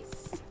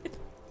 He's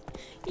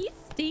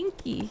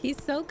stinky.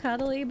 He's so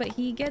cuddly, but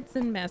he gets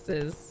in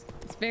messes.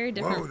 It's very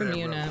different from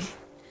Yuna. Roach.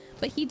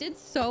 But he did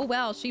so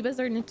well. Shibas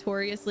are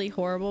notoriously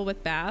horrible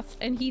with baths,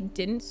 and he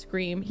didn't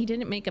scream. He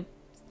didn't make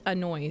a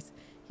noise.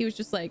 He was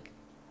just like,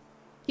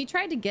 he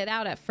tried to get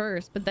out at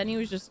first, but then he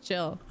was just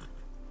chill.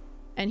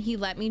 And he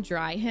let me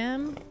dry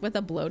him with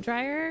a blow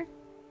dryer.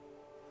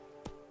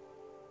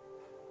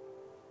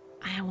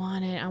 I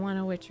want it. I want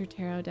a Witcher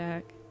Tarot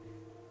deck.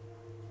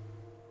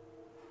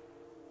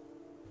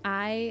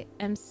 I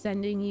am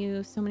sending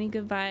you so many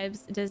good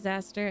vibes,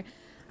 Disaster.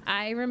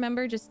 I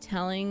remember just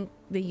telling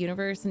the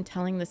universe and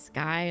telling the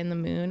sky and the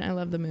moon, I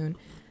love the moon,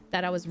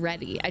 that I was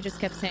ready. I just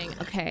kept saying,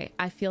 okay,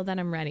 I feel that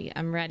I'm ready.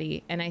 I'm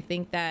ready. And I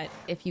think that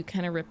if you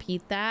kind of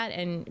repeat that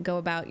and go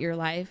about your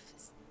life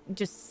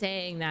just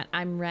saying that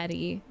I'm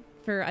ready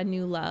for a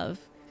new love,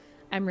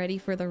 I'm ready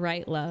for the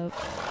right love.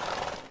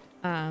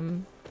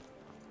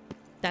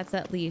 That's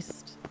at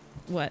least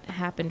what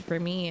happened for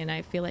me, and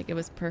I feel like it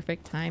was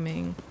perfect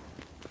timing.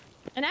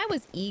 And I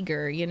was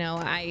eager, you know.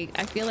 I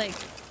feel like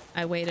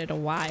I waited a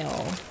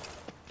while,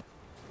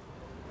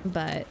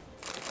 but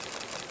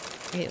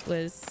it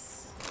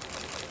was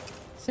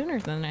sooner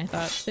than I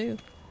thought too.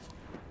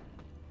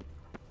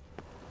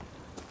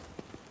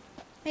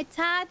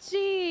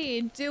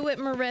 Itachi, do it,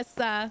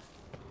 Marissa.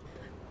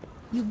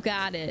 You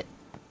got it.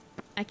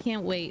 I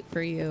can't wait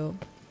for you.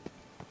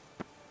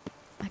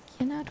 I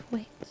cannot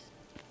wait.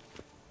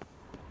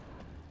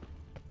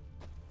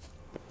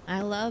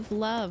 I love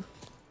love.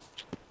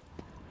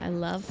 I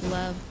love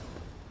love.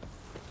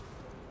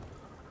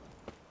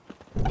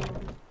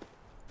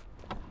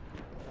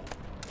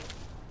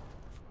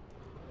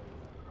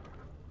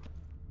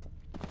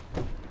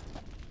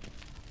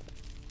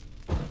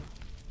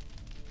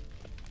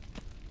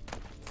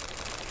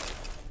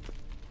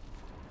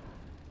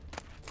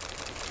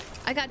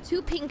 I got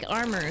 2 pink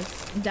armors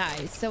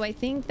dies, so I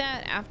think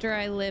that after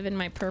I live in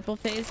my purple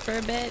phase for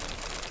a bit.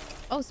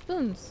 Oh,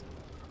 spoons.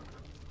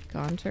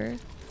 Gaunter.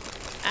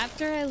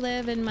 After I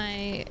live in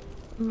my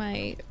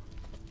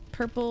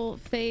purple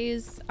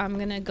phase, I'm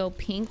gonna go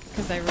pink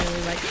because I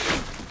really like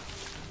it.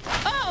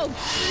 Oh,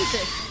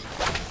 Jesus.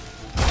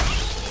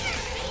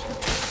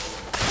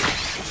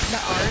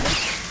 The art is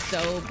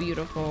so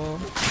beautiful.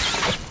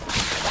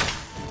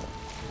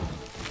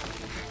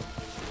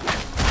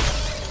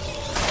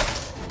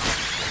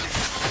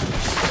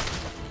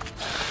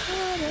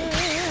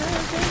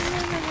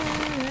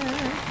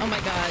 Oh my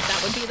god,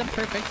 that would be the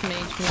perfect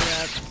mage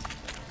meetup.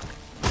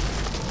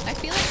 I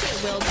feel like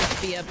it will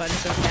just be a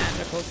bunch of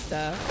magical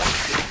stuff.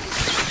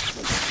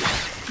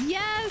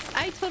 Yes,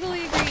 I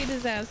totally agree,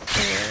 Disaster.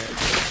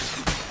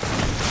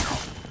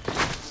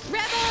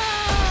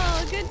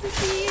 Rebel! Good to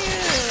see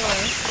you!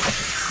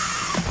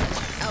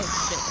 Oh,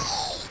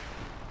 shit.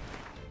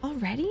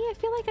 Already? I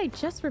feel like I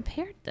just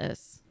repaired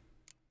this.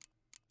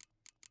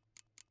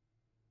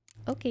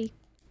 Okay.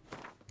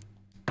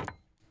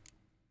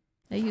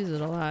 I use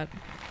it a lot.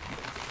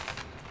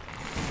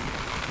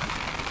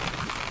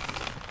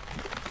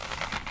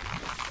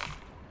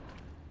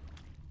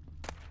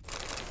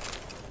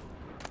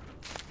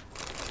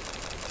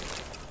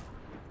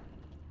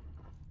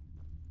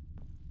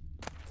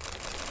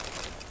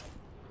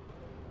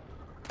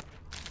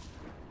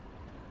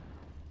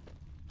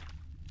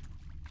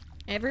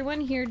 Everyone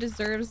here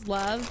deserves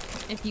love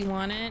if you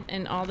want it,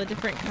 and all the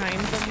different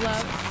kinds of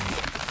love.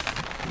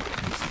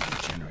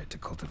 Degenerate to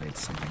cultivate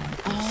something like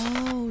this.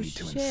 Oh, Need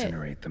to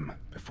incinerate them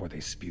before they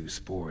spew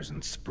spores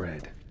and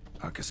spread.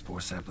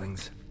 Archospore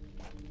saplings.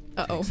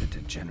 Takes a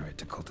degenerate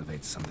to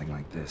cultivate something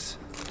like this.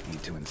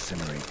 Need to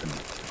incinerate them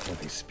before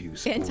they spew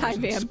spores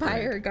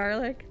Anti-vampire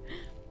garlic.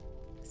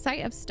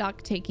 Site of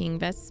stock taking.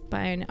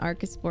 Vespine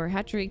Archospore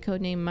hatchery,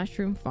 codename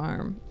Mushroom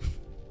Farm.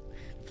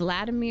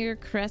 Vladimir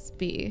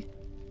Crespi.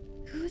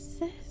 Who's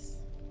this?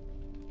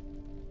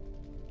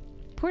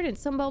 Important.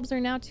 Some bulbs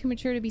are now too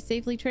mature to be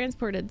safely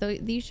transported, though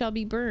these shall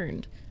be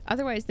burned.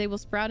 Otherwise, they will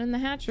sprout in the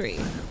hatchery.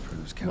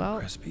 Proves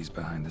Count Crespi's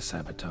behind the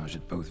sabotage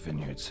at both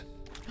vineyards.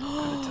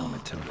 Gotta tell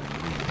Matilda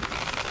and Lee.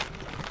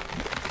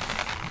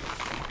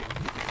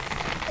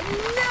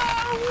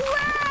 No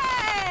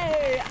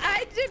way!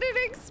 didn't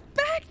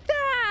expect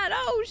that.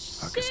 Oh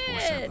Archospore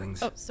shit.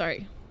 saplings. Oh,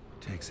 sorry.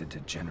 Takes a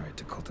degenerate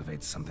to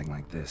cultivate something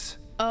like this.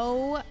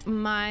 Oh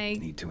my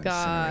Need to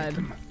god. incinerate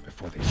them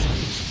before they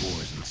spew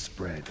spores and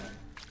spread.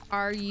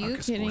 Are you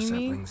Archospore kidding me?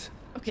 saplings.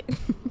 Okay.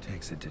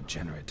 Takes a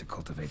degenerate to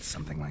cultivate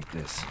something like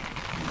this.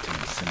 Need to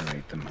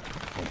incinerate them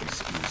before they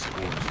spew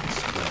spores and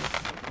spread.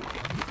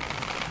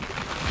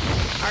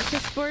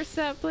 Archospore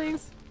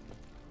saplings?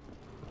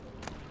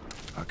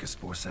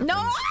 Archospore saplings.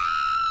 No!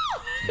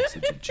 Takes a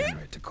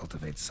degenerate to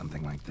cultivate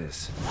something like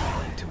this.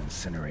 Need to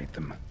incinerate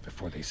them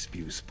before they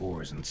spew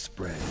spores and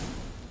spread.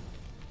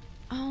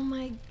 Oh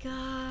my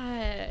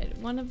god.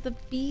 One of the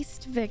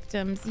beast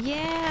victims.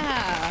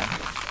 Yeah.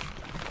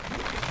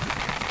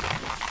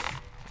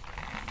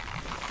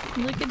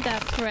 Look at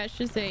that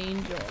precious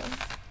angel.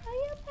 Oh,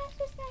 you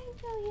precious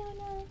angel,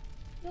 Yuna.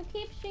 You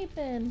keep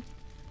sheeping.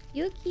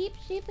 You keep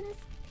sheeping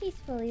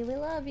peacefully. We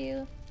love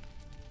you.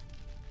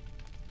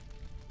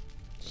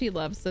 She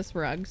loves this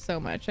rug so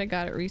much. I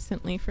got it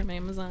recently from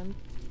Amazon.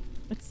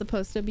 It's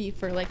supposed to be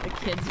for like the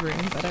kids'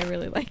 room, but I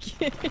really like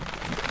it.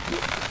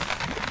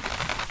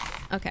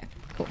 Okay,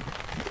 cool.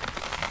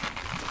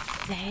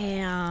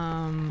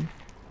 Damn.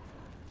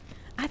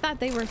 I thought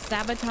they were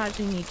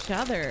sabotaging each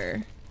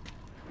other.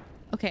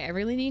 Okay, I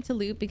really need to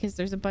loot because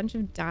there's a bunch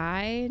of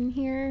dye in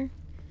here.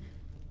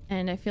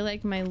 And I feel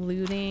like my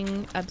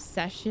looting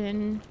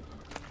obsession...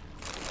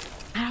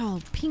 Ow,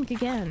 pink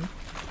again.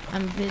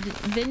 I'm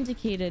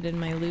vindicated in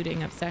my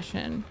looting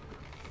obsession.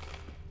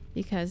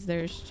 Because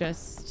there's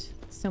just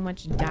so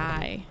much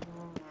dye.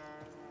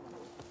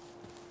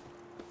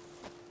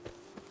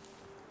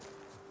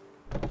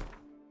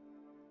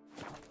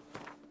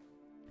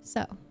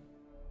 So.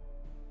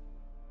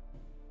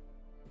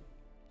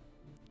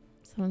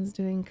 Someone's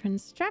doing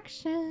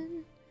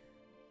construction.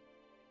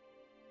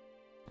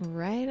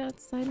 Right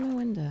outside my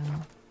window.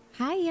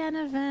 Hi,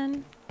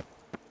 Yanavan.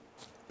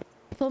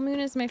 Full moon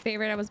is my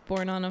favorite. I was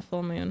born on a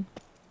full moon.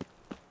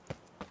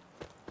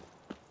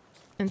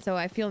 And so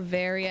I feel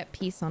very at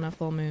peace on a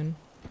full moon.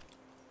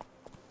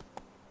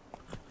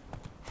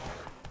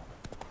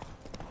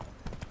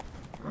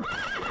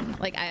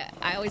 Like,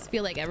 I always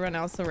feel like everyone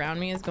else around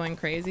me is going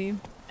crazy.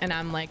 And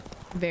I'm like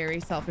very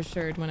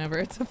self-assured whenever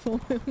it's a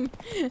full moon.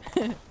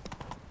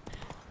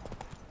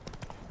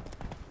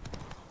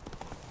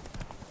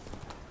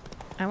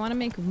 I want to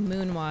make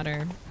moon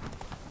water.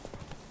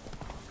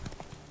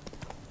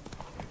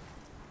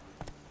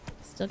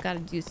 Still got to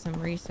do some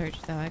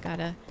research though. I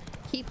gotta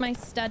keep my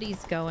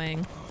studies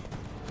going.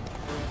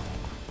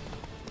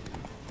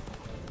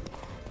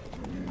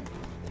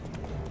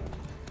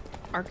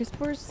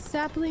 Archospore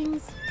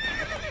saplings.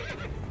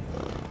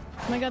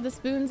 Oh my god, the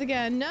spoons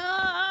again.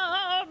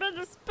 No, to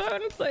the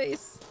spoon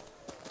place.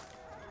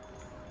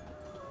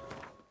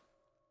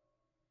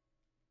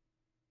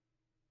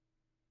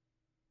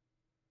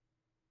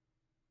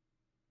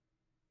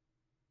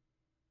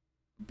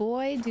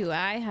 Boy, do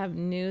I have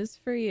news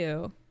for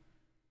you.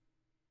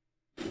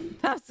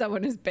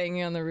 Someone is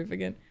banging on the roof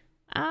again.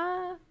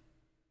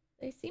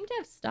 They seem to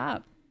have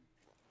stopped.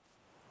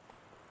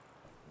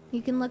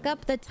 You can look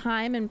up the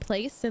time and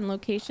place and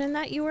location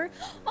that you were.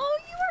 Oh,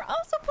 you were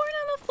also born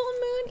on a full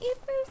moon,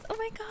 Ethos. Oh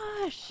my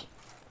gosh.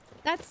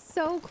 That's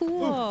so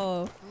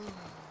cool.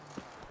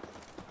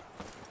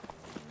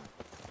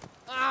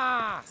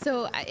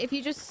 So if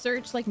you just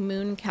search like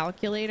moon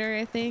calculator,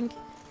 I think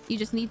you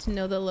just need to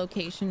know the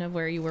location of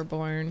where you were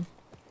born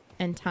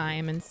and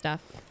time and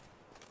stuff.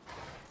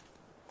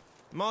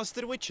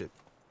 Master Witcher,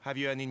 have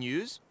you any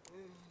news?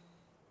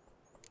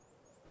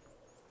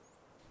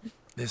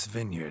 This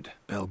vineyard,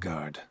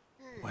 Belgard,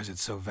 why is it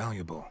so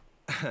valuable?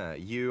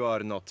 You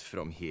are not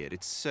from here,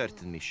 it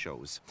certainly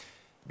shows.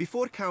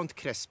 Before Count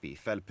Crespi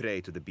fell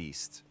prey to the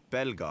beast,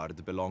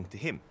 Belgard belonged to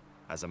him.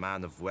 As a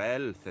man of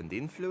wealth and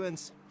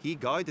influence, he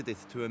guided it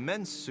to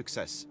immense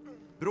success.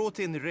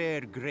 Brought in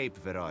rare grape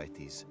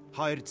varieties,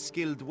 hired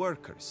skilled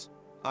workers.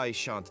 I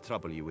shan't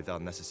trouble you with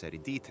unnecessary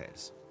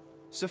details.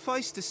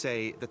 Suffice to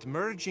say that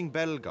merging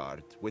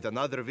Belgard with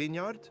another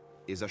vineyard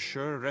is a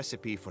sure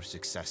recipe for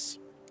success.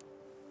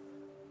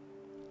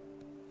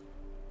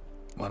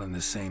 One and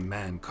the same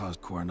man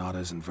caused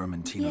Coronada's and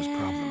Vermentino's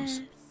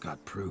problems.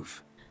 Got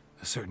proof.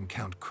 A certain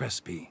Count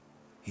Crespi.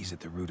 He's at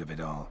the root of it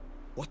all.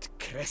 What,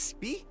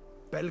 Crespi?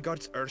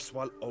 Belgard's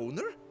erstwhile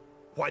owner?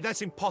 Why,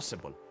 that's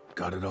impossible.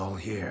 Got it all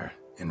here,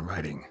 in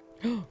writing.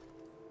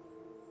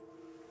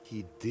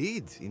 He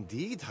did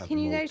indeed have Can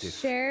you motive. guys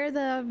share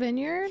the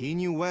vineyard? He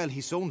knew well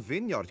his own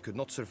vineyard could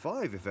not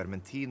survive if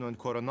Vermentino and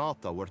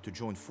Coronata were to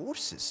join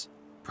forces.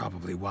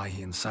 Probably why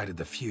he incited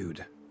the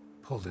feud.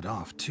 Pulled it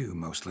off, too,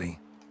 mostly.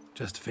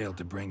 Just failed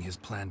to bring his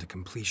plan to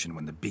completion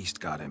when the beast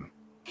got him.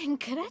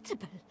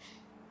 Incredible.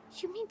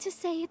 You mean to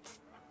say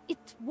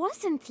it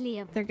wasn't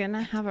Liam? They're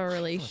gonna have a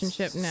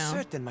relationship now.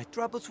 Certain my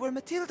troubles were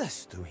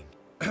Matilda's doing.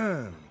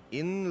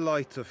 In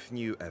light of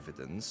new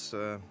evidence,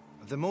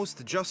 the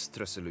most just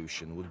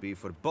resolution would be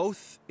for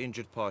both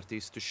injured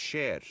parties to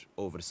share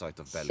oversight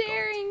of Belgard.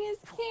 Sharing is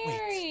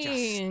caring. Wait,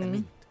 just a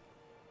minute.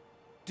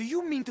 Do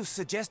you mean to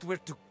suggest we're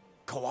to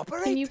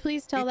cooperate? Can you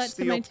please tell it's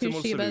that to my the two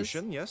optimal Shibas?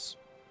 solution, yes.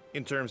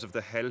 In terms of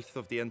the health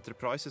of the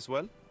Enterprise as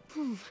well.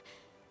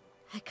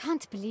 I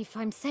can't believe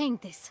I'm saying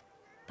this,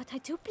 but I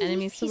do believe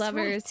Enemies to he's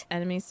lovers. right.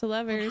 Enemies to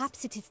lovers.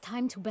 Perhaps it is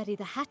time to bury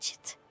the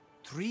hatchet.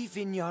 3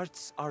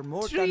 vineyards are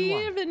more than 3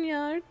 one.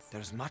 vineyards.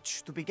 There's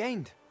much to be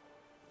gained.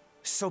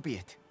 So be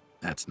it.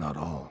 That's not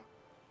all.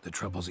 The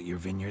troubles at your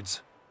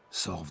vineyards,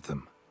 solved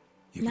them.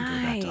 You can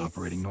go back to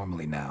operating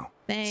normally now.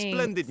 Thanks.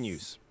 Splendid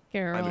news.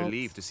 Geralt. I'm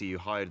relieved to see you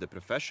hired a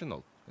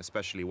professional,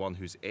 especially one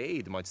whose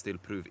aid might still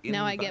prove invaluable.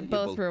 Now I get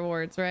both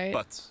rewards, right?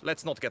 But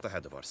let's not get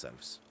ahead of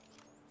ourselves.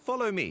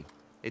 Follow me.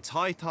 It's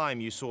high time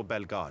you saw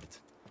Bellegarde.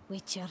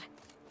 Witcher,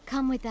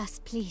 come with us,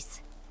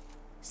 please.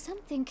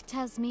 Something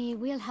tells me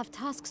we'll have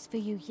tasks for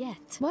you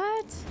yet.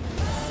 What?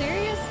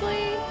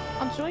 Seriously?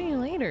 I'll join you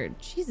later.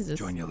 Jesus.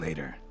 Join you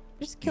later.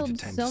 Just killed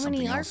so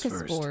many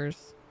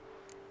Archospores.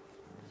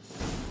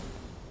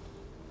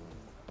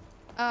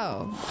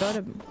 Oh, go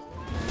to...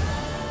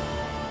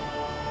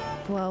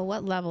 Well,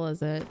 what level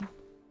is it?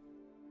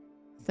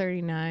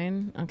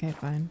 39? Okay,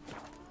 fine.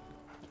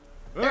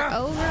 They're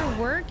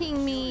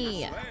overworking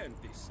me!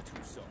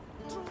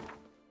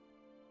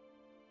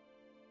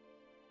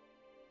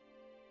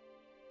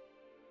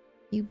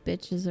 You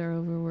bitches are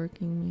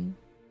overworking me.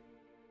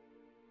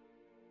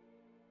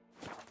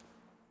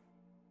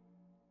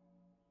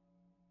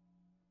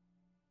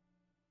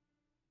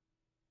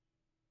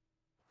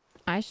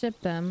 I ship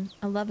them.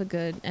 I love a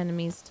good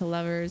enemies to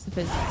lovers if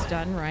it's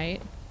done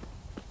right.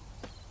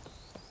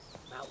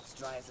 Mouth's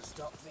dry as a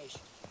stockfish.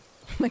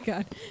 Oh my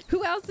god.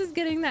 Who else is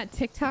getting that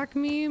TikTok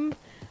meme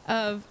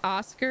of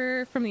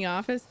Oscar from The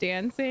Office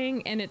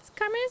dancing and it's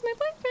Carmen is my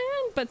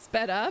boyfriend but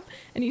sped up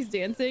and he's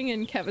dancing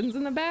and Kevin's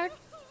in the back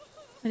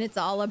and it's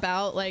all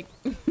about like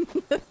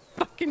the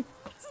fucking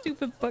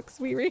stupid books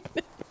we read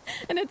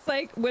and it's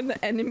like when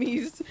the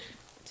enemies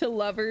to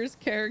lovers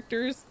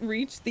characters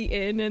reach the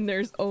inn and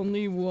there's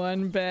only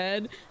one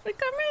bed. Like,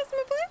 Carmen is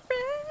my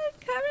boyfriend.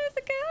 Carmen is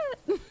a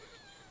cat.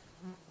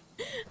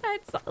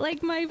 It's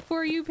like my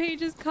For You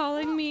page is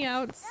calling me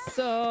out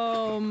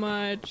so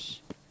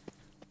much.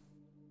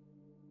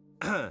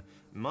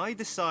 My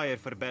desire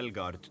for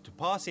Bellegarde to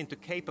pass into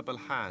capable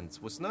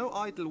hands was no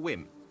idle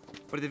whim,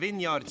 for the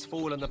vineyard's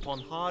fallen upon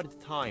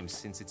hard times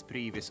since its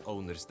previous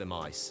owner's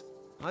demise.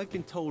 I've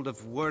been told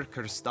of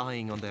workers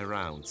dying on their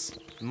rounds,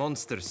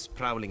 monsters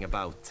prowling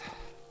about.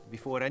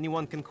 Before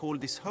anyone can call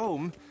this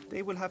home,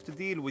 they will have to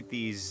deal with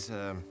these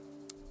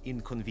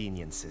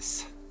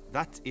inconveniences.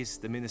 That is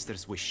the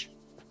minister's wish.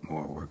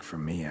 More work for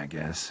me, I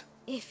guess.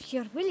 If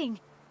you're willing,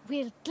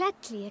 we'll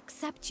gladly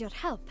accept your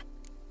help.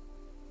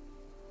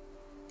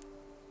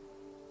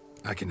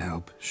 I can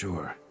help,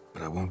 sure,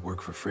 but I won't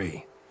work for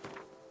free.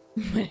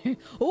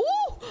 Ooh!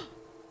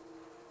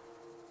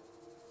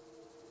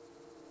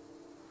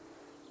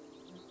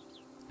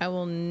 I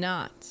will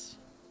not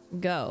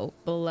go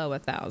below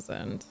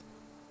 1,000.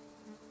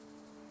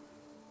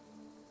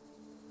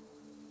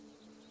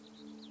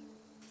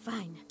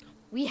 Fine.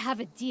 We have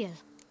a deal.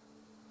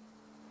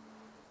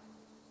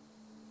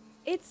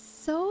 It's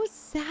so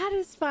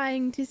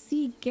satisfying to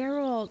see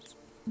Geralt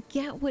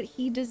get what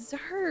he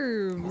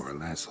deserves. More or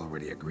less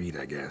already agreed,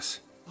 I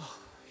guess.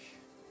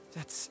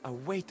 That's a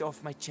weight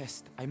off my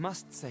chest, I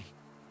must say.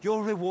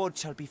 Your reward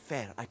shall be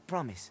fair, I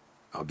promise.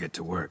 I'll get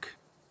to work.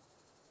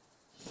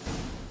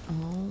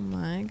 Oh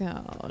my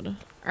god.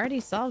 Already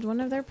solved one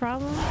of their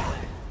problems?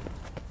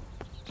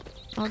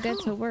 I'll get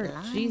to work.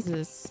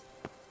 Jesus.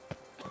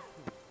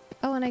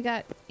 Oh, and I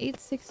got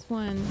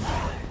 861.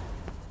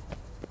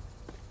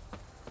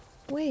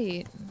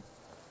 Wait.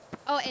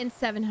 Oh, and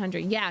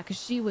 700. Yeah,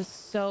 because she was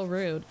so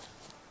rude.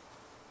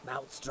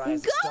 Mouth's dry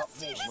as a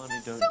stockfish. Money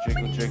don't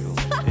jiggle jiggle.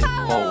 It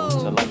folds.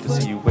 I like to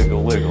see you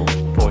wiggle wiggle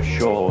for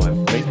sure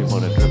and make me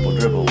wanna dribble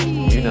dribble.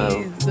 You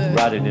know,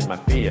 riding in my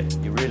Fiat.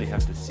 You really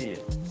have to see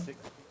it.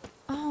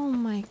 Oh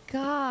my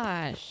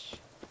gosh.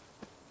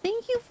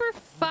 Thank you for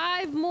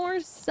 5 more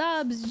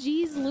subs.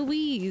 Jeez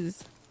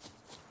Louise.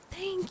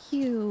 Thank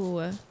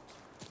you.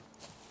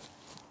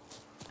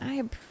 I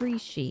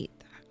appreciate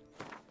that.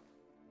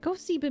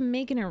 Ghosty been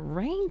making it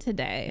rain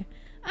today.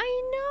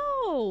 I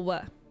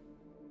know.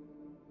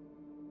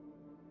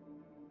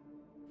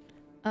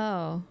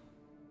 Oh.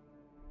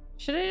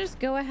 Should I just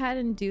go ahead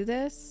and do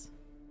this?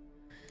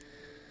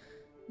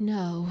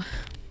 No.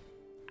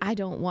 I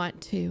don't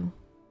want to.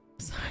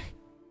 Sorry.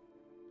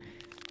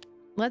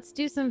 Let's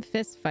do some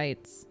fist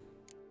fights.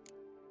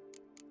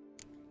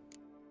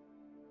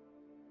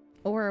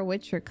 Or a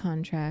Witcher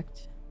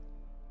contract.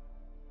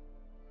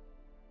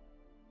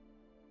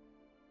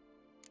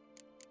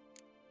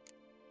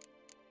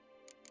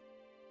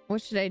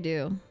 What should I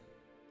do?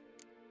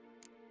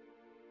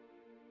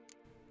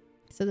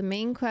 So the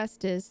main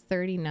quest is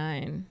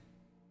 39.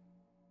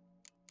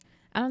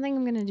 I don't think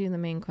I'm gonna do the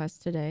main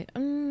quest today.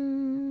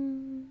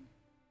 I'm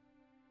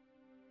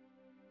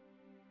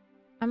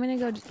gonna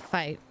go just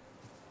fight.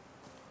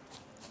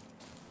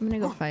 I'm gonna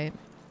go fight.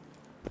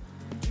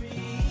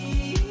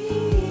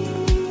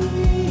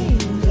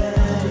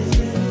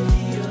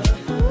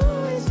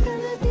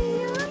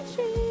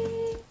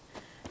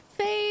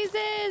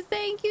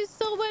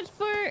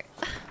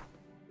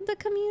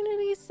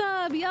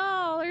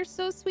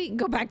 sweet.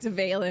 Go back to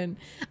Valen.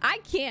 I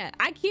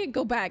can't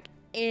go back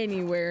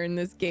anywhere in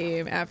this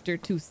game after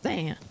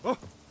Toussaint.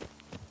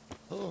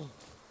 Oh.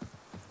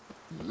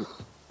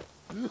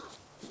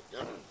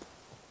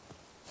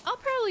 I'll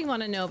probably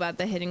want to know about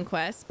the hidden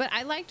quest, but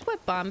I liked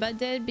what Bomba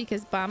did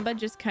because Bomba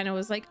just kind of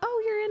was like,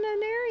 oh, you're in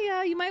an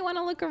area. You might want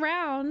to look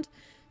around.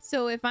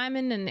 So if I'm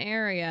in an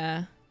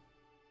area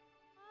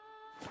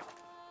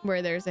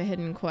where there's a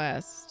hidden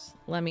quest,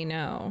 let me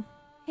know.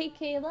 Hey,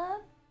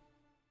 Caleb.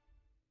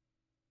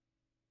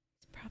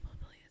 He's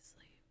probably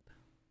asleep.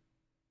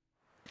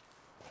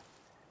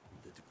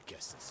 The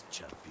guest's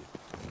champion.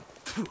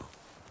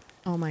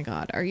 Oh my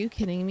god, are you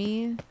kidding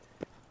me?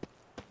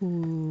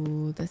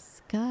 Ooh, the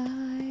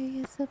sky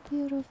is a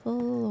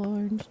beautiful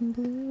orange and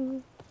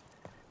blue.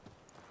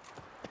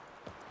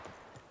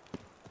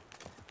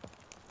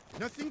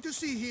 Nothing to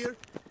see here.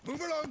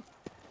 Move along.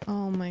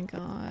 Oh my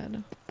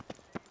god.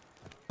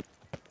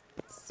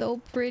 So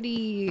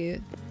pretty.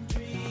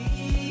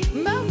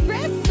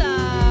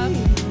 Marissa!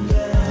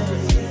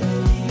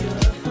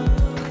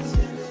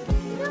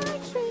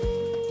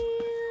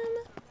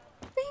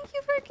 Thank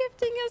you for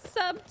gifting a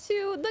sub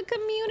to the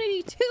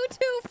community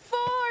 224,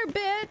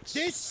 bitch.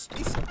 This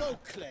is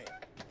Beauclair.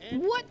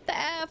 What the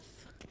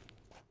F?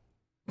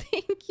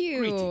 Thank you.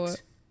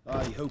 Greetings.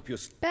 I hope you're...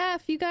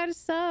 Beth, you got a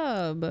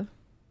sub.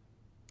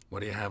 What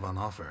do you have on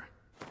offer?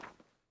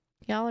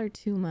 Y'all are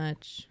too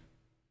much.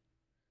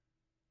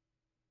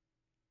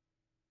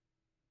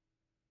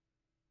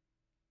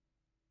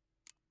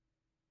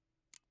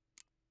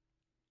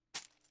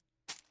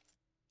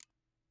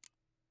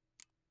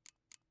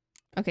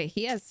 Okay,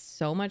 he has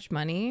so much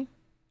money.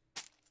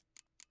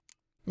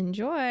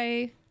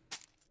 Enjoy.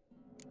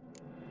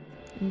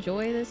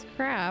 Enjoy this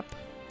crap.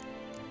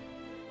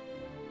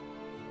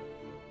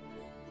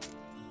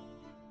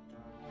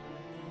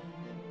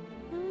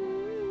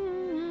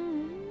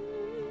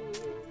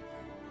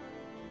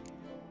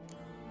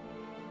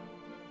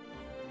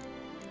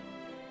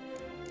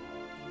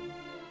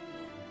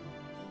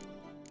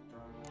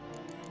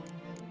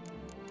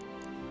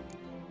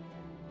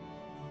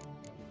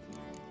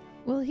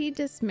 Will he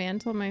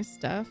dismantle my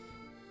stuff?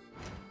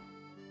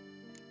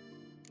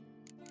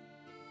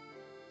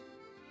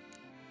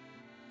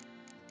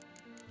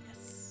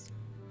 Yes.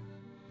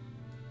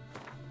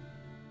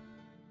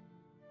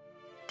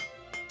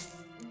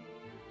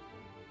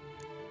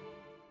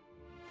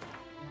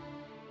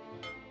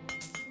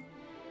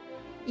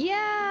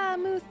 Yeah,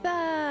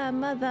 Mutha,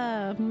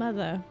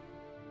 mother.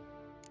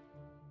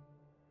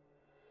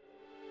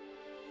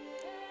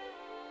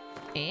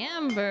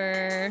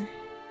 Amber.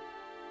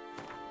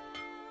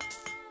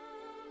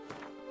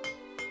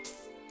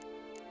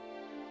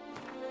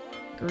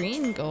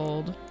 Green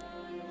gold.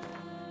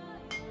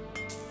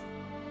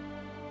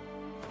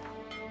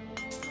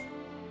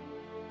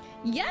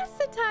 Yes,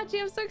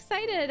 Satachi, I'm so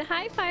excited.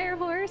 Hi, Fire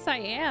Horse. I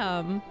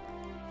am.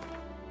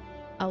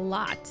 A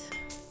lot.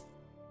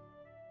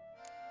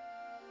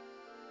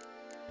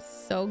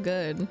 So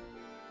good.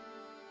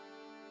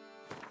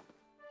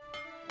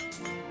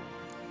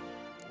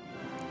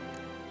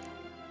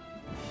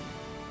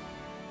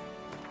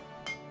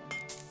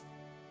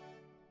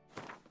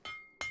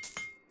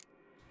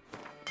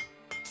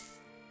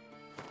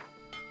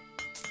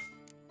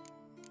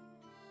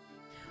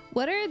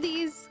 What are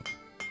these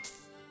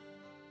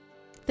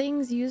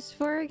things used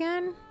for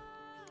again?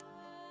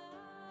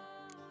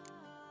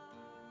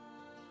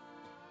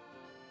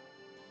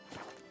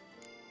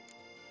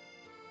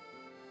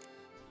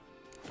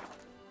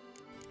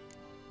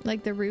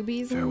 Like the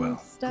rubies and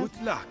stuff?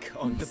 Good luck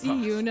on the See path.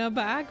 Yuna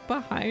back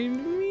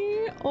behind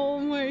me? Oh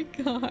my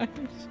gosh.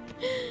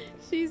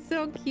 She's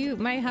so cute.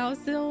 My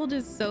household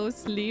is so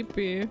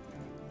sleepy.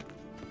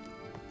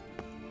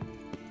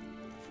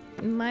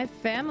 My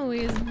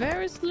family is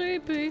very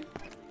sleepy.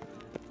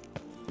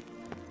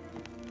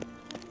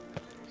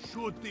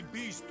 Should the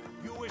beast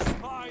you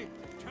espy,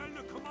 tell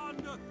the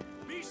commander,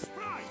 be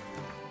spry.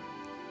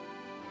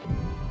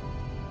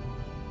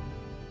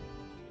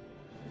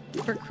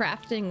 For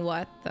crafting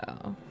what,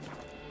 though?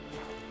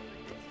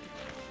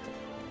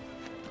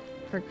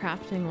 For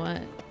crafting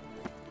what?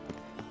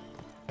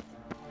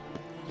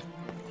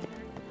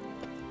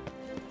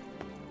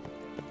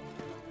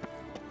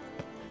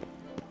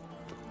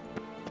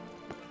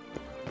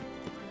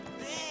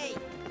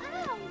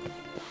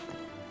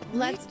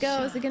 Let's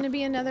go. Is it going to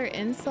be another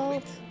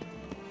insult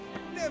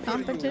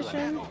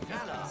competition?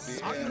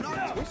 Are you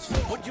not?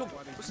 Would you...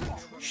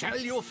 Shall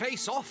you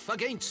face off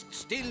against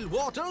still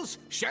waters?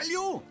 Shall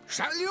you?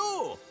 Shall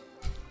you?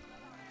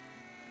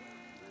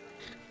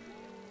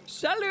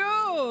 Shall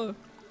you?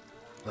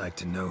 Like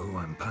to know who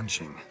I'm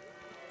punching.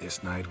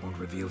 This knight won't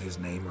reveal his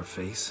name or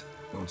face.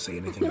 Won't say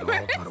anything at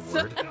all, not a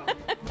word.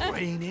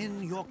 Rein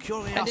in your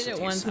curiosity. I did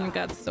it once and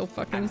got so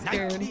fucking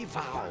scared. A knightly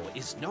vow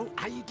is no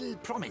idle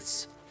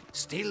promise.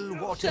 Still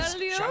waters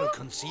shall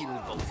conceal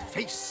both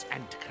face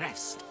and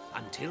crest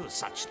until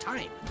such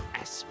time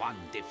as one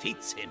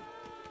defeats him.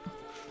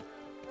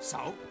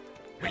 So,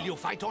 will you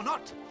fight or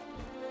not?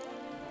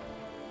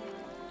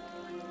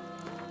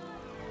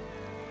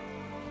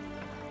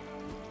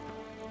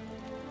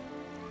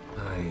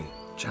 I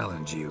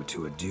challenge you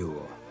to a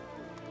duel.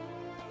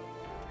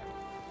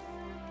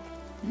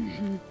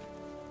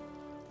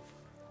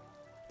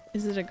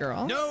 Is it a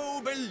girl?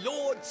 Noble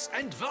lords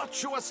and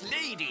virtuous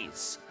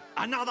ladies,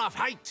 another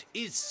fight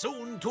is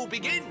soon to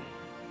begin.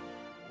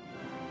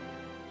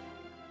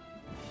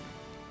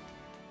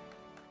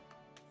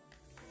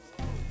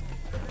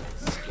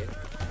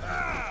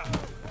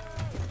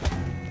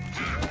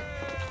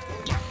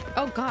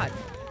 Oh God.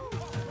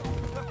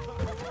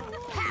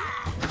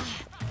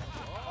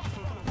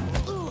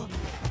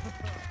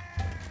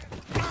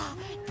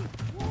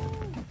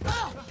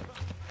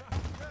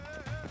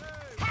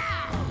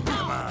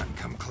 Come on,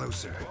 come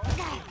closer.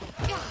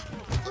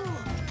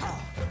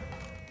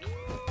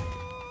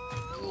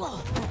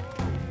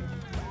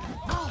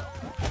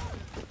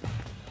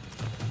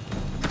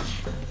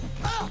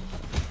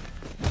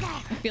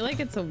 I feel like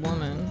it's a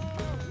woman.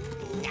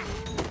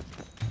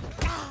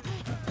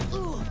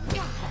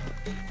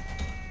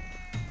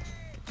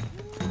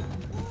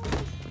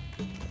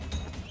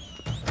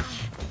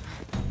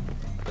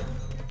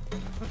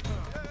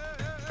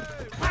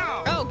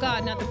 Oh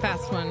God, not the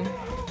fast one.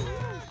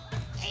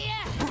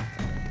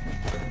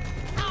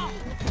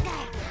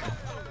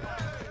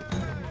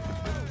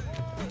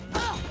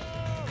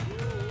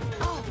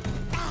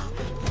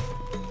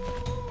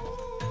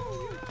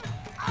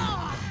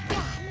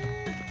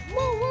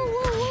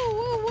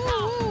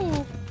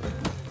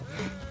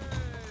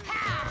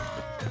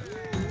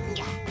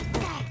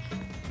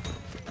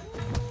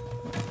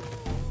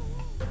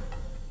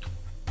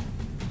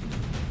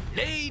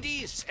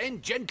 Ladies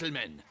and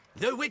gentlemen,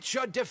 the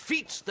Witcher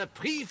defeats the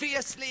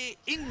previously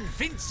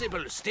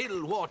invincible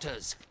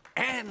Stillwaters.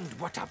 And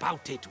what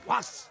about it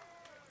was?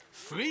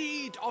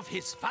 Freed of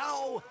his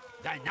vow,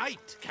 the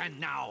knight can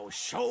now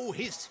show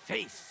his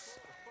face.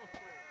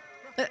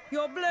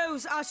 Your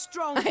blows are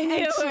strong I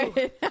knew and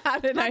true. it. How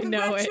did I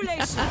know it?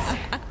 Congratulations.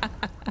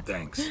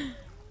 Thanks.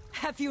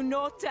 Have you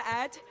naught to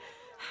add?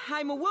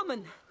 I'm a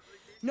woman.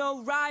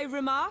 No wry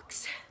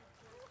remarks?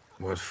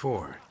 What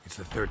for? It's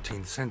the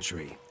 13th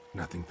century.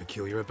 Nothing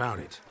peculiar about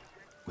it.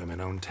 Women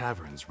own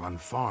taverns, run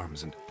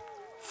farms, and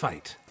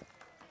fight.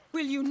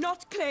 Will you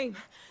not claim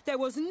there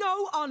was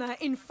no honor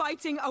in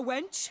fighting a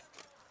wench?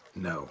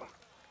 No.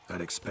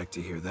 I'd expect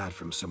to hear that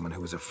from someone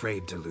who was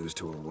afraid to lose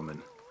to a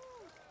woman.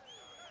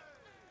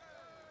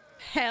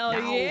 Hell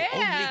Now yeah!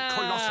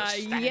 only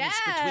Colossus stands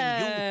between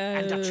you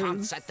and a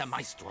chance at the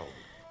Maestro.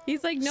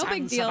 He's like, no San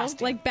big deal.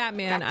 Sebastian, Like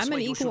Batman, that's I'm an where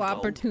you should equal go.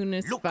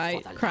 opportunist Look for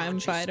the crime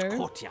largest fighter.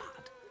 courtyard.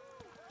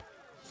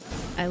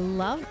 I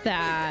love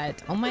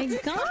that. Oh my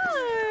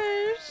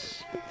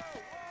gosh.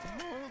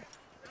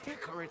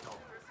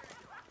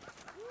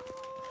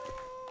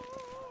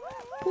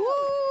 Woo,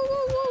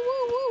 woo, woo,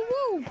 woo,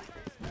 woo, woo.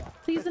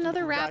 Please,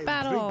 another rap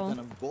battle.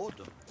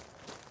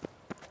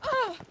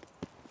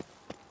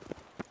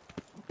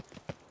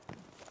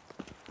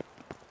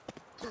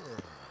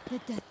 The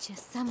Duchess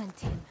summoned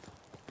him.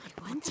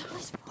 I wonder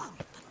what's wrong.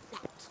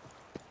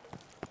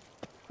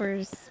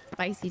 For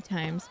spicy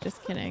times.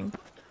 Just kidding.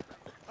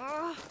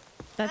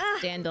 That's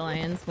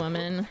Dandelion's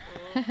woman.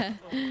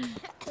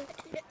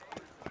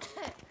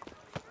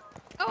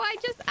 Oh,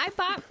 I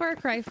bought Far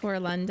Cry 4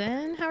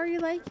 London. How are you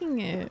liking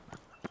it?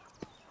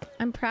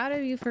 I'm proud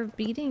of you for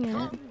beating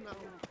it.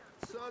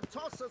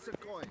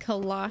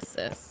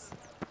 Colossus.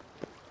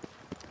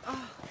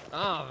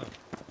 Ah.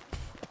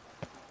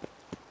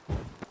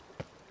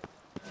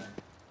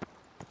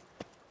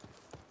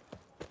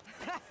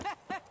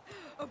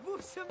 A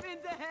bosom in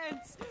the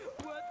hands.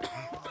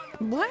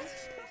 What?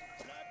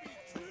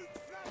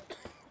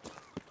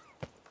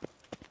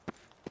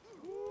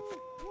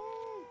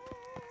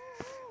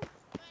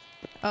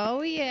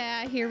 Oh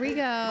yeah, here we go.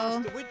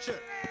 Master Witcher,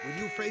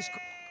 will you face...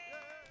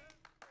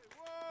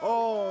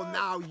 Oh,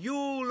 now you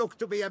look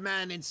to be a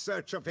man in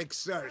search of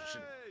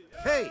exertion.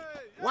 Hey,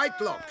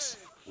 Whitelocks,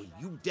 will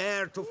you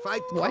dare to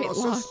fight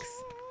Colossus?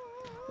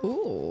 Whitelocks.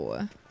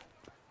 Ooh.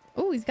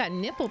 Ooh, he's got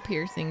nipple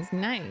piercings.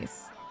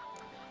 Nice.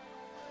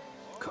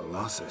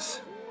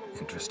 Colossus.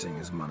 Interesting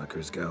as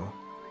monikers go.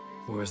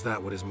 Or is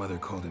that what his mother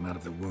called him out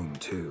of the womb,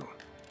 too?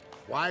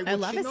 Why would I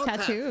love she his not have?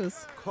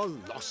 tattoos.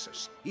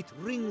 Colossus. It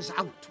rings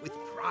out with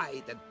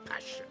pride and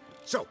passion.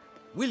 So,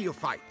 will you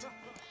fight?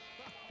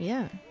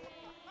 Yeah.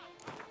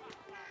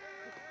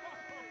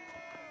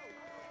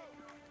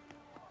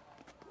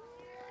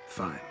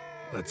 Fine.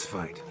 Let's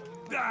fight.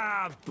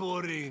 Ah,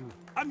 boring.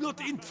 I'm not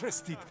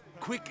interested.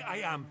 Quick I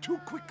am. Too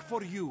quick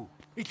for you.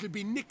 It'll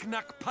be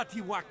knick-knack,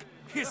 paddywhack.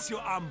 Here's your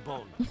arm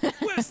bone.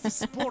 Where's the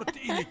sport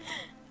in it?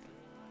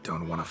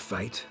 Don't want to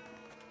fight?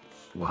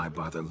 Why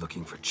bother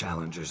looking for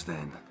challengers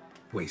then?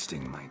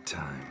 Wasting my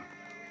time.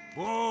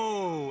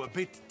 Whoa, a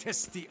bit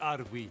testy are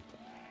we?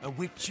 A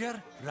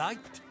witcher,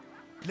 right?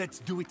 Let's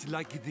do it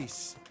like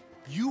this.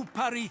 You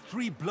parry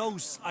 3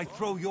 blows I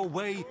throw your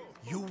way,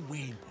 you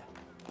win.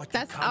 But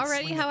That's you can't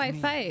already swing how at I me.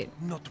 fight.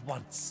 Not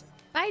once.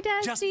 Bye,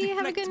 Just Dusty.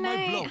 Have a deflect good my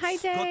night. blows. Hi,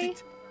 Got Day.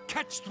 it?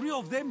 Catch 3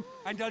 of them,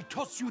 and I'll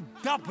toss you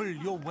double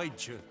your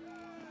wager.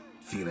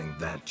 Feeling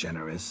that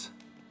generous?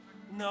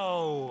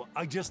 No,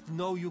 I just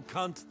know you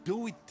can't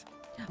do it.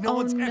 No Oh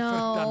one's ever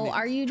done no, it.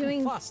 are you Too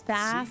doing fast,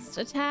 fast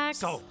see? attacks?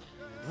 So,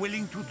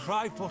 willing to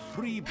try for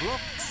 3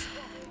 blocks?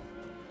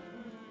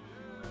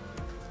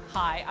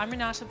 Hi, I'm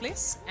Renata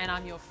Bliss, and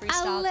I'm your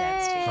freestyle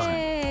dance teacher.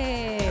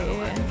 I don't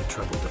have any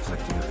trouble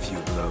deflecting a few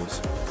blows.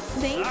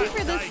 Thank you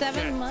for the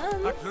 7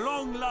 months. At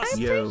long last,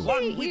 Yo,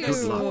 one with a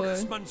good luck.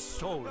 sportsman's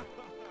soul.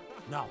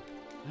 Now,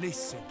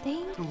 listen.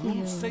 Thank the you.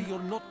 rules say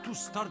you're not to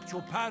start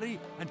your parry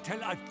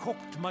until I've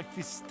cocked my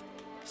fist.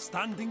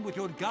 Standing with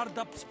your guard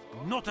ups,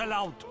 not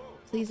allowed.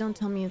 Please don't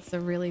tell me it's the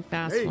really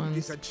fast Ladies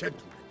ones. and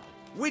gentlemen,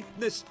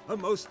 witness a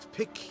most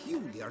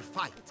peculiar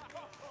fight.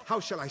 How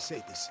shall I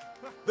say this?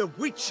 The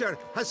Witcher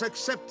has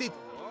accepted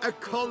a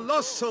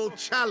colossal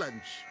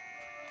challenge.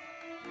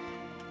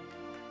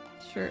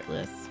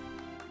 Shirtless.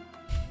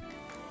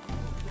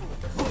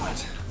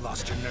 What?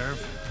 Lost your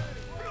nerve?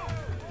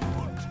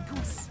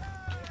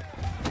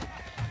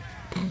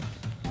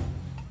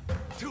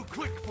 Too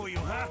quick for you,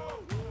 huh?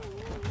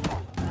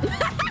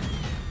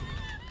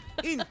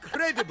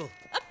 Incredible!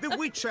 The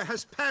Witcher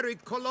has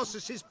parried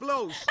Colossus's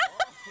blows.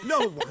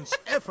 No one's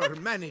ever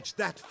managed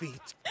that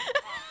feat.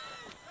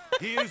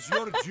 Here's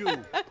your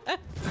due.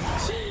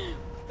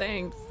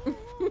 Thanks.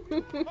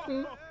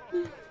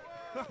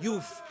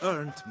 You've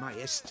earned my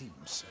esteem,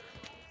 sir.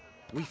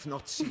 We've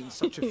not seen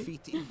such a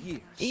feat in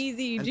years.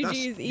 Easy, and GG's thus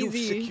easy. You've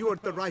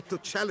secured the right to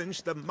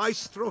challenge the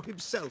maestro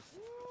himself.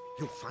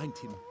 You'll find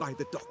him by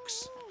the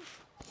docks.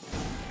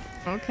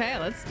 Okay,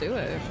 let's do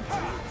it.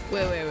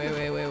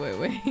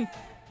 Wait.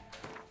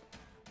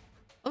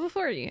 Level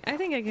 40. I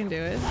think I can do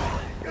it.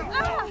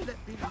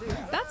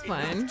 That's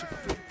fine.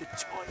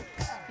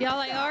 Y'all,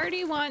 I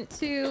already want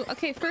to...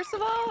 Okay, first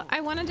of all,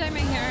 I want to dye my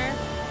hair.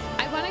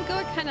 I want to go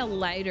a kind of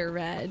lighter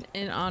red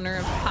in honor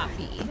of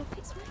Poppy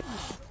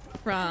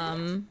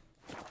from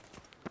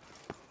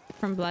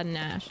Blood and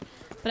Ash.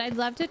 But I'd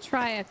love to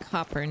try a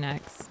copper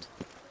next.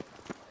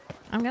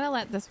 I'm gonna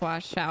let this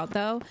wash out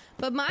though.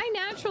 But my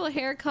natural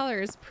hair color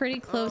is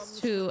pretty close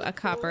to a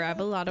copper. I have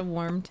a lot of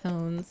warm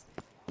tones.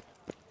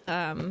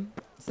 So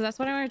that's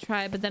what I want to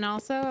try. But then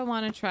also I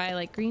want to try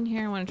like green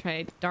hair. I want to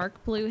try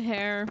dark blue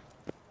hair.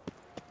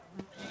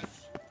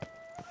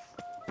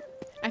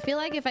 I feel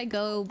like if I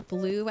go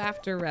blue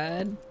after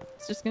red,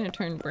 it's just gonna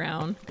turn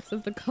brown because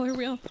of the color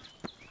wheel.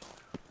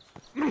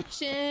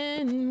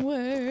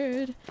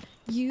 Shinward,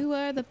 you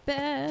are the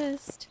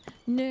best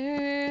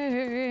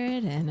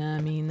nerd, and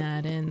I mean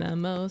that in the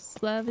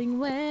most loving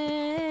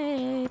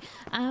way.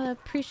 I'm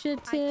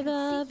appreciative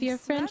of your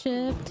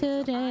friendship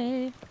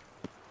today.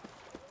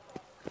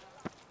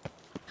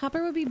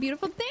 Copper would be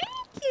beautiful.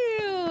 Thank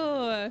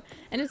you.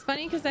 And it's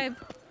funny because I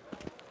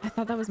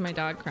thought that was my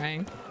dog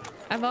crying.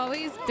 I've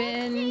always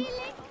been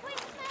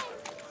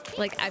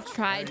like, I've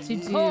tried to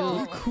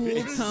do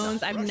cool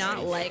tones. I've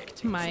not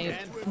liked my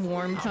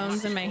warm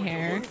tones in my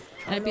hair.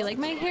 And I'd be like,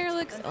 my hair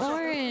looks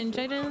orange.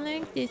 I don't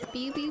like this.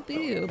 Boo, boo,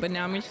 boo. But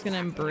now I'm just gonna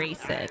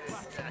embrace it.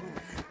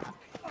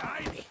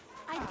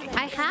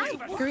 I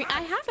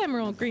have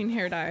emerald green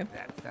hair dye.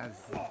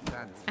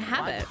 I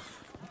have it.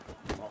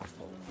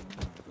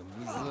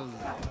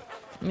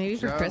 Maybe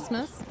for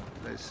Christmas?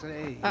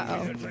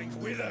 Uh-oh.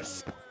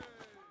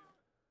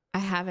 I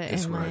have it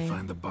This in where my I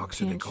find the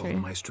boxer they call the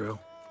pantry. maestro?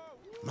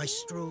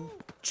 Maestro,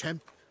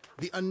 champ,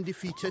 the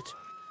undefeated.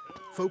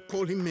 Folk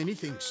call him many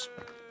things.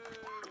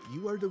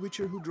 You are the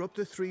Witcher who dropped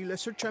the 3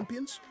 lesser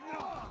champions?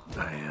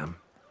 I am.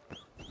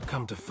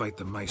 Come to fight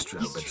the maestro,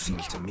 but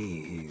seems to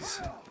me he's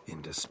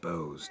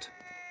indisposed.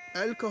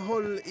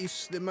 Alcohol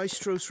is the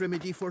Maestro's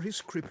remedy for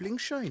his crippling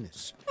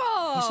shyness.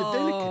 He's a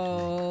delicate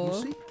man, you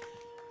see?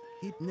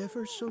 He'd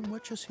never so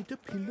much as hit a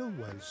pillow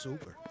while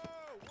sober.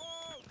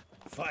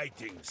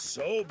 Fighting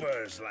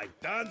sober's like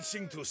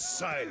dancing to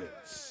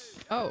silence.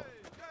 Oh.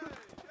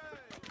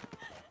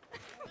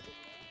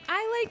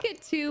 I like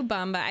it too,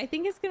 Bumba. I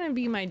think it's gonna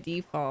be my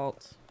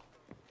default.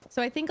 So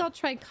I think I'll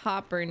try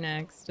copper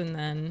next, and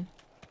then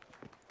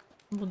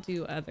we'll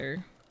do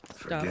other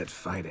stuff. Forget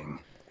fighting.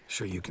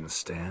 Sure you can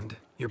stand?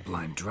 You're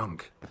blind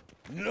drunk.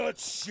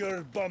 Not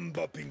your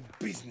bum-bopping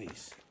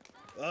business.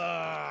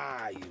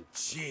 Ah, you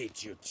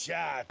cheat, you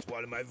chat,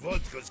 while my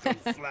vodka's gone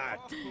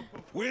flat.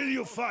 Will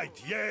you fight,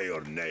 yay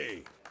or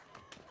nay?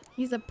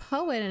 He's a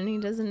poet and he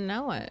doesn't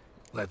know it.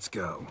 Let's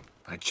go.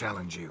 I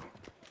challenge you.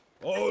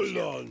 Hold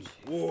on.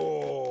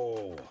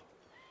 Whoa.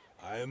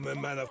 I'm a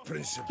man of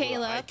principle.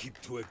 Caleb. I keep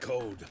to a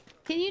code.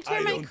 Can you turn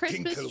I my don't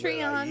Christmas tinkle tree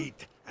where I on?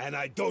 eat, and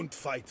I don't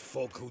fight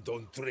folk who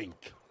don't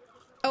drink.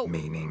 Oh.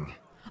 Meaning?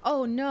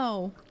 Oh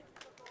no.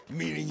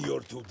 Meaning you're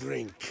to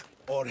drink.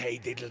 Or hey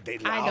diddle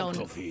diddle I out don't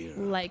of here.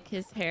 like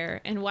his hair.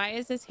 And why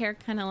is his hair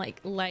kind of like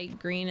light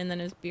green and then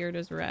his beard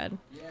is red?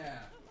 Yeah.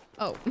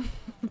 Oh.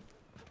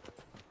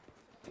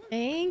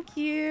 Thank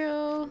you.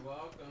 You're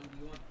welcome. Do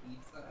you want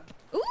pizza?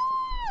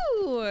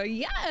 Ooh,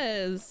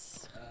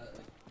 yes.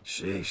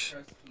 Sheesh.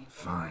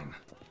 Fine.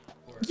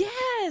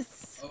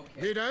 Yes.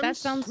 Mesdames, That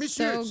sounds so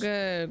messieurs,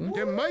 good.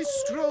 The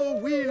Maestro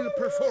will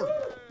perform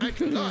at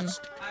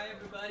last. Hi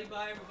everybody.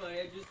 Bye everybody.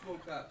 I just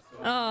woke up. So.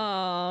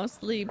 Oh,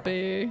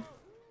 sleepy.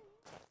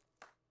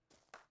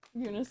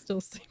 Yuna's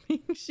still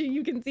sleeping.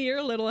 You can see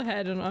her little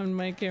head on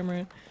my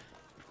camera.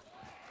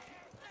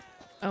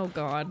 Oh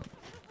god.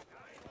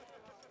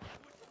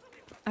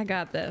 I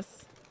got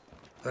this.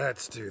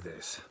 Let's do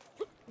this.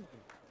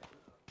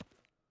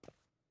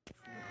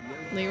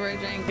 Leroy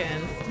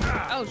Jenkins.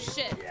 Oh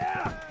shit.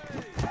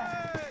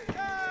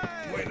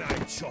 When I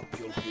chop,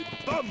 you'll be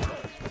bummed.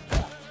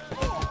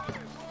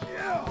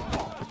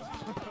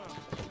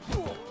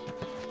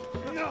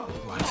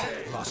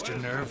 What? Lost your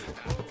nerve?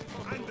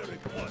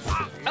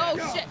 Oh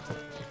shit.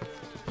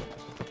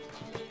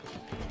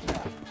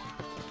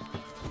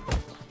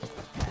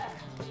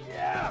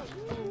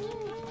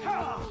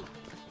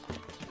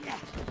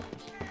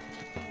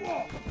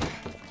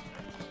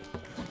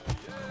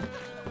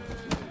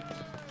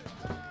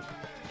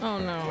 Oh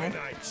no. When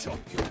I chop,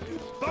 you'll be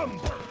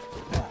bummed.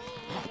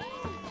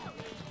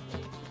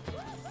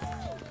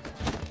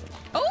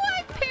 Oh,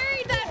 I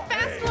parried that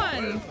fast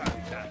one.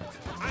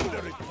 And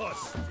the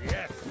riposte,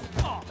 yes.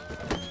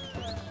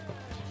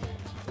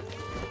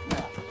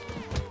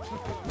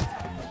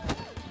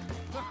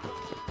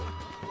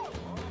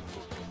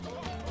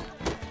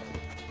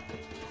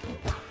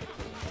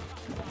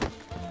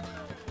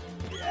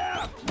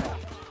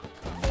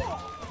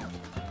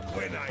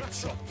 When I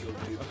chop, you'll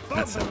be bummed.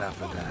 That's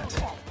enough of that.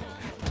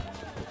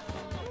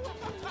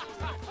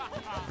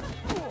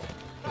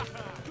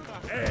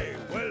 Hey,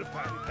 well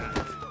parried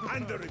that.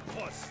 And the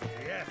riposte,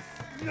 yes.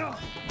 No.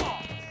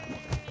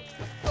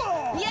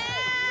 Yeah!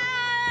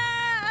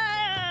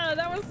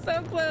 That was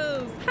so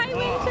close. Hi,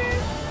 Winter.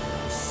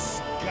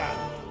 Scum.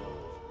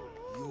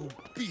 You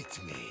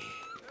beat me.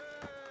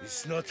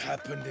 It's not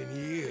happened in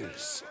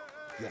years.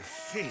 Your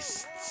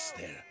fists,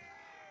 they're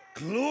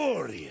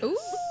glorious.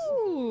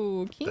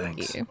 Ooh,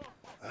 kinky. Thanks.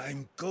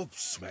 I'm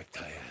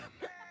gobsmacked, I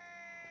am.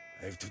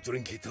 I have to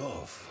drink it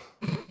off.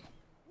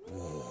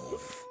 Oh,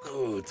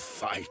 good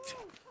fight.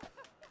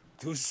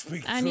 To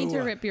speak I need to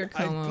true, rip your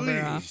comb I'm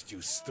over off. pleased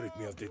you stripped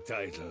me of the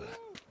title.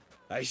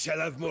 I shall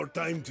have more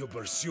time to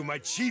pursue my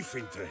chief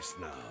interest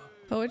now.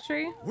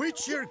 Poetry?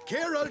 Witcher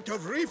Geralt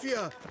of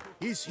Rivia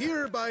is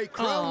hereby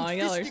crowned Aw,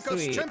 y'all are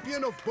Fisticuffs sweet.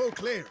 champion of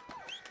Beauclair.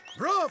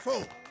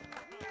 Bravo!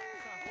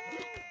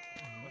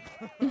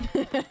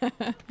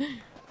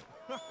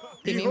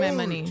 Give me my Behold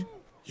money.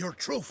 Your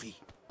trophy.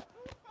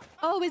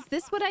 Oh, is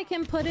this what I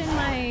can put in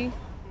my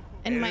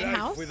A life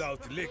house?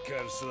 without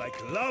liquors like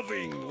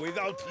loving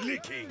without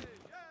licking.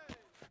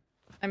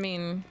 I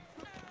mean,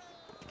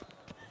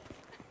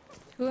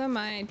 who am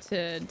I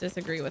to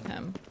disagree with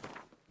him?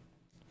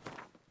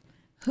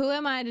 Who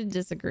am I to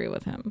disagree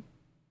with him?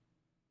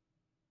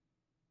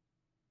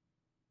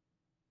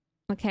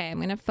 Okay,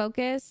 I'm gonna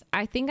focus.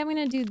 I think I'm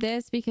gonna do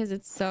this because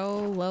it's so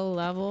low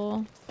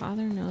level.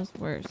 Father knows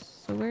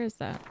worse. So where is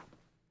that?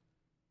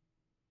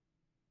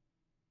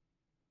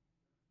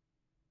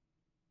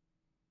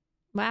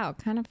 Wow,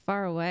 kind of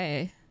far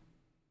away.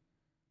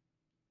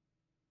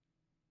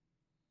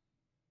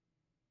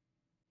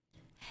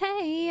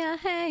 Hey,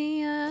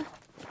 hey.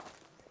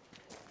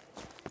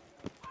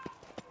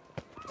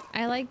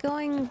 I like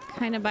going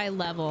kind of by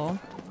level.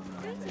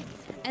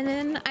 And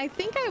then I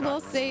think I will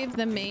save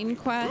the main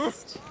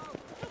quest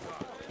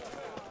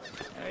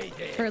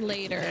for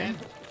later.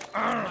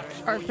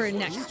 Or for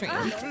next stream.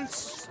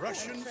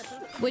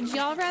 Would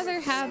y'all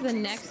rather have the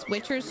next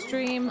Witcher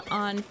stream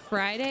on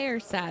Friday or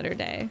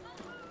Saturday?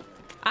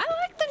 I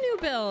like the new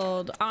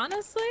build,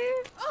 honestly.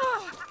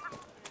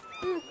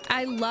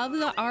 I love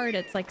the art.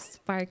 It's like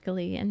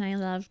sparkly and I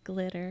love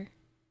glitter.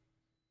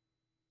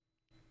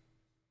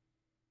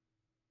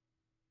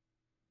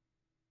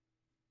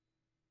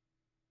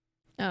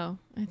 Oh,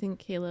 I think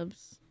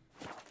Caleb's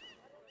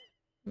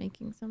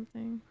making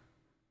something.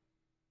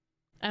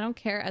 I don't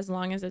care as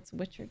long as it's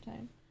Witcher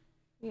time.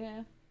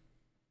 Yeah.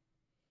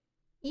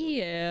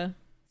 Yeah.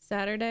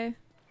 Saturday?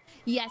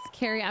 Yes,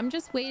 Carrie. I'm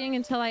just waiting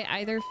until I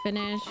either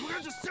finish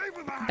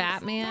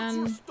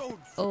Batman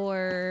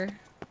or...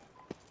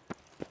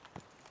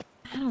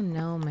 I don't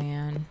know,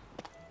 man.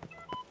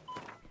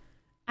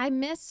 I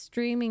miss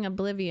streaming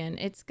Oblivion.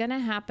 It's gonna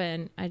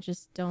happen. I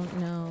just don't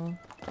know.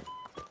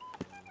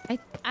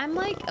 I'm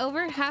like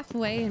over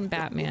halfway in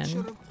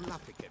Batman.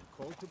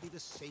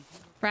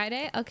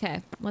 Friday?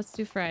 Okay, let's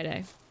do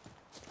Friday.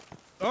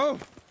 Oh!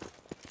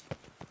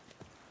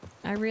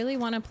 I really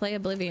want to play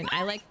Oblivion.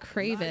 I like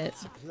crave it.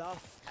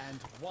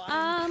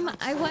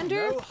 I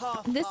wonder,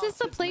 this is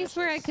the place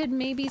where I could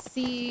maybe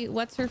see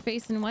what's her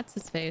face and what's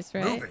his face,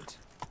 right?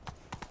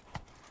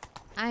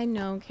 I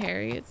know,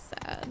 Carrie, it's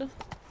sad.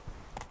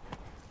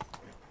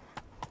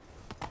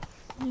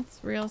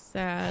 It's real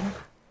sad.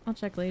 I'll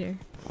check later.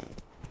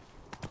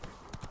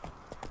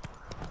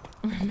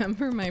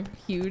 Remember my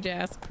huge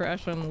ass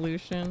crush on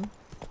Lucian?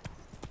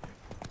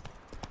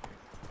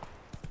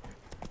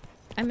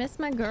 I miss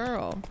my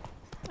girl.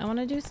 I want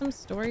to do some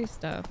story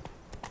stuff.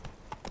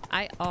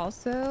 I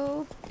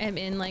also am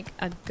in like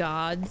a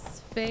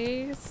gods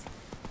phase,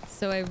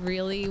 so I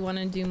really want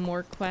to do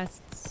more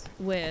quests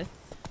with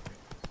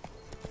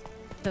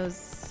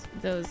those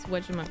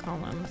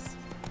whatchamacallums.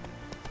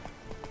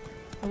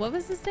 What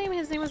was his name?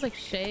 His name was like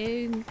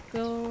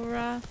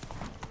Shagora.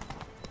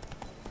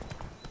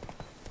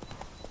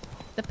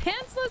 The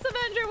Pantsless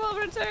Avenger will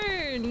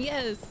return!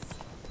 Yes!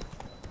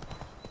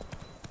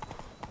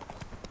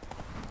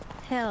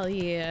 Hell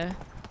yeah.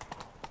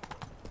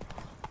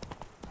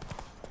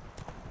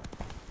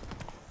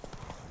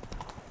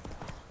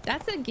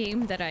 That's a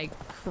game that I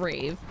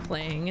crave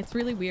playing. It's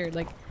really weird.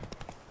 Like,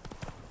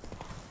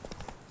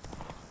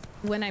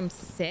 when I'm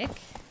sick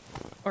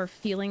or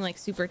feeling like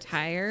super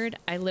tired,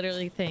 I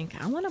literally think,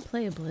 I want to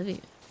play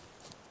Oblivion.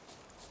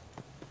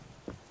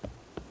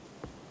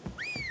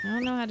 I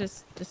don't know how to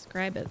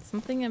describe it.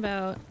 Something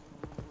about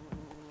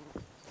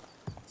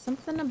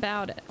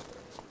it.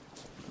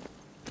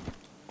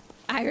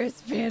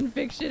 Iris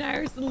fanfiction,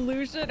 Iris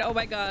solution. Oh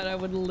my god, I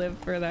would live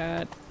for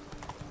that.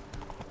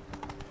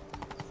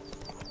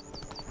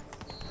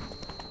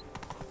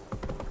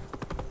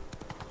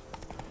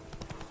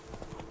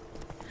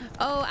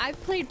 Oh,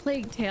 I've played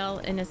Plague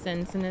Tale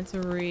Innocence and it's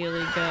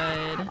really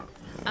good.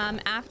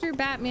 After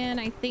Batman,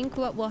 I think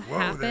what will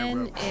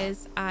happen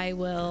is I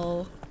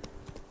will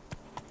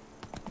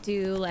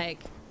do like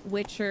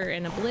Witcher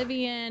and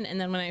Oblivion, and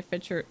then when I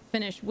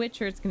finish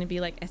Witcher, it's going to be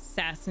like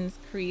Assassin's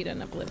Creed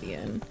and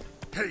Oblivion.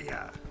 Hey,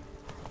 yeah.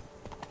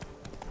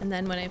 And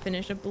then when I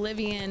finish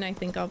Oblivion, I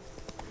think I'll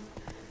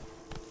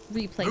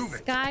replay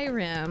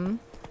Skyrim,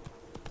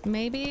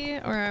 maybe,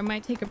 or I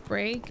might take a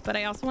break. But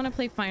I also want to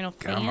play Final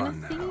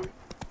Fantasy.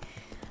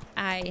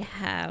 I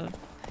have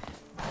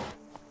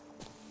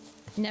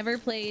never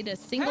played a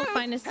single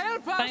Final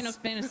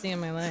Fantasy in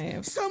my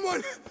life.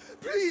 Someone,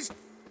 please.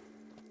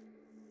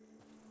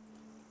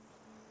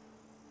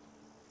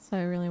 So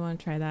I really want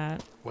to try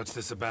that. What's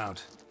this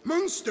about?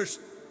 Monsters!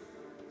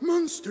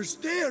 Monsters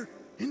there,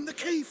 in the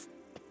cave.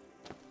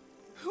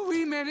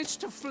 We managed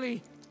to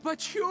flee,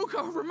 but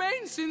Hugo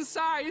remains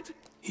inside.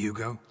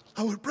 Hugo?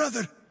 Our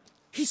brother.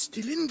 He's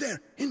still in there,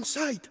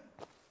 inside.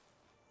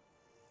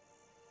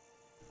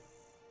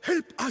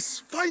 Help us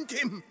find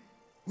him.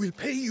 We'll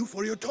pay you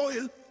for your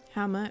toil.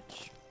 How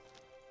much?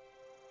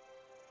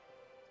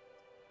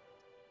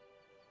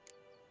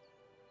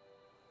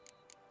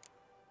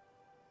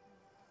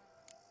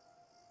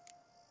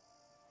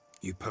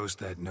 You post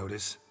that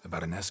notice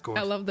about an escort?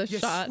 I love the yes,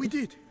 shot. Yes, we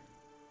did.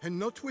 And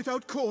not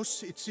without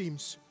cause, it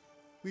seems.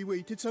 We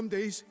waited some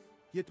days,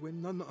 yet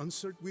when none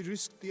answered, we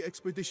risked the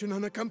expedition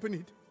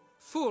unaccompanied.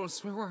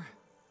 Fools we were.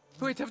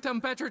 We'd have done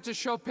better to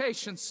show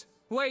patience.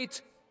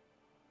 Wait.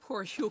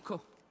 Poor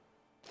Hugo.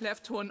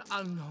 Left to an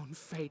unknown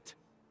fate.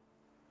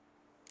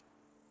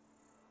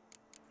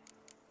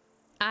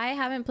 I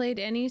haven't played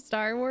any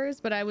Star Wars,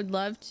 but I would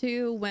love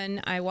to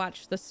when I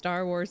watch the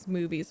Star Wars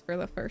movies for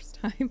the first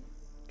time.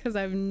 Because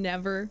I've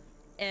never,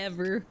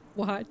 ever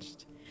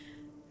watched.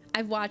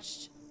 I've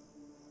watched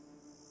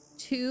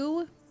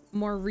 2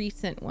 more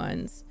recent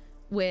ones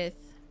with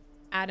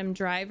Adam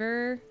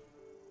Driver.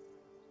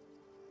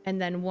 And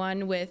then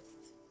one with,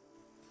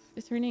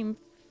 is her name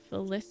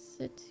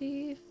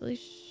Felicity,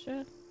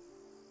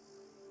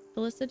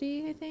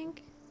 I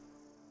think.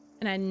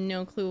 And I had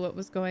no clue what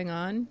was going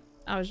on.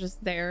 I was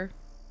just there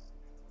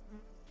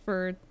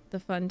for the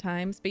fun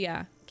times. But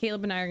yeah,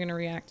 Caleb and I are going to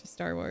react to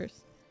Star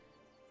Wars.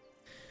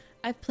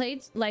 I've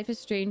played Life is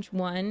Strange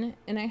 1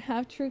 and I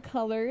have True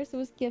Colors. It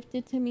was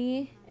gifted to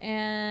me.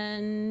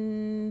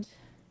 And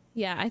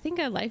yeah, I think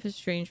a Life is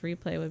Strange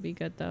replay would be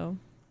good though.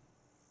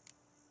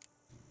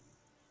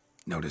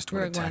 Noticed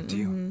what attacked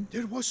you?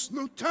 There was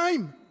no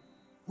time.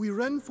 We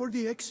ran for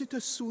the exit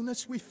as soon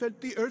as we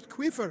felt the earth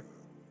quiver.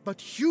 But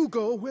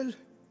Hugo, well,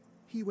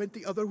 he went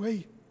the other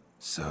way.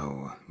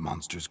 So,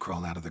 monsters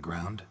crawl out of the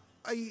ground?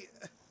 I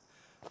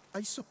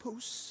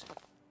suppose.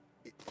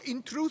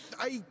 In truth,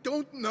 I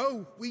don't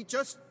know. We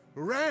just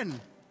ran.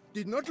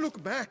 Did not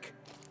look back.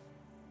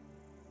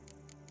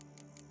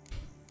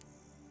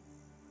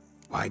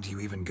 Why do you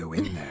even go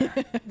in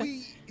there?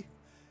 We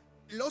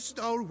lost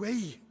our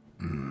way.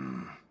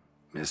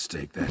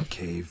 Mistake that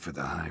cave for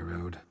the high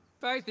road?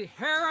 By the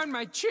hair on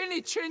my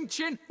chinny chin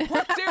chin,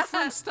 what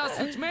difference does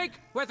it make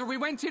whether we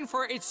went in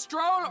for a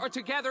stroll or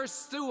to gather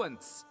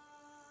students?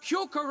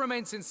 Hugo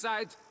remains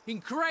inside, in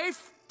grave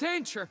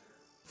danger.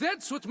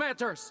 That's what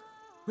matters.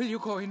 Will you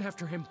go in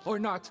after him or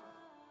not?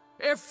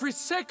 Every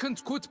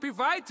second could be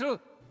vital.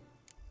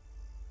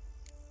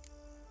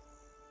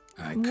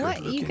 I could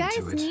What? look You guys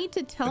into it, need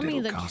to tell but me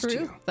it'll the cost truth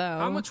you. though.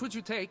 How much would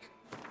you take?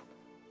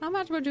 How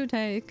much would you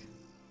take?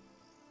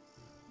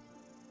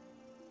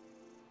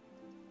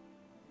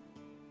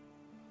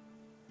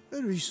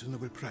 A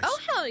reasonable price. Oh,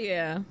 hell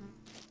yeah.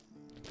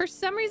 For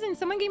some reason,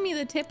 someone gave me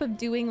the tip of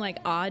doing like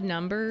odd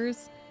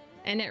numbers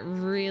and it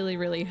really,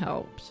 really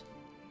helped.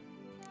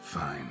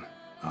 Fine.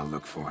 I'll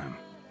look for him.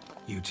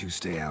 You two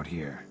stay out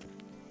here.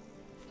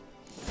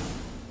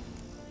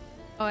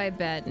 Oh, I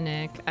bet,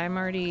 Nick. I'm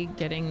already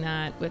getting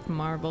that with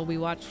Marvel. We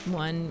watched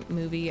one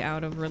movie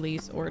out of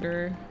release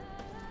order.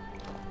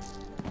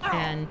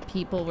 And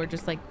people were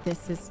just like,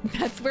 this is...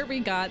 That's where we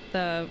got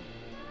the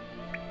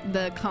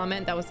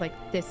comment that was like,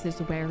 this is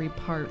where we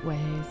part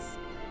ways.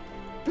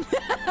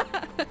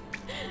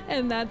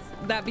 And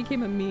that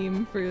became a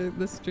meme for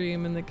the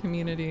stream and the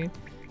community.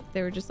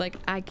 They were just like,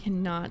 I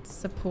cannot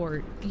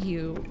support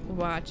you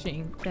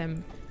watching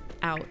them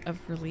out of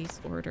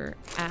release order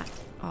at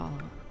all.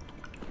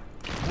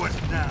 What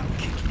now,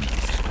 kicking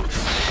this?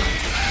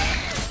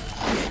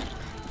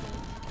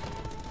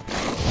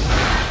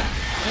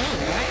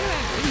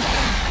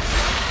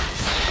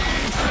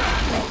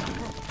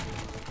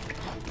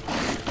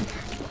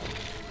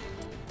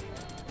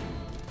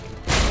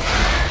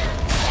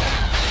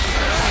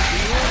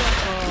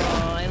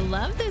 I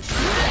love this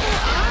beautiful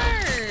art.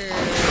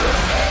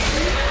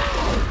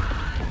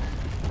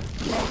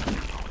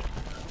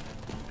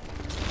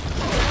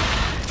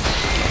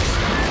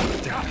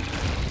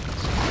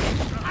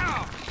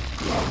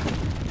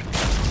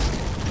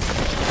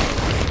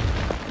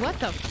 What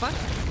the fuck?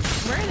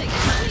 Where are they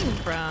coming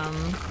from?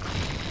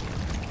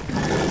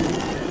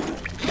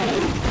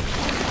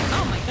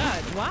 Oh my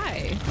god,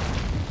 why?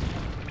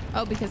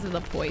 Oh, because of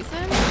the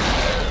poison?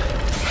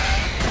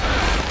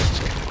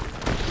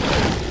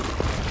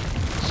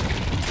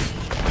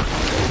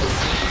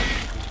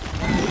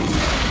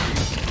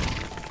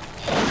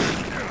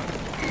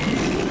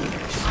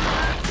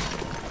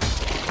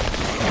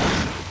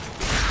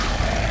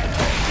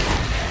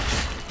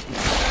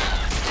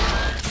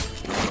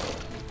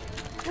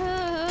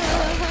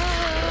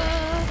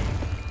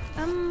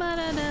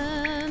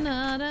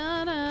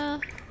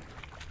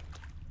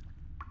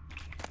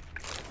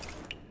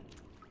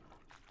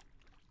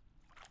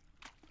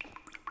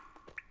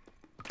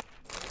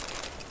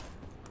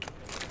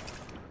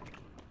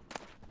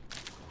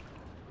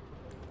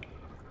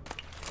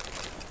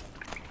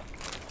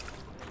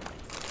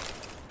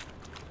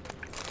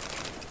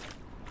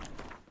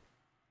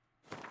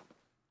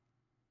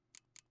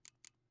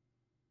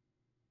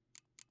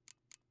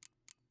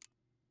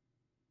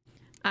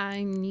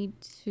 I need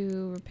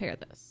to repair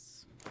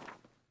this.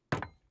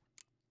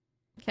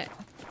 Okay.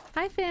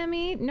 Hi,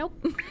 Fammy. Nope.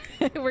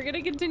 We're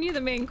gonna continue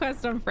the main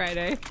quest on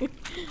Friday.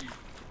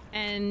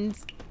 And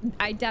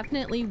I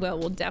definitely will.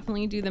 We'll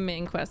definitely do the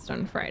main quest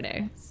on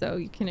Friday. So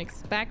you can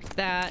expect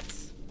that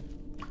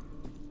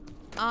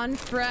on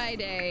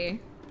Friday,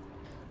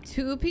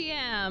 2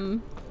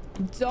 p.m.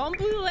 Don't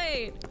be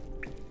late.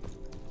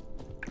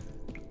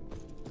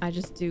 I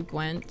just do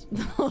Gwent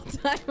the whole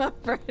time on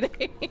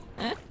Friday.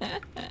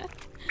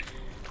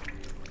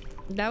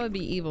 That would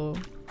be evil.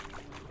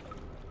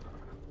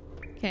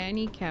 Okay, I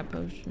need cat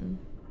potion.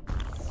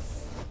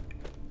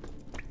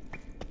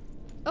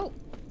 Oh!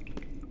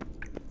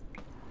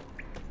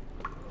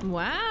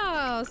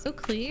 Wow, so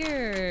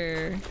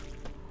clear.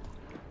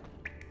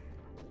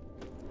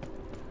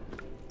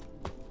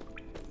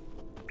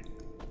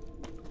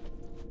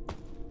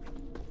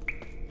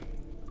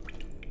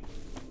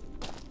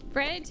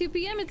 Friday at 2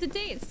 p.m. It's a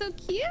date. It's so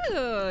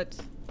cute.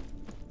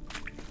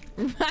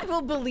 I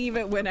will believe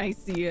it when I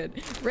see it.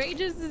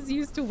 Rages is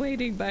used to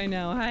waiting by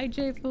now. Hi,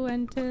 Jay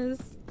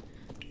Fuentes.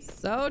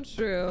 So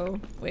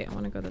true. Wait, I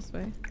want to go this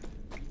way.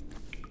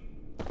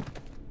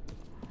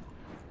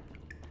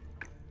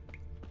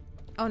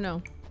 Oh,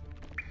 no.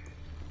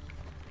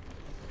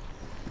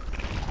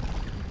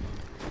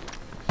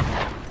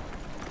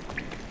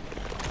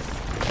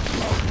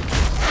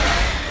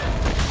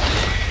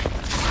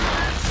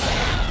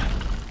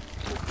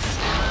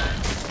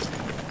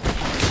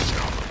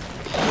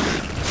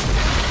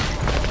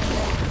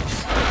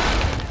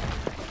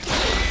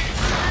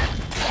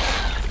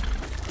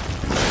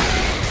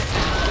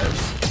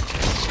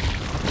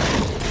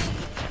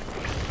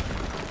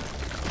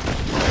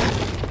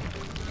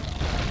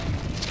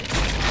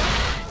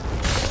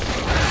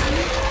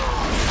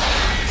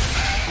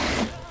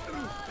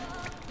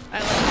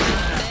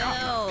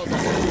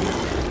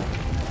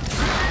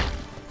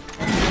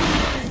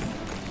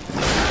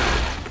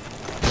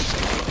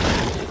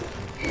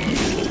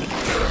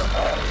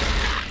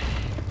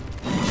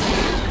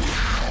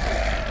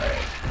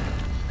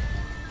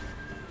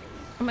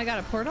 I got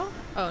a portal?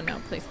 Oh no,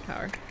 place of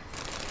power.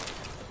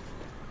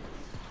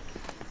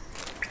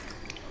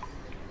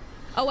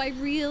 Oh, I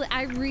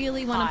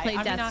really want to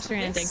play Death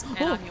Stranding.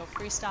 And I'm your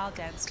freestyle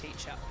dance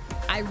teacher.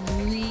 I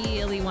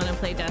really want to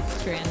play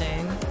Death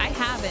Stranding. I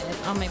have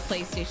it on my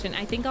PlayStation.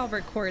 I think I'll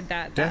record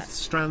that. Death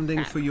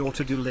Stranding for your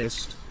to-do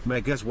list,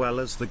 Meg, as well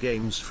as the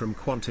games from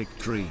Quantic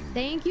Dream.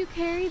 Thank you,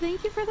 Carrie.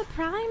 Thank you for the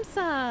Prime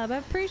sub. I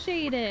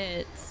appreciate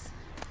it.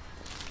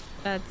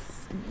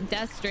 That's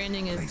Death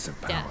Stranding is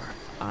death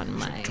on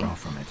my draw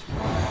from it.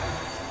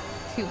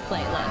 to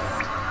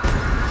playlist.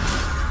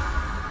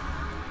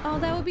 Oh,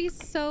 that would be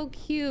so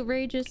cute.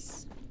 Ray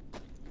just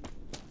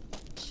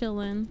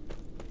chilling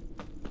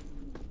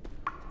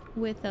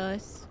with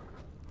us.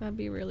 That'd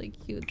be really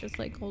cute, just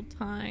like old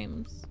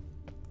times.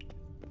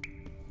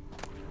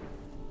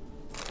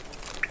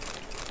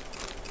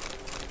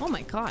 Oh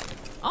my god.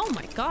 Oh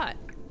my god.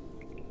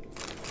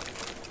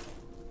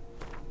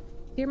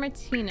 Dear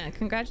Martina,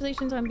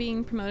 congratulations on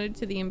being promoted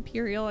to the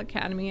Imperial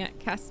Academy at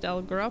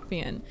Castel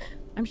Gropian.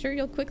 I'm sure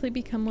you'll quickly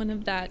become one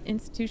of that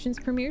institution's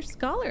premier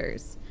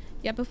scholars.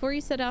 Yet before you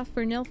set off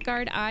for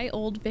Nilfgaard, I,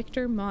 old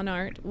Victor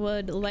Monart,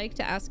 would like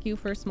to ask you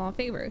for a small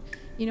favor.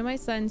 You know my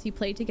sons, you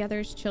played together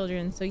as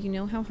children, so you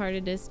know how hard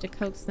it is to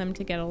coax them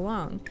to get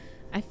along.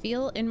 I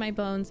feel in my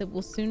bones it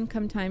will soon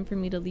come time for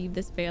me to leave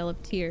this vale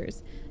of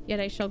tears. Yet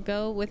I shall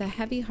go with a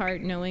heavy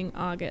heart, knowing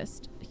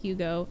August,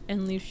 Hugo,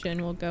 and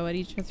Lucian will go at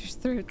each other's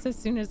throats as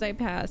soon as I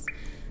pass.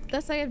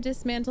 Thus I have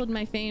dismantled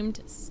my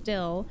famed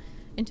still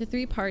into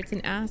 3 parts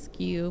and ask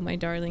you, my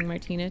darling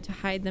Martina, to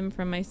hide them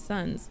from my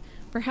sons.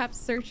 Perhaps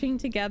searching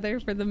together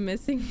for the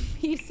missing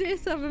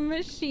pieces of a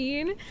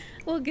machine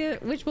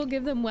which will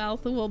give them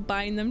wealth and will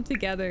bind them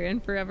together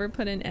and forever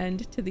put an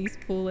end to these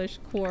foolish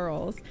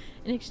quarrels.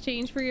 In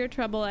exchange for your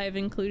trouble, I have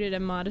included a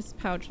modest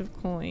pouch of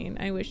coin.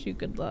 I wish you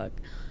good luck.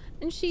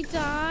 And she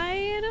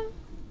died?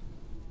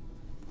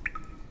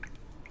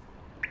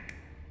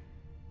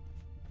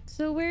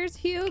 So where's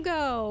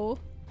Hugo?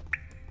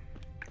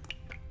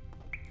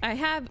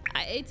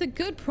 It's a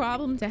good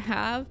problem to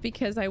have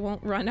because I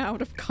won't run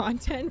out of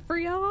content for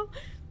y'all.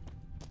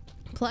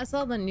 Plus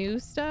all the new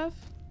stuff.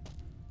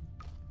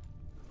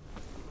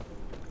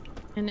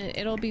 And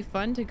it'll be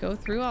fun to go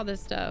through all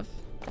this stuff.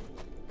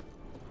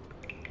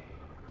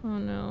 Oh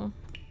no.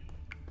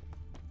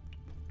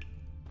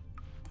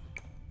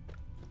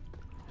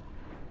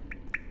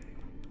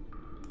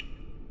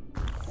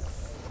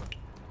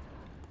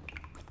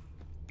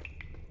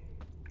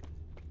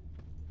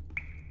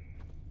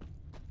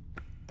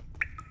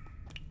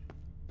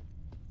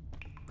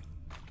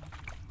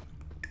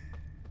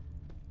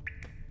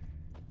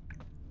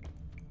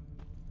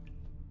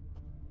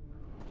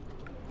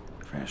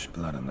 Fresh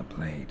blood on the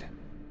blade.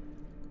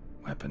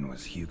 Weapon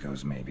was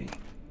Hugo's, maybe.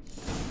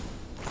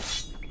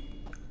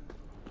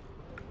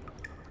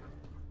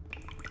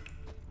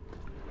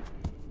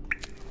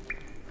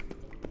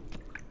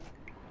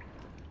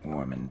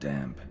 Warm and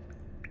damp.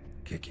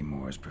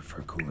 Kikimores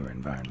prefer cooler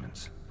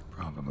environments.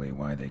 Probably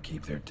why they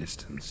keep their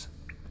distance.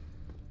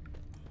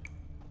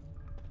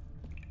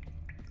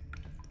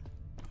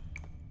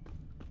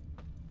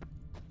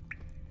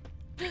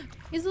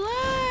 He's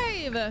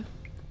alive!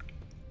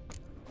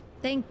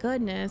 Thank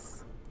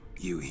goodness.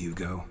 You,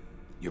 Hugo?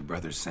 Your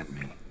brothers sent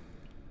me.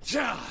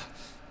 Ja!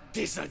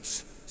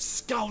 Dizzards,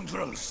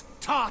 scoundrels,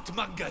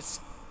 tartmongers!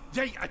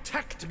 They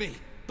attacked me,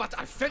 but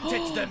I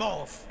fended them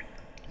off.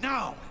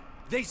 Now,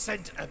 they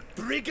sent a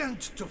brigand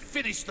to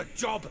finish the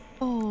job.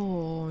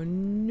 Oh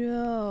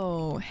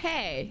no.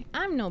 Hey,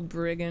 I'm no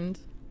brigand.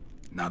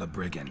 Not a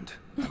brigand.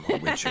 I'm a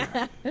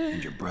witcher.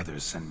 And your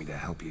brothers sent me to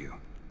help you.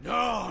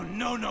 No,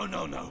 no, no,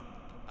 no, no.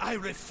 I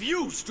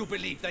refuse to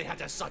believe they had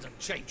a sudden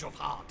change of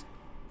heart.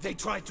 They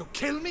tried to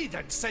kill me,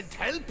 then sent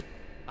help?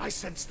 I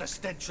sense the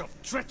stench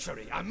of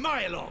treachery a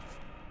mile off.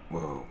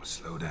 Whoa,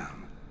 slow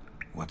down.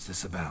 What's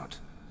this about?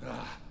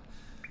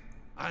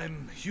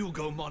 I'm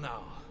Hugo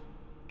Monar.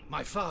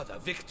 My father,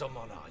 Victor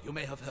Monar, you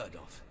may have heard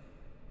of.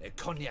 A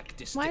cognac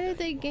distiller. Why did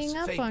they gang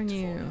up on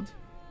you?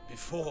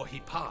 Before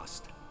he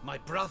passed, my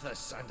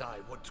brothers and I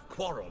would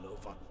quarrel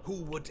over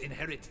who would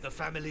inherit the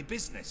family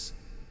business.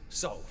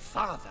 So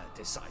father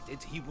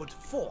decided he would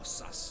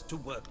force us to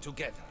work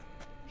together.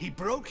 He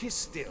broke his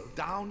still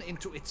down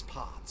into its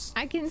parts.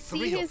 I can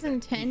see his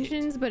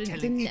intentions, but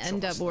it didn't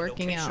end up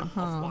working out,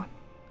 huh?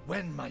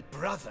 When my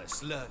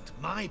brothers learned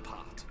my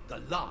part, the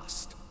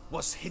last,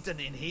 was hidden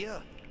in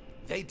here,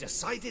 they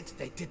decided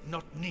they did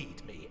not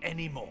need me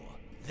anymore.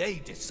 They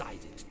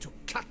decided to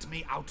cut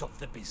me out of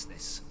the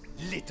business.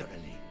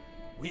 Literally.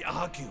 We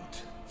argued,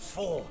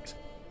 fought.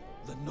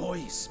 The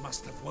noise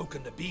must have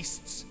woken the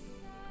beasts.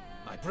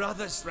 My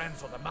brothers ran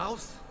for the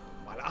mouth,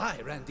 while I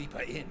ran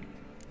deeper in.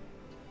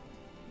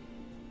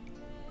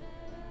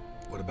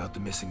 What about the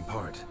missing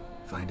part?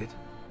 Find it?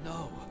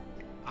 No.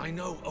 I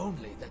know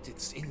only that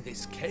it's in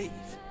this cave,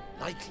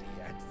 likely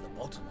at the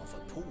bottom of a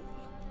pool.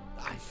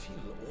 I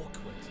feel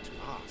awkward to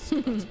ask,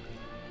 but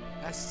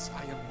as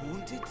I am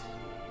wounded,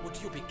 would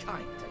you be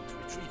kind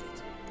and retrieve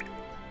it?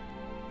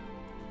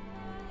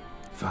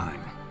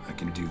 Fine, I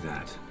can do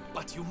that.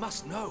 But you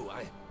must know,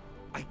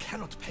 I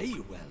cannot pay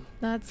you well.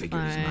 That's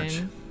Figured fine.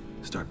 as much.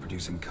 Start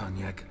producing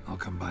cognac, I'll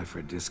come by for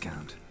a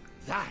discount.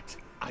 That,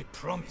 I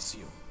promise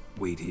you.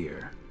 Wait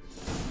here.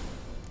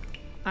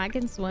 I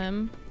can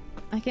swim.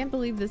 I can't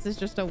believe this is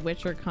just a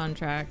Witcher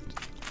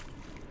contract.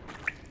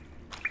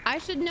 I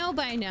should know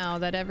by now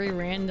that every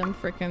random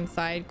frickin'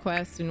 side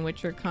quest in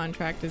Witcher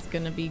contract is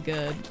gonna be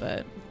good,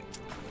 but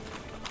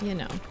you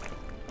know.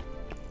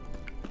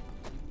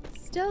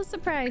 Still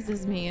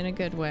surprises me in a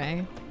good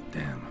way.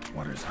 Damn,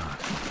 water's hot.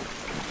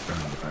 It'll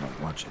burn if I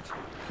don't watch it.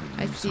 Could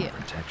I use see some it.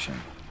 protection.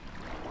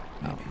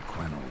 Maybe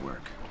Quen will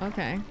work.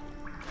 Okay.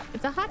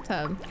 It's a hot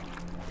tub.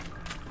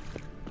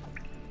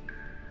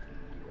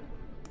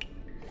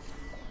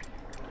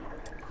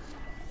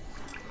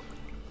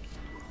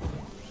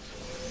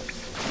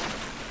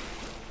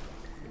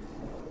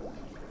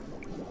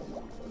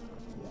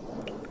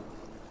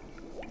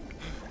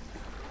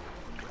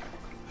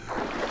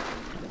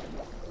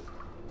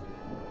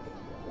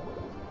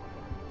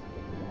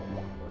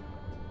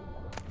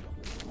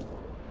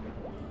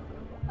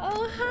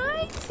 Oh,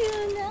 hi,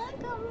 Tuna.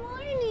 Good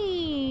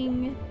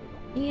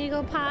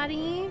go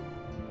potty?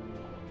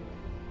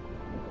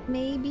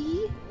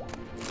 Maybe.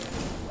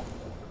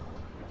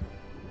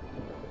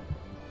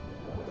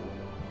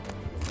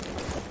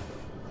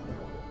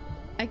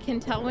 I can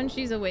tell when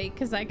she's awake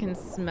because I can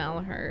smell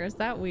her. Is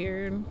that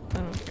weird? I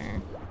don't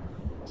care.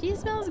 She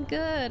smells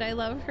good. I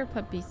love her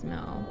puppy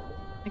smell.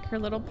 Like her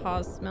little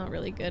paws smell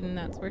really good, and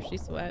that's where she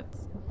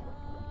sweats.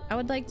 I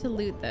would like to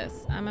loot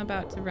this. I'm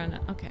about to run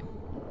it. Okay.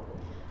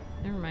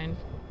 Never mind.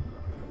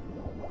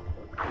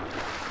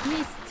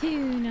 Miss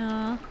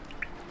Tuna.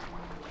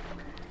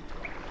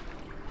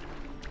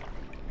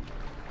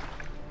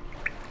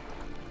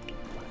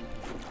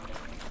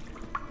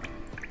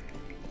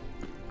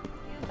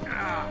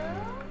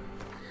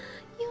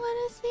 You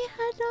wanna say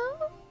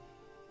hello?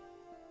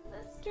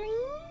 The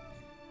stream?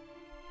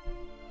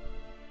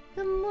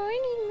 Good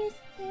morning, Miss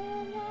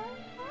Tuna.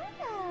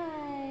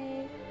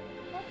 Hi.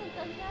 That's a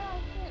good girl.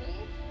 I can't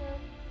reach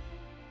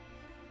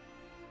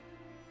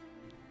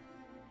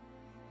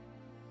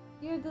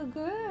you. You're a good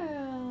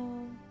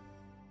girl.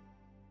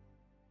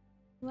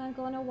 You wanna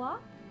go on a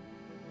walk?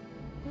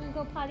 You wanna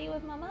go potty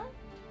with Mama?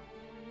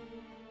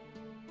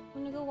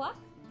 Wanna go walk?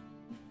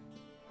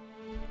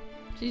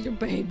 She's your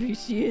baby.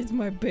 She is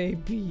my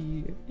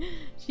baby.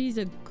 She's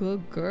a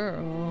good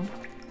girl.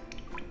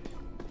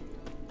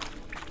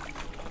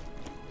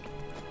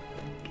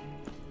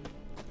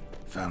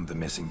 Found the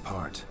missing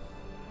part.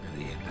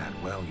 Really hit that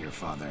well, your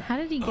father. How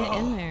did he get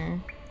in there?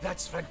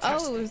 That's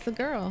fantastic. Oh, it was the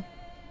girl.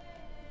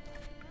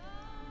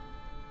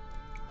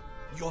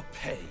 Your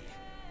pay.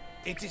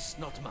 It is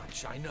not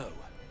much, I know.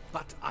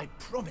 But I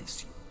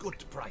promise you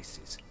good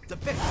prices. The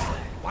best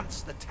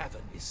once the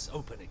tavern is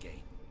open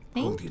again.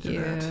 Hold you to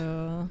that.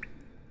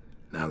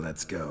 Now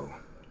let's go.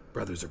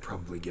 Brothers are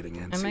probably getting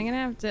antsy. Am I gonna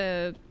have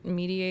to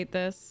mediate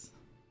this?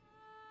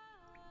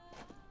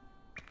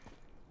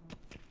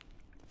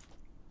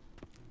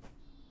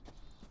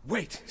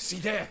 Wait, see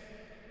there?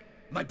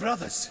 My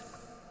brothers.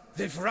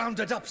 They've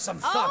rounded up some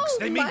thugs.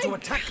 They mean to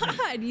attack me. Oh my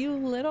god, you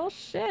little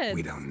shit.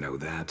 We don't know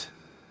that.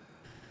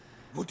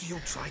 Would you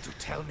try to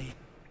tell me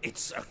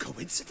it's a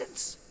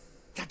coincidence?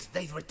 That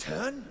they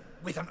return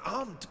with an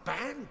armed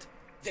band?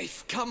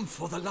 They've come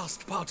for the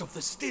last part of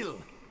the still.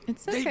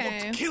 It's They okay.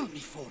 want to kill me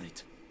for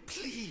it.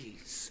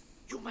 Please,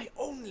 you're my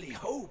only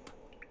hope.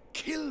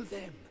 Kill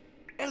them.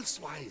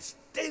 Elsewise,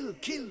 they'll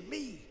kill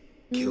me.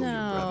 Kill your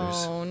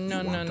brothers. No, You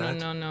no, want no, that?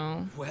 no,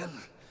 no. Well,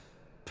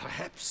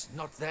 perhaps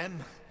not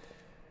them,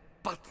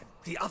 but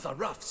the other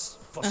roughs,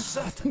 for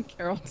certain.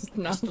 Carol's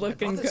not As to my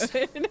looking brothers,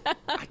 good.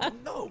 I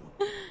don't know.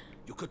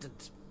 You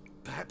couldn't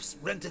perhaps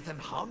render them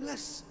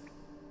harmless?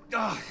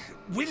 Ah,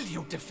 will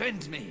you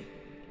defend me?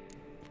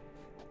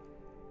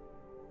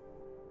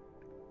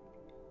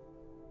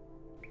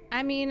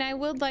 I mean, I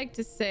would like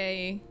to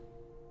say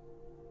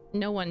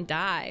no one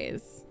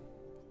dies.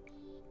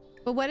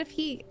 But what if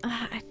he...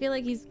 I feel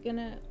like he's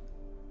gonna...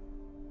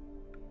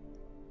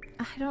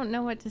 I don't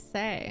know what to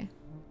say.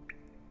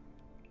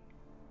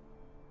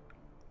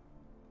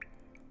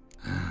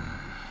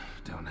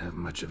 Don't have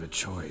much of a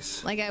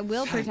choice. Like, I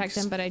will protect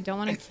him, but I don't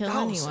want to kill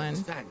anyone.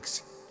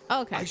 Thanks.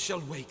 Okay. I shall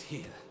wait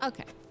here.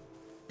 Okay.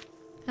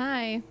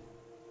 Hi.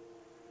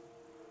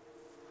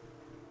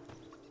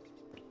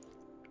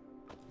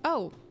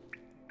 Oh.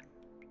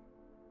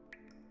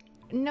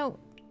 No.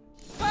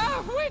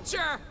 Ah,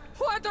 Witcher!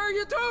 What are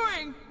you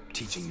doing?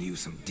 Teaching you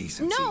some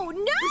decency. No,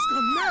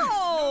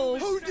 no!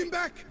 Hold him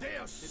back! They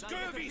are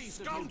scurvy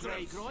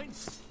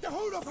scoundrels! The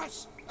whole of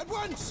us! At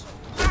once!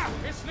 Ah,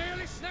 it's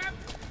nearly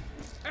snapped!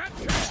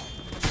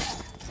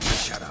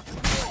 Shut up.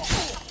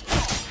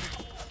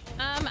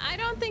 I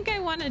don't think I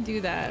want to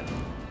do that.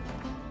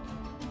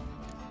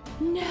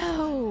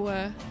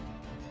 No.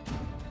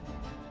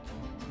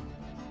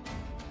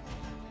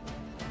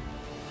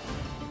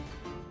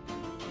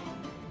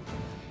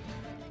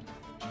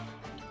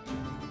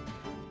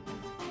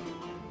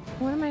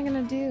 What am I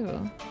gonna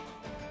do?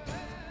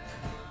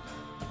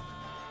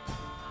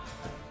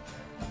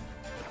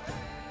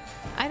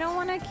 I don't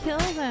want to kill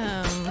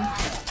them.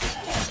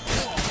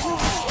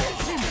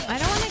 I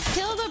don't want to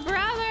kill the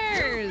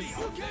brothers.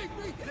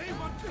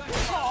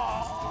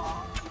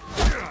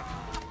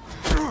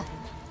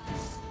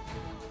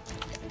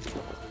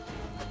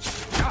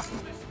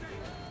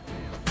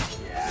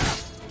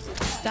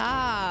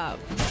 Stop.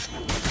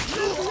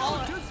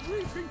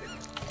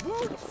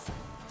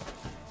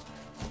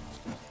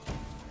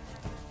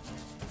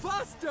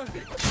 Faster!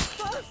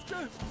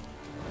 Faster!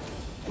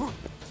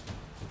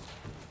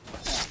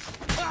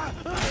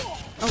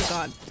 Oh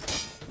god.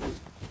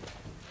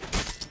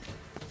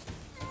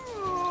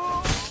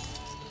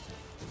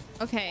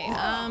 Okay,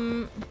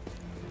 am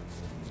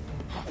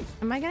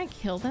I gonna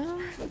kill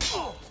them?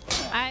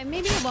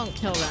 Maybe it won't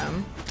kill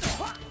them.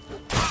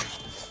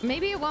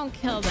 Maybe it won't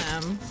kill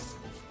them.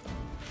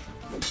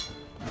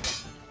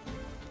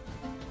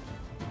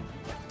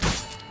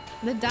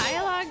 The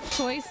dialogue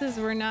choices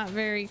were not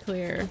very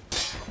clear.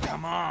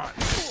 Come on.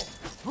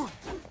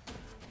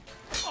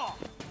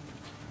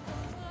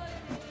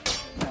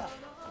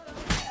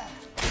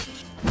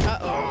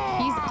 Uh-oh,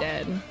 he's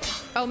dead.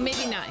 Oh,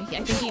 maybe not. I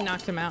think he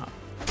knocked him out.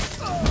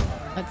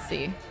 Let's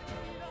see.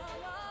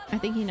 I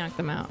think he knocked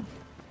them out.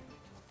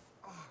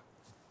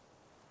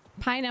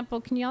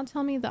 Pineapple, can y'all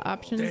tell me the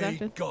options They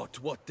after?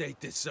 got what they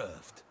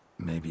deserved.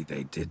 Maybe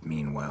they did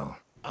mean well.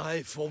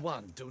 I, for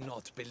one, do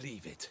not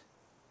believe it.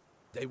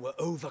 They were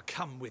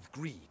overcome with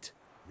greed,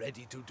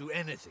 ready to do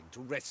anything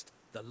to wrest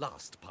the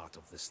last part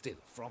of the still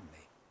from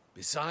me.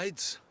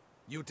 Besides,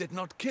 you did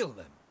not kill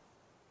them.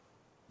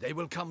 They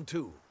will come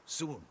to,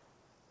 soon,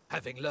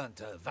 having learned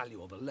a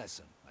valuable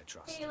lesson, I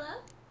trust. Kayla?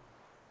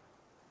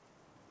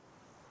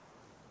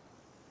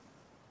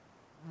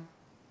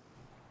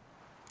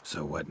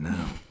 So what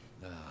now?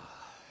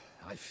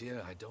 I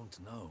fear I don't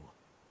know.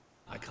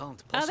 I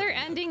can't Other possibly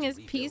ending is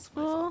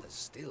peaceful.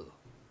 Still,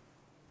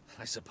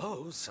 I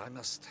suppose I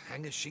must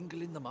hang a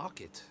shingle in the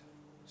market,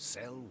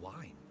 sell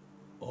wine.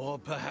 Or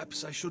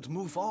perhaps I should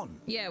move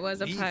on. Yeah, it was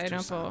a leave to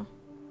pineapple. some.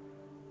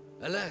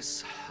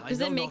 Alas, I Does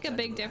know it make not a and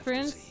big will have to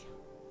difference? see.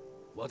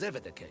 Whatever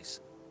the case,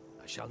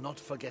 I shall not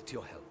forget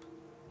your help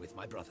with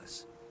my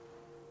brothers.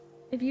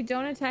 If you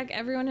don't attack,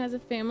 everyone has a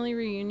family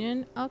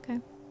reunion. Okay.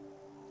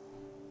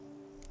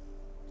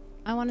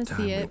 I want to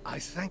see it. I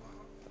think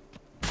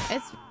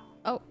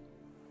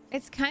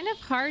It's kind of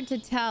hard to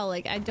tell.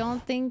 Like, I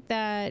don't think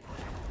that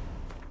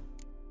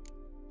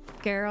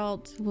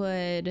Geralt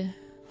would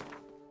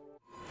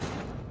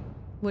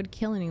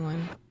kill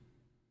anyone.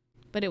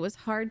 But it was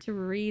hard to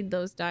read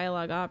those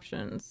dialogue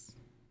options.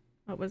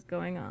 What was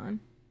going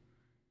on?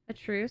 A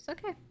truce?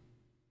 Okay.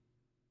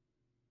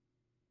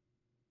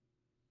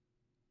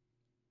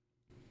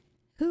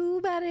 Who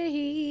better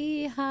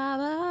he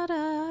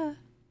have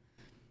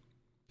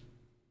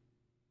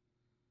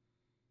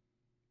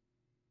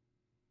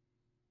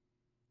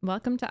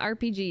Welcome to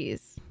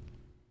RPGs.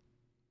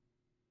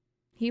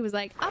 He was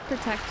like, I'll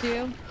protect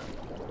you.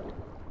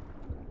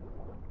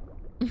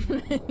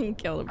 He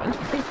killed a bunch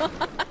of people.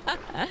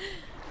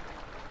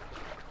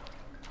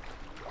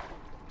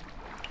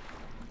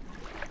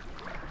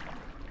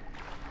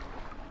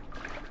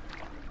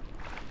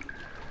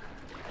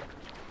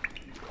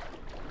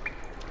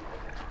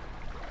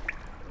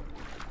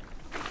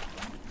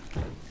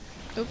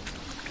 Oops.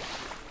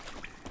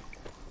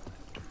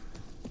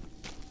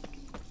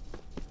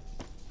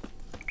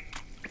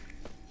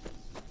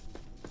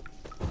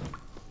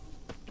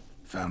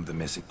 Found the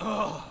missing.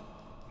 Oh,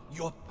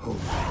 you're.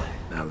 Oh,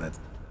 now let's.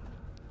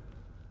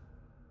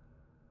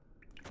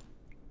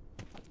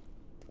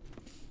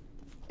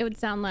 It would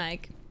sound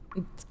like.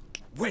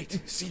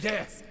 Wait, see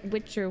there.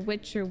 Witcher,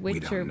 Witcher, We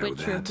Witcher, don't know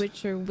Witcher, that.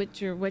 Witcher,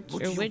 Witcher, Witcher,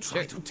 Would you Witcher.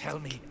 try to tell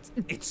me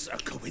it's a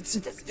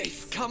coincidence?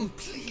 They've come,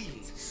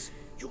 please.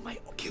 You may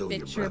kill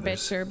your Bitcher,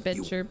 brothers. bitcher,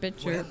 bitcher,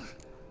 bitcher.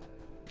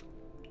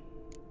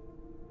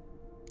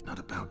 Not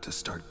about to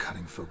start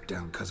cutting folk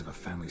down because of a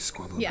family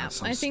squabble Yeah, about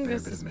some I think spare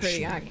this bit is of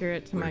pretty machinery.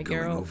 accurate to We're my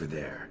going Geralt. over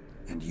there,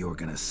 and you're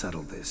gonna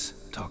settle this.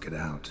 Talk it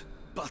out.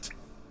 But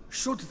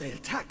should they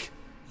attack,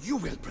 you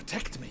will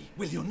protect me,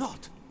 will you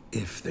not?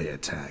 If they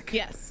attack.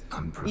 Yes.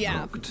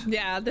 Unprovoked.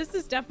 Yeah, this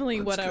is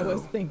definitely what I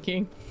was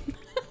thinking.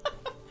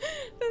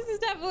 This is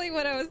definitely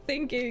what I was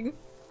thinking.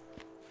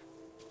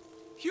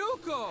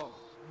 Hugo,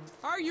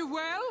 are you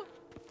well?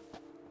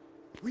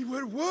 We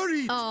were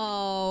worried.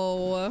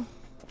 Oh.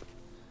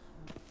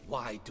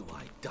 Why do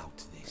I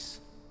doubt this?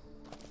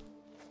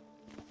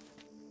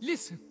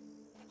 Listen,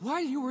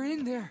 while you were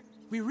in there,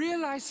 we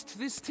realized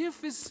this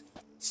tiff is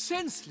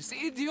senseless,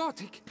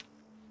 idiotic.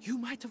 You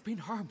might have been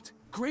harmed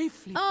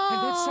gravely,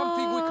 and that's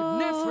something we could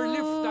never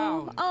live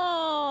down.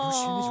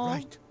 Lucian is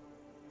right.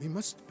 We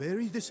must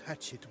bury this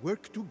hatchet,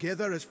 work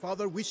together as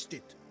father wished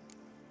it.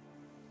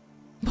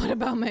 What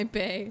about my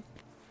bay?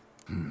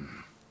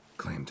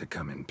 Claim to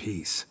come in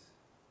peace.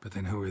 But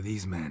then who are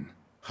these men?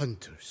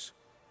 Hunters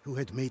who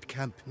had made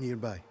camp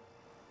nearby.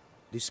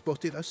 They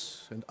spotted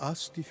us and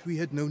asked if we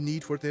had no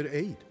need for their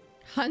aid.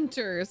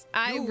 Hunters.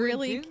 I You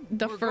really, went in,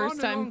 the were first gone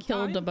a time, long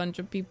killed a time. bunch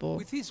of people.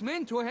 With these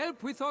men to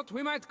help, we thought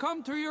we might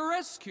come to your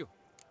rescue.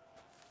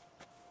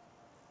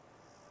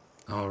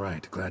 All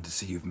right, glad to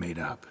see you've made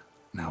up.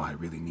 Now I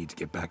really need to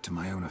get back to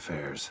my own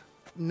affairs.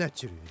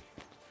 Naturally.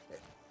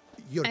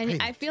 And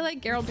I feel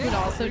like Geralt would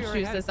also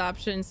choose this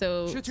option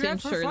so Should you to ever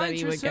ensure that find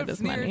he would get yourself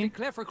this near money. the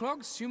Clever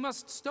Clogs, you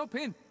must stop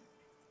in.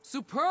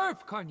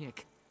 Superb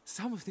cognac.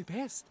 Some of the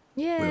best.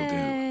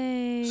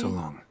 Yay. So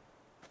long.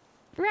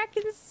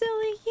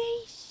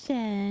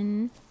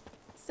 Reconciliation.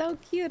 So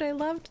cute. I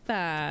loved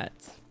that.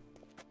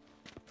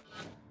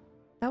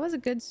 That was a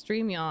good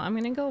stream, y'all. I'm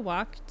gonna go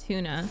walk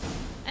Tuna.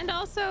 And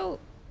also...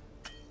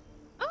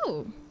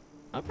 Oh,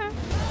 okay.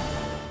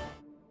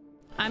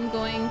 I'm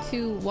going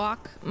to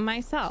walk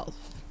myself.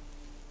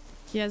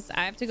 Yes,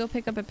 I have to go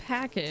pick up a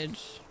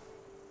package.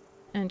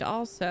 And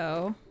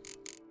also...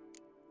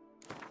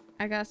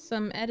 I got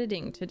some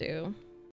editing to do.